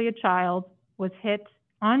 possibly a child was hit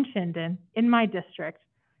on Chinden in my district.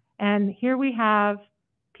 And here we have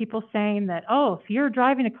people saying that, oh, if you're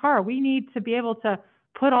driving a car, we need to be able to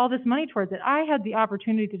put all this money towards it. I had the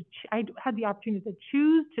opportunity to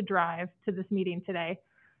choose to drive to this meeting today,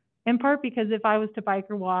 in part because if I was to bike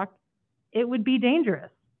or walk, it would be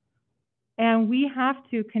dangerous. And we have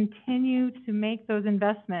to continue to make those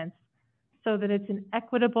investments so that it's an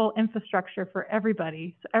equitable infrastructure for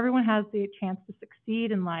everybody. So everyone has the chance to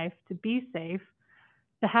succeed in life, to be safe,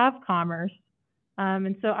 to have commerce.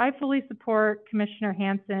 And so I fully support Commissioner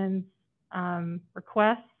Hansen's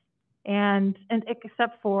requests, and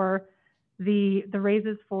except for the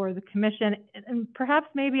raises for the commission, and perhaps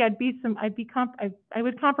maybe I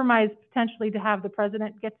would compromise potentially to have the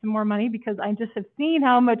president get some more money, because I just have seen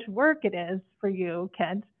how much work it is for you,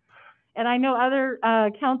 Kent. And I know other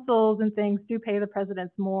councils and things do pay the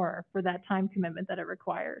presidents more for that time commitment that it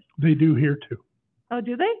requires. They do here too. Oh,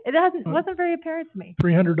 do they? It wasn't very apparent to me.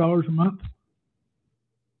 $300 a month.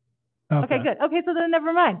 Okay, good. Okay, so then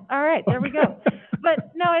never mind. All right, there we go.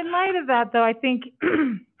 But no, in light of that, though, I think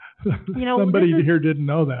somebody here didn't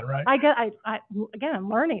know that, right? Again, I'm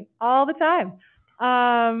learning all the time.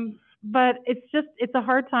 But it's a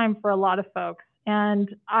hard time for a lot of folks.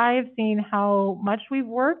 And I've seen how much we've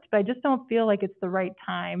worked, but I just don't feel like it's the right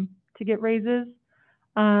time to get raises.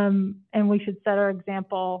 And we should set our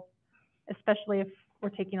example, especially if we're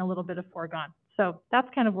taking a little bit of foregone. So that's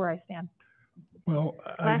kind of where I stand. Well,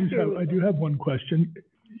 I do have one question.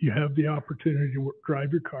 You have the opportunity to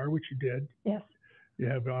drive your car, which you did. Yes. You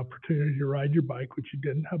have the opportunity to ride your bike, which you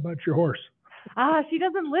didn't. How about your horse? She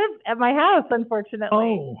doesn't live at my house,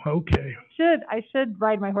 unfortunately. Oh, okay. I should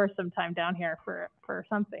ride my horse sometime down here for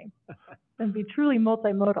something and be truly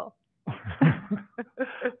multimodal.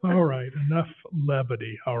 All right, enough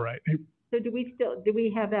levity. All right. So do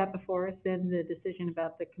we have that before us then, the decision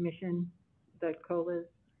about the commission, the COLAs?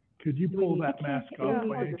 Could you pull that mask off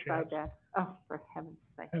by any chance? Oh, for heaven's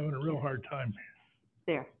sake. Having a real hard time.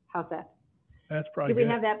 There, how's that? That's probably good. Do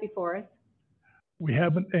we have that before us? We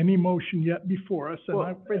haven't any motion yet before us.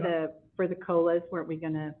 Well, for the COLAs, weren't we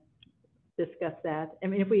gonna discuss that? I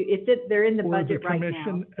mean, they're in the budget right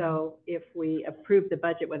now, so if we approve the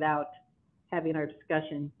budget without having our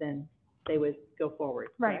discussions, then they would go forward.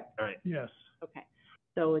 Right. Right. Yes. Okay.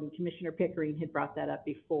 So, and Commissioner Pickering had brought that up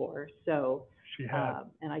before, so. She had.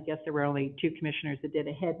 And I guess there were only 2 commissioners that did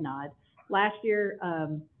a head nod. Last year,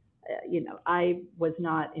 I was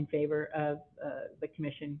not in favor of the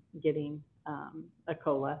commission getting a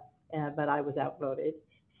COLA, but I was outvoted.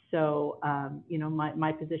 So,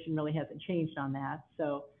 my position really hasn't changed on that.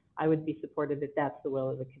 So I would be supportive if that's the will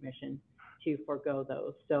of the commission to forego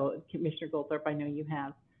those. So Commissioner Goldthorpe, I know you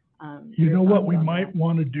have. You know what we might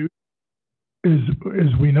want to do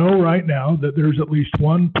is we know right now that there's at least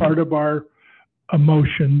one part of our a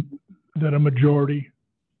motion that a majority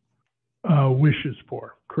wishes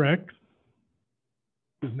for, correct?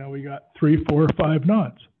 Because now we got 3, 4, 5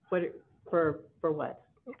 nods. For what?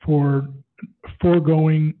 For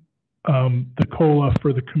foregoing the COLA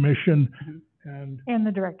for the commission And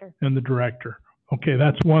the director. and the director. Okay,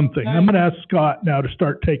 that's one thing. I'm going to ask Scott now to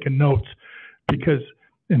start taking notes because,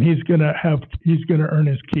 and he's going to earn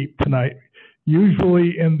his keep tonight.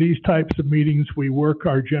 Usually in these types of meetings, we work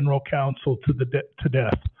our general counsel to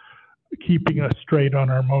death, keeping us straight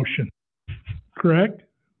on our motion. Correct?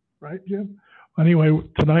 Right, Jim? Anyway,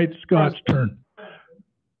 tonight's Scott's turn.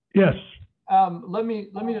 Yes. Let me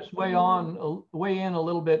just weigh in a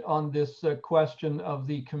little bit on this question of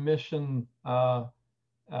the commission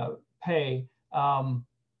pay.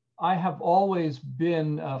 I have always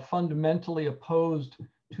been fundamentally opposed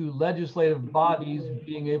to legislative bodies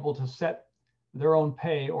being able to set their own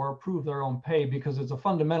pay or approve their own pay because it's a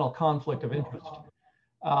fundamental conflict of interest.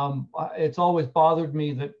 It's always bothered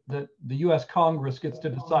me that the U.S. Congress gets to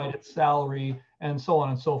decide its salary and so on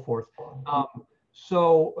and so forth.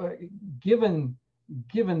 Given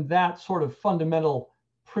that sort of fundamental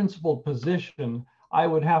principled position, I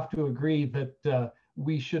would have to agree that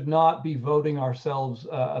we should not be voting ourselves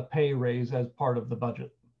a pay raise as part of the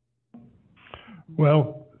budget.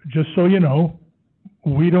 Well, just so you know,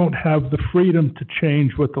 we don't have the freedom to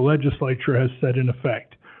change what the legislature has set in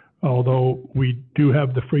effect, although we do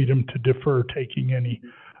have the freedom to defer taking any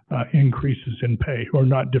increases in pay, or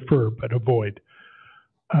not defer, but avoid.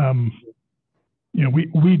 You know,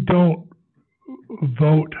 we don't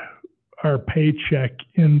vote our paycheck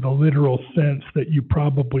in the literal sense that you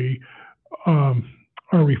probably are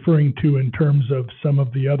referring to in terms of some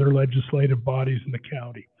of the other legislative bodies in the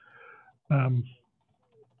county.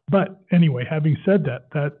 But anyway, having said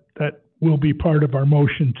that will be part of our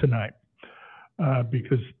motion tonight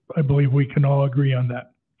because I believe we can all agree on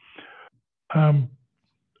that.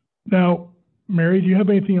 Now, Mary, do you have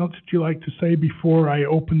anything else that you'd like to say before I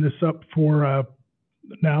open this up for a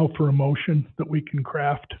motion that we can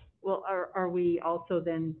craft? Well, are we also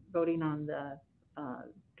then voting on the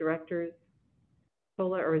director's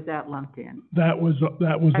COLA, or is that lumped in? That was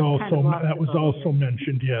also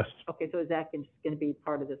mentioned. Yes. Okay, so is that going to be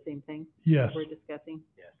part of the same thing? Yes. We're discussing.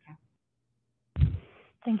 Yes. Okay.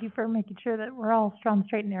 Thank you for making sure that we're all strong,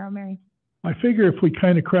 straight, and narrow, Mary. I figure if we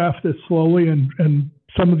kind of craft this slowly and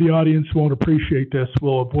some of the audience won't appreciate this,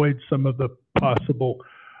 we'll avoid some of the possible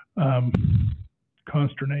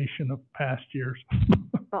consternation of past years.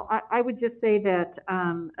 Well, I would just say that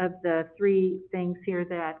of the 3 things here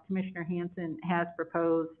that Commissioner Hansen has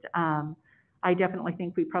proposed, I definitely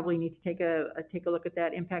think we probably need to take a look at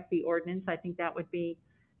that impact fee ordinance. I think that would be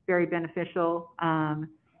very beneficial.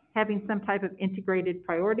 Having some type of integrated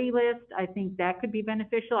priority list, I think that could be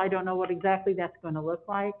beneficial. I don't know what exactly that's going to look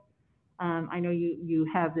like. I know you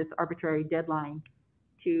have this arbitrary deadline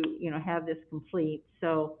to have this complete.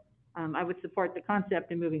 So I would support the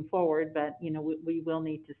concept in moving forward, but we will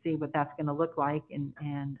need to see what that's going to look like, and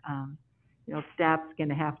staff's going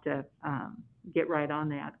to have to get right on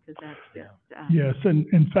that because that's just yes, and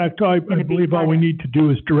in fact, I believe all we need to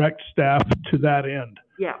do is direct staff to that end.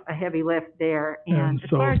 Yeah, a heavy lift there. And as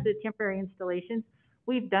far as the temporary installations,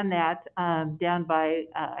 we've done that down by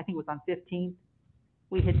I think it was on 15th.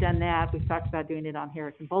 We had done that. We've talked about doing it on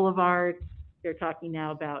Harrison Boulevard. They're talking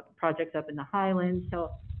now about projects up in the Highlands.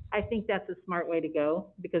 So I think that's a smart way to go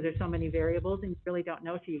because there's so many variables and you really don't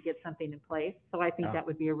know till you get something in place. So I think that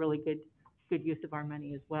would be a really good use of our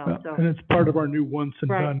money as well. So, and it's part of our new once and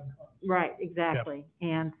done. Right, exactly.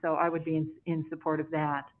 Yeah. And so I would be in support of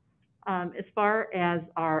that. As far as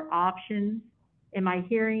our options, am I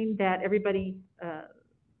hearing that everybody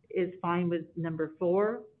is fine with number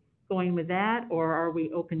 4, going with that, or are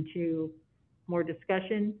we open to more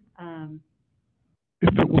discussion?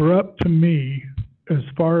 If it were up to me, as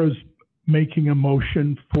far as making a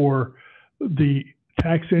motion for the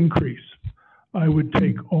tax increase, I would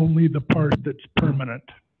take only the part that's permanent.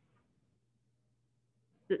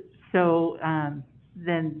 So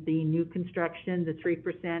then the new construction, the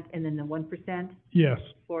 3%, and then the 1%? Yes.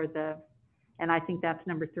 And I think that's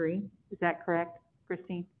number 3. Is that correct,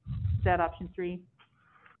 Christine? Is that option 3?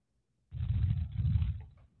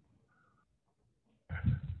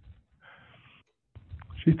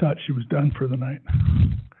 She thought she was done for the night.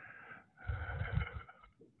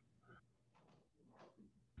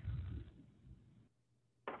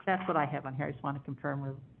 That's what I have on here. I just want to confirm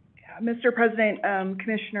with. Yeah, Mr. President,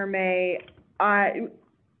 Commissioner May,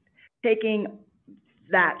 taking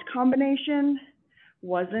that combination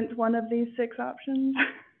wasn't one of these 6 options.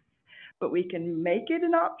 but we can make it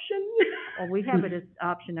an option. Well, we have it as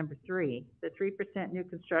option number 3, the 3% new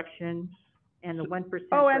construction and the 1% Oh,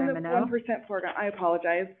 for and the M&O. 1% foregone. I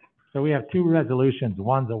apologize. So we have 2 resolutions.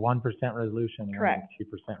 One's a 1% resolution and Correct.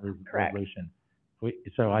 one's a 2% Correct. resolution.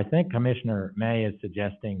 So I think Commissioner May is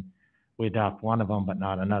suggesting we adopt one of them, but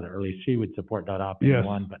not another. Or at least she would support adopting Yes.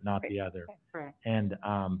 one, but not the other. Correct. And,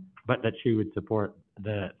 but that she would support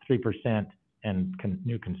the 3% and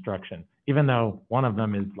new construction, even though one of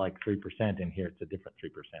them is like 3% in here, it's a different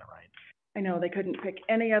 3%, right? I know, they couldn't pick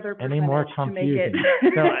any other Any more percentage to make it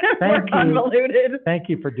confusing. So more thank you. convoluted. Thank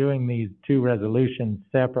you for doing these 2 resolutions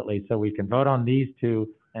separately, so we can vote on these 2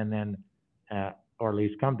 and then, or at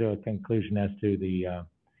least come to a conclusion as to the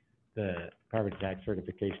property tax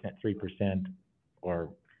certification at 3% or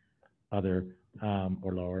other,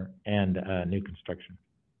 or lower, and, new construction.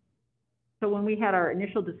 So when we had our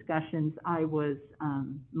initial discussions, I was,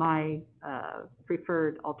 my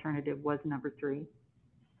preferred alternative was number 3,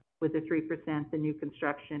 with the 3%, the new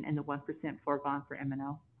construction, and the 1% foregone for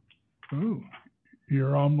M&O. Ooh,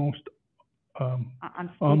 you're almost I'm speaking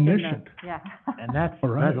omniscient. yeah. And that's All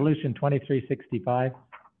right. resolution 2365,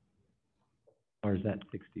 or is that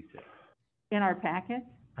 66? In our packet,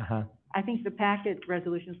 Uh-huh. I think the packet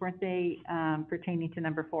resolutions, weren't they pertaining to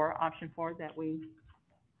number 4, option 4, that we?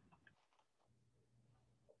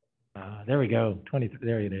 There we go, 23,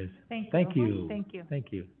 there it is. Thank you. Thank you. Thank you.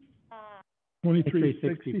 Thank you.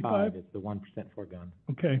 2365. is the 1% foregone.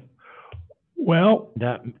 Okay. Well,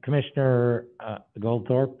 Commissioner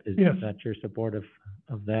Goldthorpe, is Yes. that your support of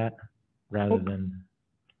that, rather Okay. than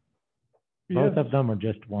yes. both of them or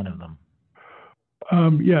just one of them?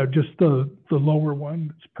 Yeah, just the lower one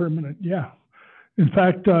that's permanent, yeah. In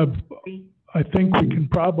fact, I think we can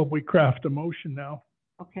probably craft a motion now.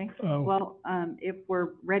 Okay, well, if we're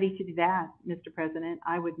ready to do that, Mr. President,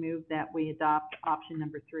 I would move that we adopt option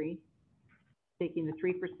number 3, taking the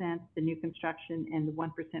 3%, the new construction, and the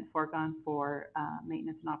 1% foregone for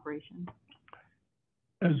maintenance and operations.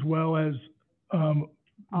 As well as, no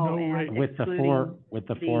and rate. With the four,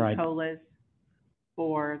 the COLAs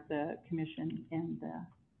for the commission and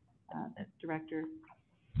the director.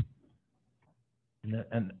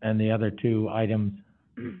 and the other 2 items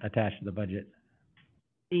attached to the budget.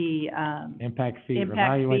 The Impact fee, impact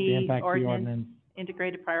evaluate the fee impact fee ordinance.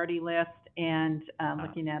 integrated priority list, and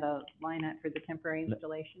looking at a line up for the temporary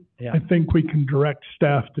installation. Yeah, I think we can direct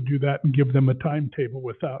staff to do that and give them a timetable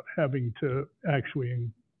without having to actually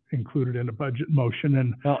include it in a budget motion.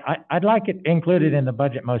 And well, I'd like it included in the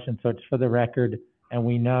budget motion, so it's for the record, and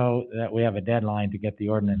we know that we have a deadline to get the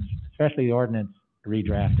ordinance, especially the ordinance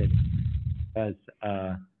redrafted, because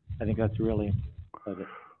I think that's really,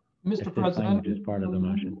 Mr. President. Is part of the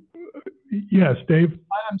motion. yes, Dave.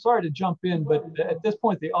 I'm sorry to jump in, but at this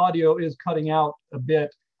point, the audio is cutting out a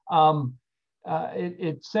bit.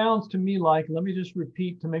 It sounds to me like, let me just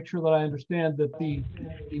repeat to make sure that I understand, that the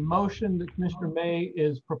motion that Commissioner May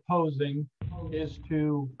is proposing is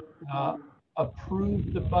to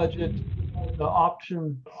approve the budget, the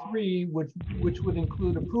option 3, which would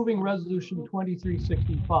include approving resolution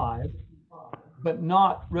 2365, but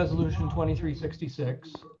not resolution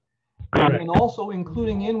 2366. And also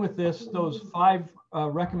including in with this, those 5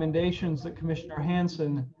 recommendations that Commissioner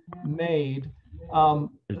Hansen made.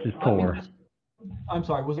 It's just 4. I'm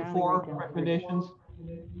sorry, was it 4 recommendations?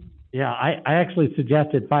 Yeah, I actually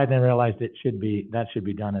suggested 5, then realized that should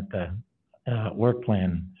be done at the work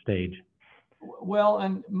plan stage. Well,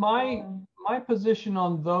 and my position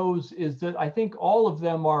on those is that I think all of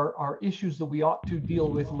them are issues that we ought to deal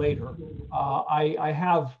with later. I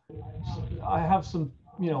have some,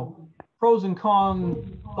 pros and cons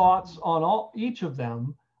thoughts on each of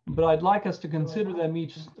them, but I'd like us to consider them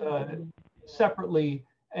each separately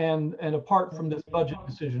and apart from this budget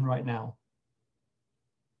decision right now.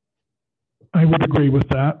 I would agree with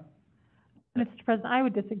that. Mr. President, I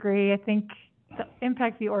would disagree. I think the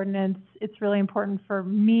impact fee ordinance, it's really important for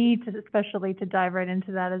me to, especially to dive right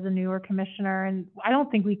into that as a newer commissioner, and I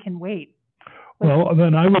don't think we can wait. Well,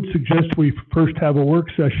 then I would suggest we first have a work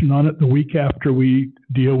session on it the week after we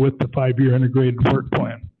deal with the 5-year integrated work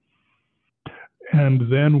plan.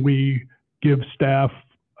 And then we give staff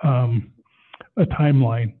a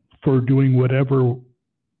timeline for doing whatever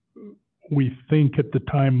we think at the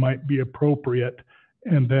time might be appropriate,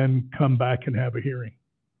 and then come back and have a hearing.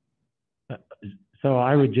 So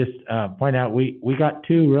I would just point out, we got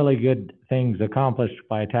 2 really good things accomplished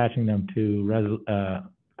by attaching them to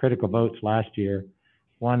critical votes last year.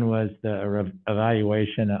 One was the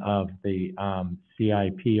evaluation of the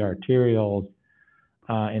CIP arterials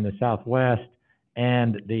in the Southwest,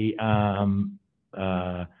 and the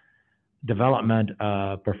development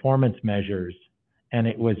performance measures, and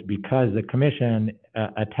it was because the commission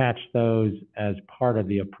attached those as part of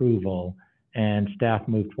the approval, and staff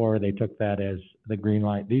moved forward. They took that as the green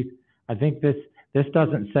light. I think this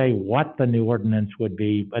doesn't say what the new ordinance would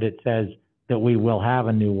be, but it says that we will have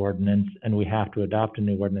a new ordinance and we have to adopt a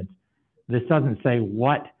new ordinance. This doesn't say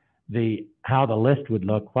how the list would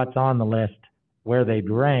look, what's on the list, where they'd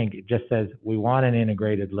rank. It just says we want an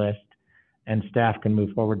integrated list and staff can move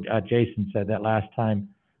forward. Justin said that last time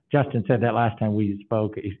we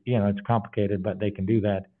spoke. It's complicated, but they can do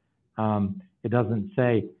that. It doesn't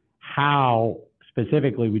say how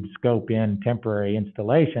specifically we'd scope in temporary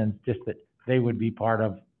installations, just that they would be part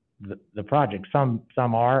of the project. Some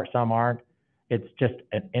are, some aren't. It's just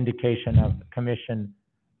an indication of commission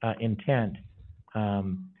intent.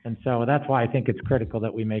 And so that's why I think it's critical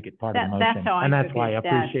that we make it part of the motion. That's how I and that's took why I it,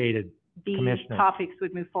 that appreciated these Commissioner. topics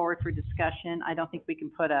would move forward for discussion. I don't think we can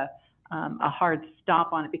put a hard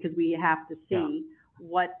stop on it because we have to see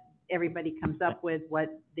what everybody comes up with,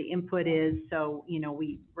 what the input is. So,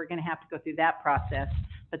 we're going to have to go through that process,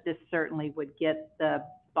 but this certainly would get the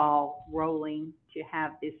ball rolling to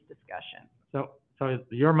have this discussion. So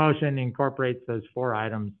your motion incorporates those 4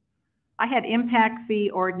 items. I had impact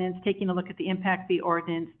fee ordinance, taking a look at the impact fee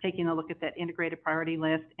ordinance, taking a look at that integrated priority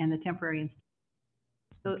list, and the temporary.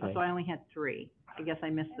 So I only had 3. I guess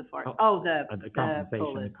I missed the 4th. The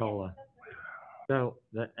compensation, the COLA. So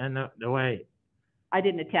the way. I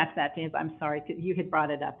didn't attach that to him. I'm sorry. You had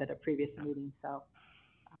brought it up at a previous meeting, so.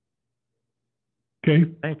 Okay.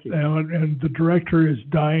 Thank you. And the director is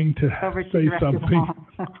dying to say something.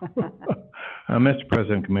 Mr.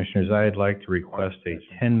 President, Commissioners, I'd like to request a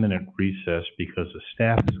 10-minute recess because the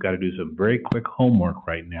staff has got to do some very quick homework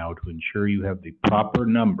right now to ensure you have the proper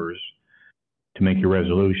numbers to make your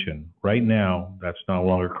resolution. Right now, that's no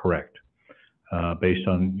longer correct based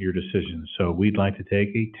on your decisions. So we'd like to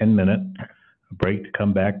take a 10-minute break to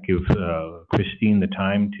come back, give Christine the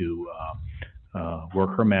time to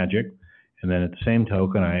work her magic. And then at the same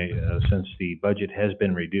token, since the budget has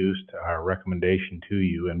been reduced, our recommendation to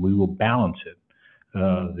you, and we will balance it,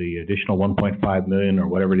 the additional 1.5 million or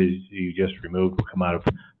whatever it is you just removed will come out of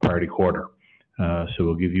priority quarter. So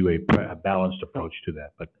we'll give you a balanced approach to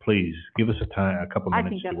that. But please give us a couple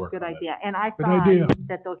minutes to work on it. I think that's a good idea. And I thought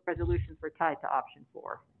that those resolutions were tied to option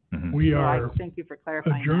 4. Mm-hmm. We are thank you for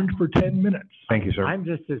clarifying adjourned that. for 10 minutes. Thank you, sir. I'm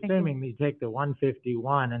just assuming you take the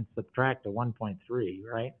 151 and subtract the 1.3,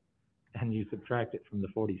 right? And you subtract it from the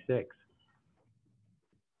 46.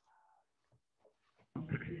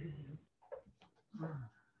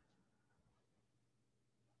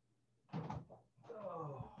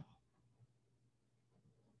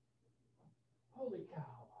 Holy cow.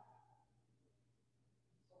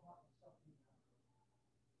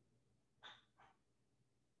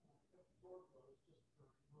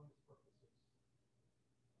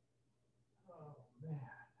 Oh, man.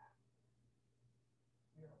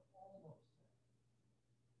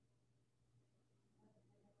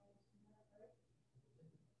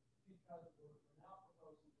 Because we're now proposing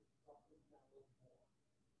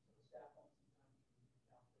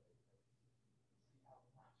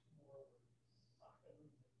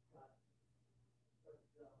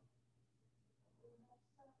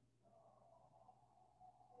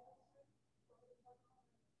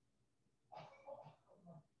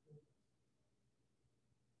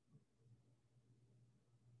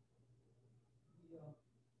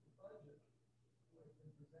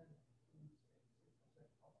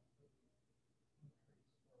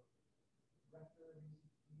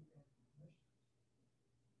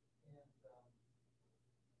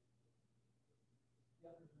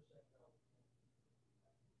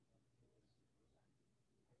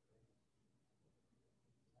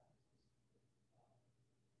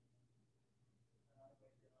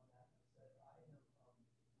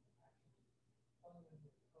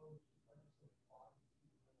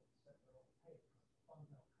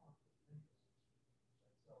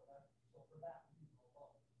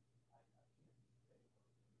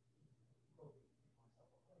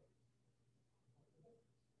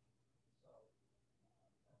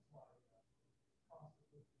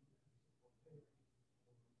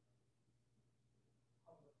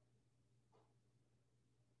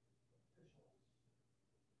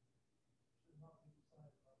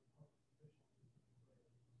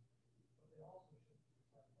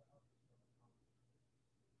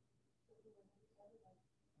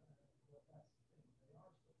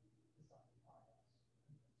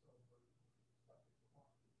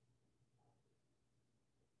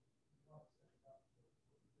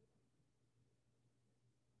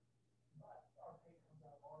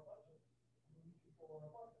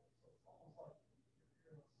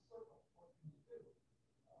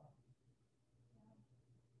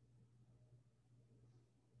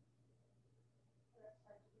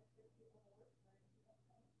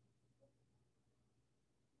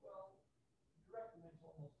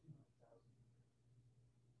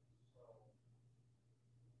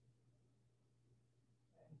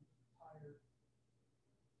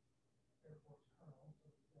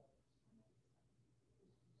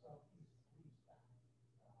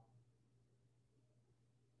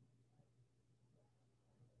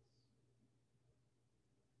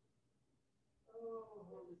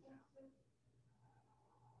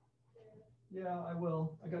Yeah, I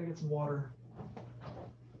will. I gotta get some water.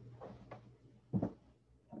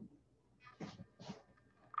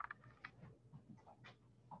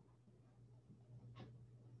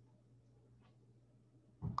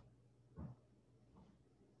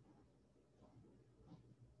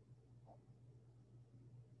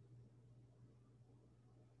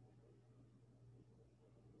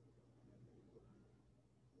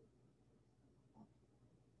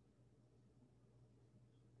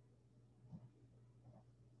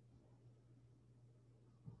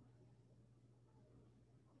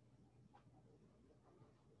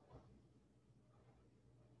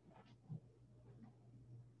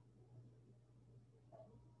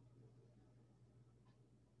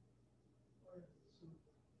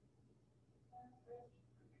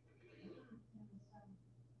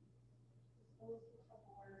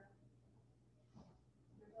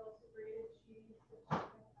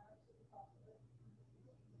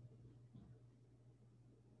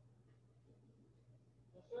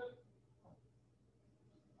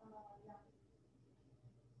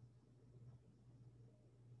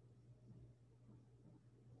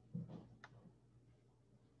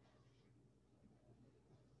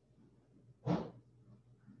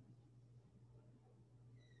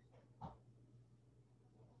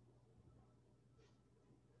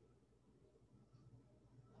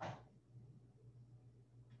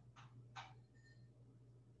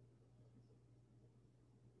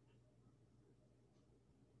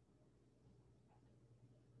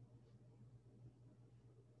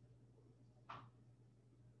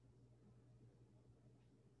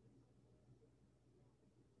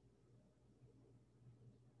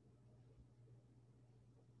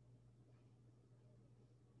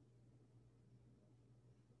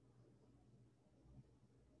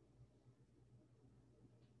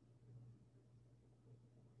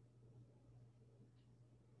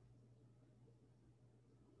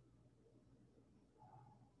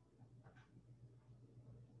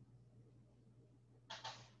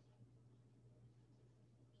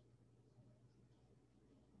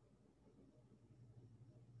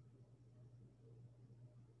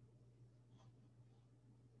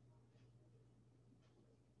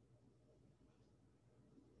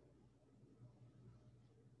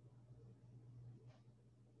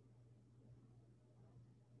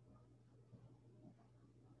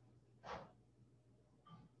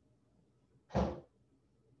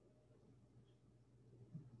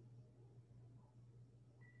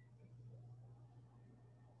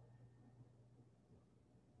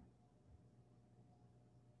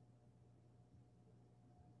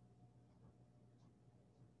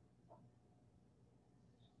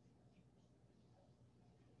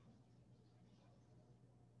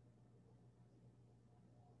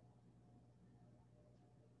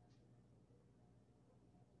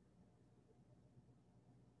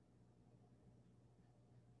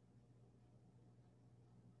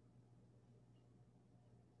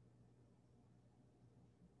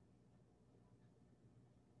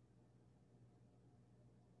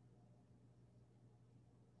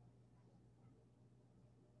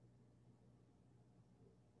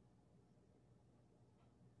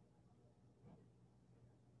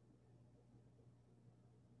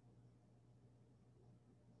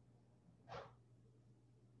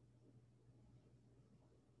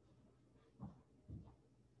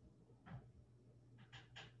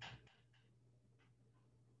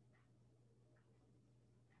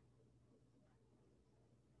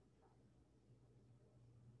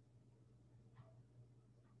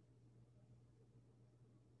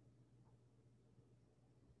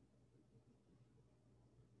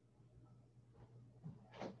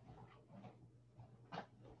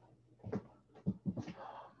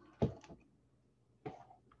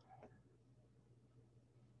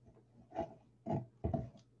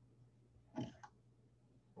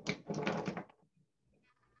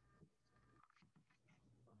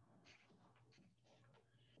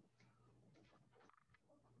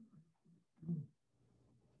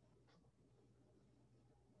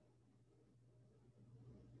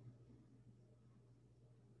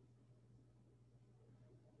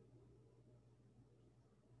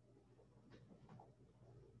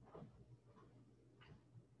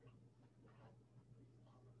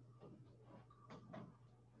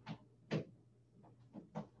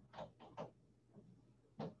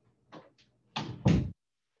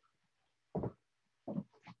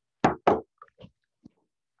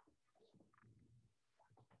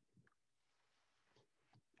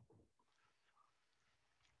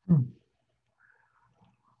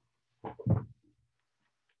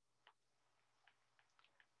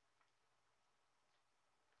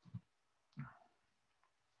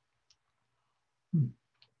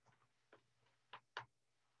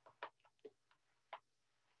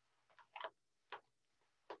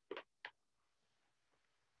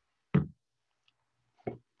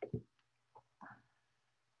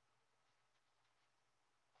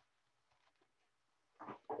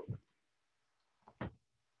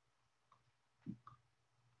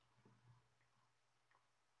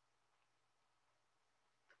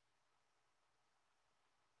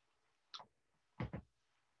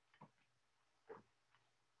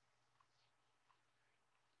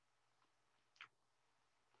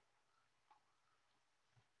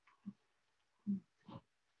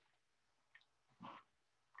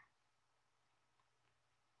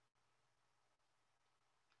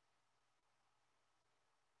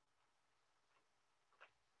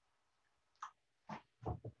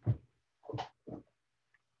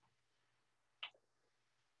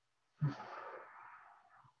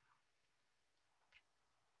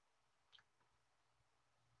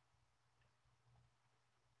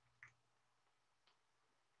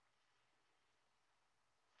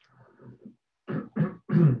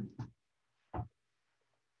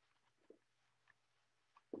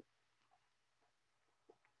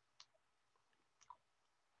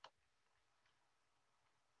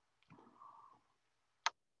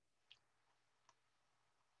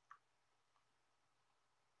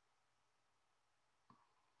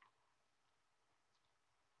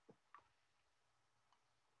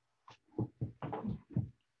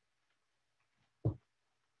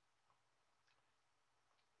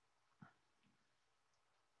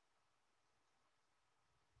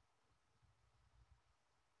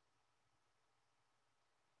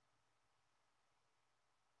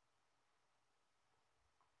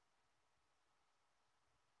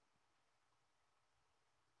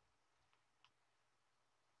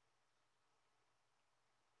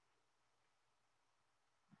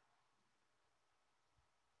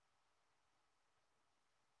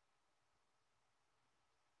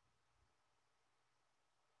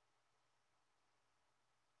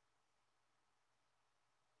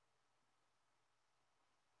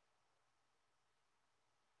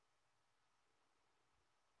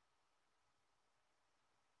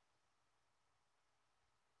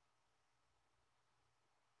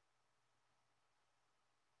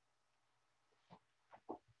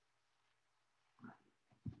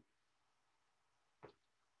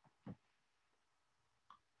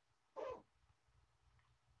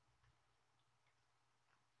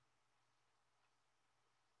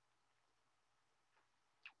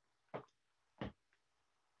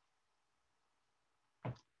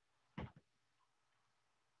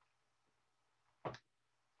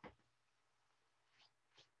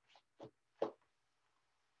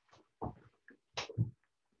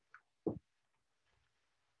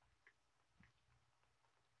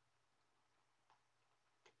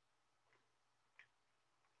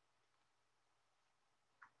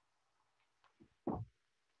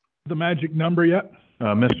 the magic number yet?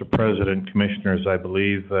 Mr. President, Commissioners, I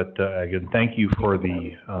believe that, again, thank you for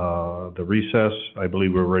the recess. I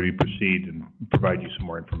believe we're ready to proceed and provide you some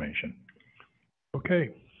more information. Okay.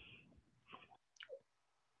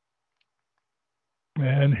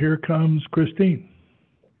 And here comes Christine.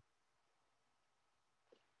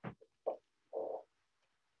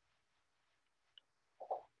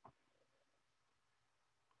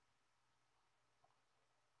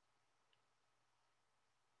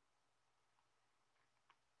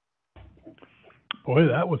 Boy,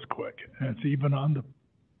 that was quick. And it's even on the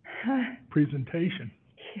presentation.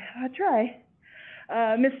 Yeah, I try.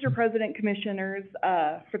 Mr. President, Commissioners,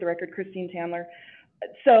 for the record, Christine Tandler.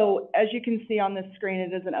 So as you can see on this screen,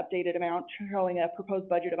 it is an updated amount showing a proposed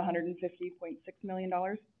budget of $150.6 million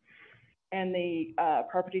and the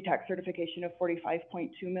property tax certification of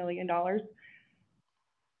 $45.2 million.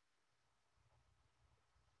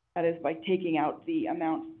 That is by taking out the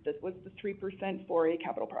amount that was the 3% for a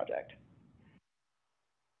capital project.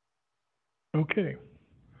 Okay.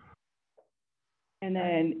 And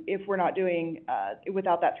then if we're not doing,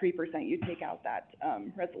 without that 3%, you take out that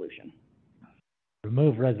resolution.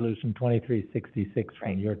 Remove resolution 2366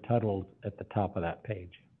 from your totals at the top of that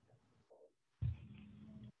page.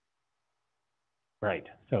 Right,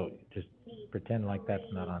 so just pretend like that's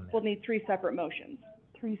not on there. We'll need 3 separate motions.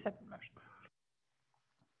 3 separate motions.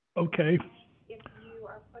 Okay. If you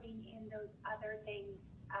are putting in those other things,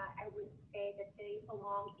 I would say that they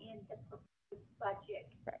belong in the proposed budget.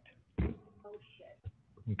 Correct. Motion.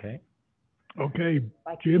 Okay. Okay,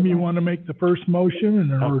 Jim, you want to make the first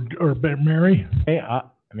motion, or Mary? Hey,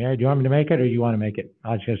 Mary, do you want me to make it, or you want to make it?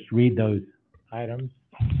 I'll just read those items.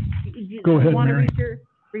 Go ahead, Want to Mary.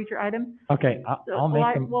 read your item? Okay, I'll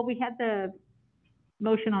make them. Well, we had the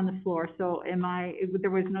motion on the floor, so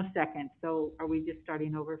there was no second, so are we just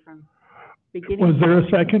starting over from beginning? Was there a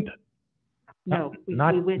second? No.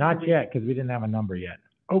 Not yet, because we didn't have a number yet.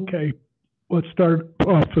 Okay, let's start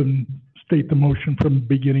off and state the motion from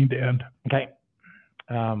beginning to end. Okay.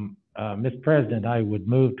 Mr. President, I would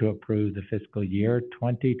move to approve the fiscal year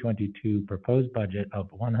 2022 proposed budget of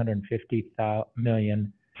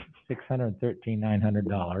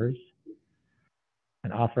 $150,613,900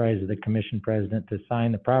 and authorize the commission president to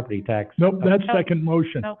sign the property tax. Nope, that's second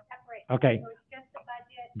motion. Nope. Okay.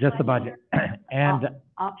 Just the budget. And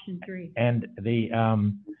option 3. And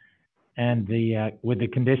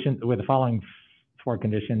with the following 4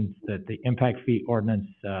 conditions, that the impact fee ordinance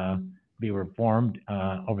be reformed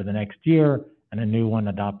over the next year and a new one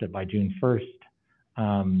adopted by June 1st,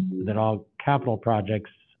 that all capital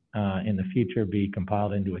projects in the future be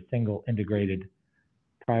compiled into a single integrated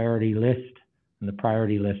priority list, and the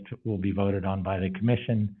priority list will be voted on by the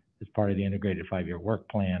commission as part of the integrated 5-year work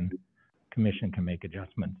plan. Commission can make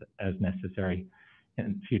adjustments as necessary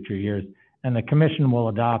in future years, and the commission will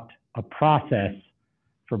adopt a process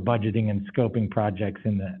for budgeting and scoping projects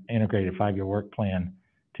in the integrated 5-year work plan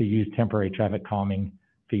to use temporary traffic calming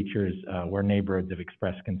features where neighborhoods have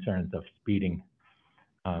expressed concerns of speeding.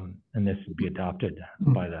 And this would be adopted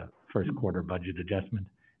by the first quarter budget adjustment.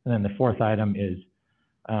 And then the 4th item is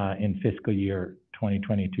in fiscal year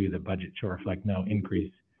 2022, the budget shall reflect no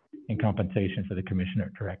increase in compensation for the commissioner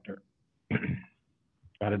director.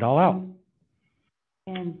 Got it all out.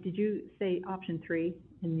 And did you say option 3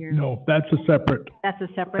 in your? No, that's a separate. That's a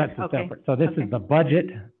separate? That's a Okay. separate. So this is the budget.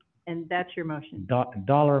 And that's your motion?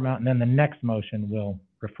 Dollar amount, and then the next motion will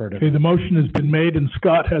refer to. Okay, the motion has been made and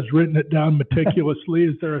Scott has written it down meticulously.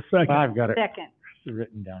 Is there a second? I've got it. Second. It's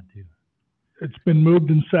written down too. It's been moved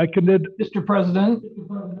and seconded. Mr. President?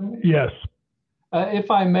 Yes. If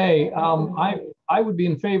I may, I would be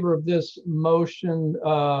in favor of this motion,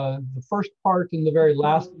 the first part and the very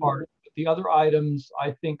last part. The other items,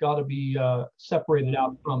 I think, ought to be separated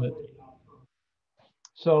out from it.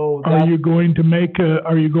 So Are you going to make a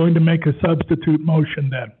substitute motion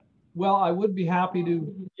then? Well, I would be happy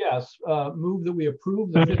to, yes, move that we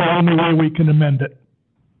approve. That's the only way we can amend it.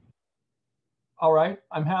 All right,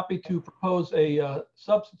 I'm happy to propose a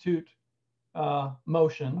substitute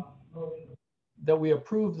motion that we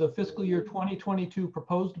approve the fiscal year 2022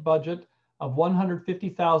 proposed budget of about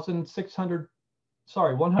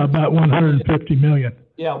 150 million.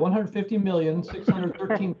 Yeah,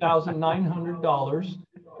 $150,613,900.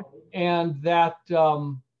 And that,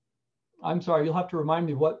 I'm sorry, you'll have to remind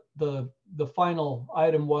me what the final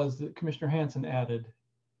item was that Commissioner Hansen added.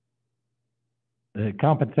 The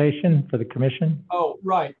compensation for the commission? Oh,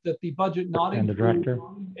 right, that the budget not and the director,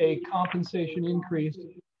 a compensation increase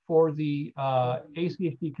for the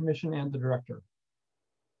ACHD commission and the director.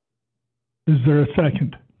 Is there a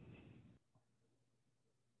second?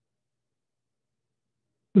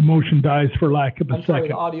 The motion dies for lack of a I'm sorry, the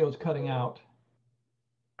second. audio's cutting out.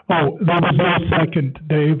 Oh, there was no second,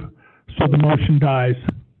 Dave, so the motion dies,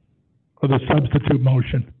 or the substitute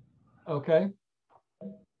motion. Okay.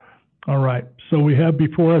 All right, so we have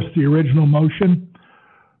before us the original motion,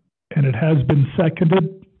 and it has been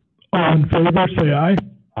seconded. All in favor, say aye.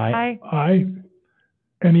 Aye. Aye.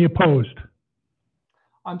 Any opposed?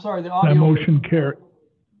 I'm sorry, the That audio. motion carried.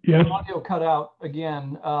 Yes? The audio cut out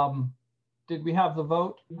again. Did we have the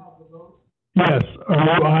vote? Yes. Are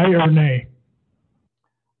you aye or nay?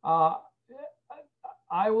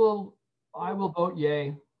 I will vote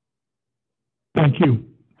yay. Thank you.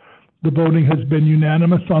 The voting has been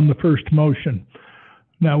unanimous on the first motion.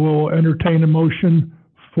 Now we'll entertain a motion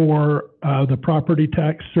for the property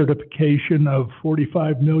tax certification of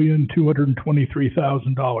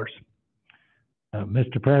 $45,223,000.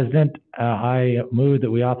 Mr. President, I move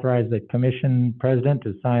that we authorize the commission president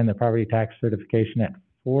to sign the property tax certification at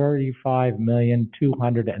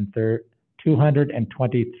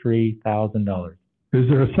 $45,223,000. Is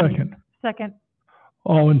there a second? Second.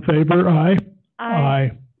 All in favor? Aye.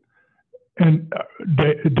 Aye. And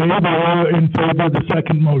Dave, are you in favor of the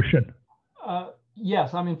second motion?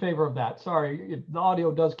 Yes, I'm in favor of that. Sorry, the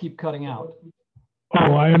audio does keep cutting out.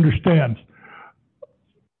 Oh, I understand.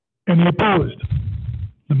 Any opposed?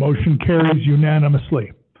 The motion carries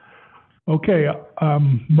unanimously. Okay,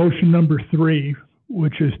 motion number 3,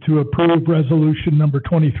 which is to approve resolution number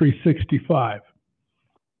 2365.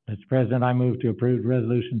 Mr. President, I move to approve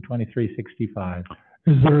resolution 2365.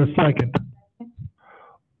 Is there a second?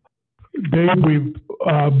 Dave, we've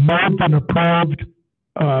moved and approved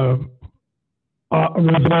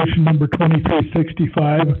resolution number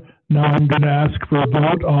 2365. Now I'm going to ask for a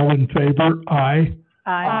vote. All in favor? Aye.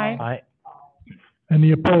 Aye. Aye.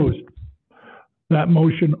 Any opposed? That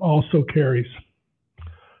motion also carries.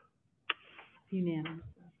 Unanimous.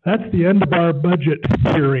 That's the end of our budget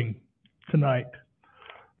hearing tonight.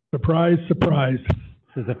 Surprise, surprise.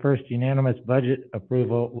 This is the first unanimous budget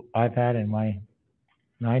approval I've had in my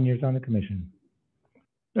 9 years on the commission.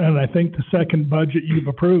 And I think the second budget you've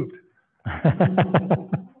approved.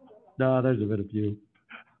 No, there's a bit of few.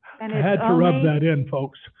 And I had to rub that in,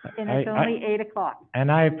 folks. And it's only 8 o'clock.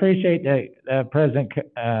 And I appreciate President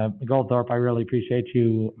Goldthorpe. I really appreciate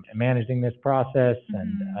you managing this process,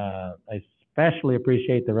 and I especially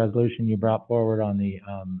appreciate the resolution you brought forward on the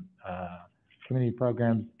community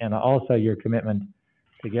programs, and also your commitment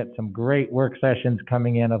to get some great work sessions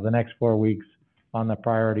coming in over the next 4 weeks on the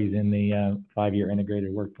priorities in the 5-year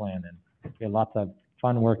integrated work plan. And we have lots of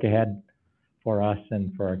fun work ahead for us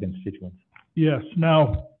and for our constituents. Yes.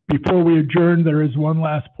 Now, before we adjourn, there is one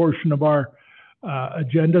last portion of our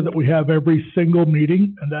agenda that we have every single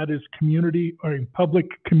meeting, and that is community or public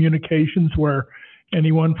communications, where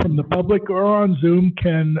anyone from the public or on Zoom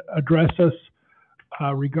can address us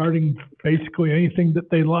regarding basically anything that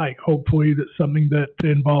they like. Hopefully that's something that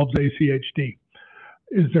involves ACHD.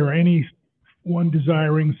 Is there anyone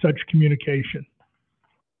desiring such communication?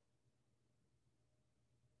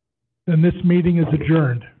 Then this meeting is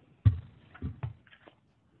adjourned.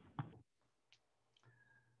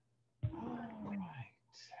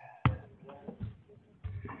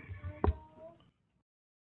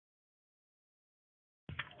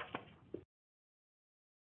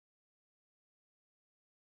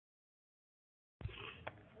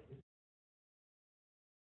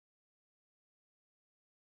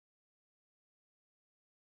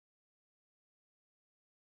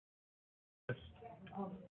 Yes.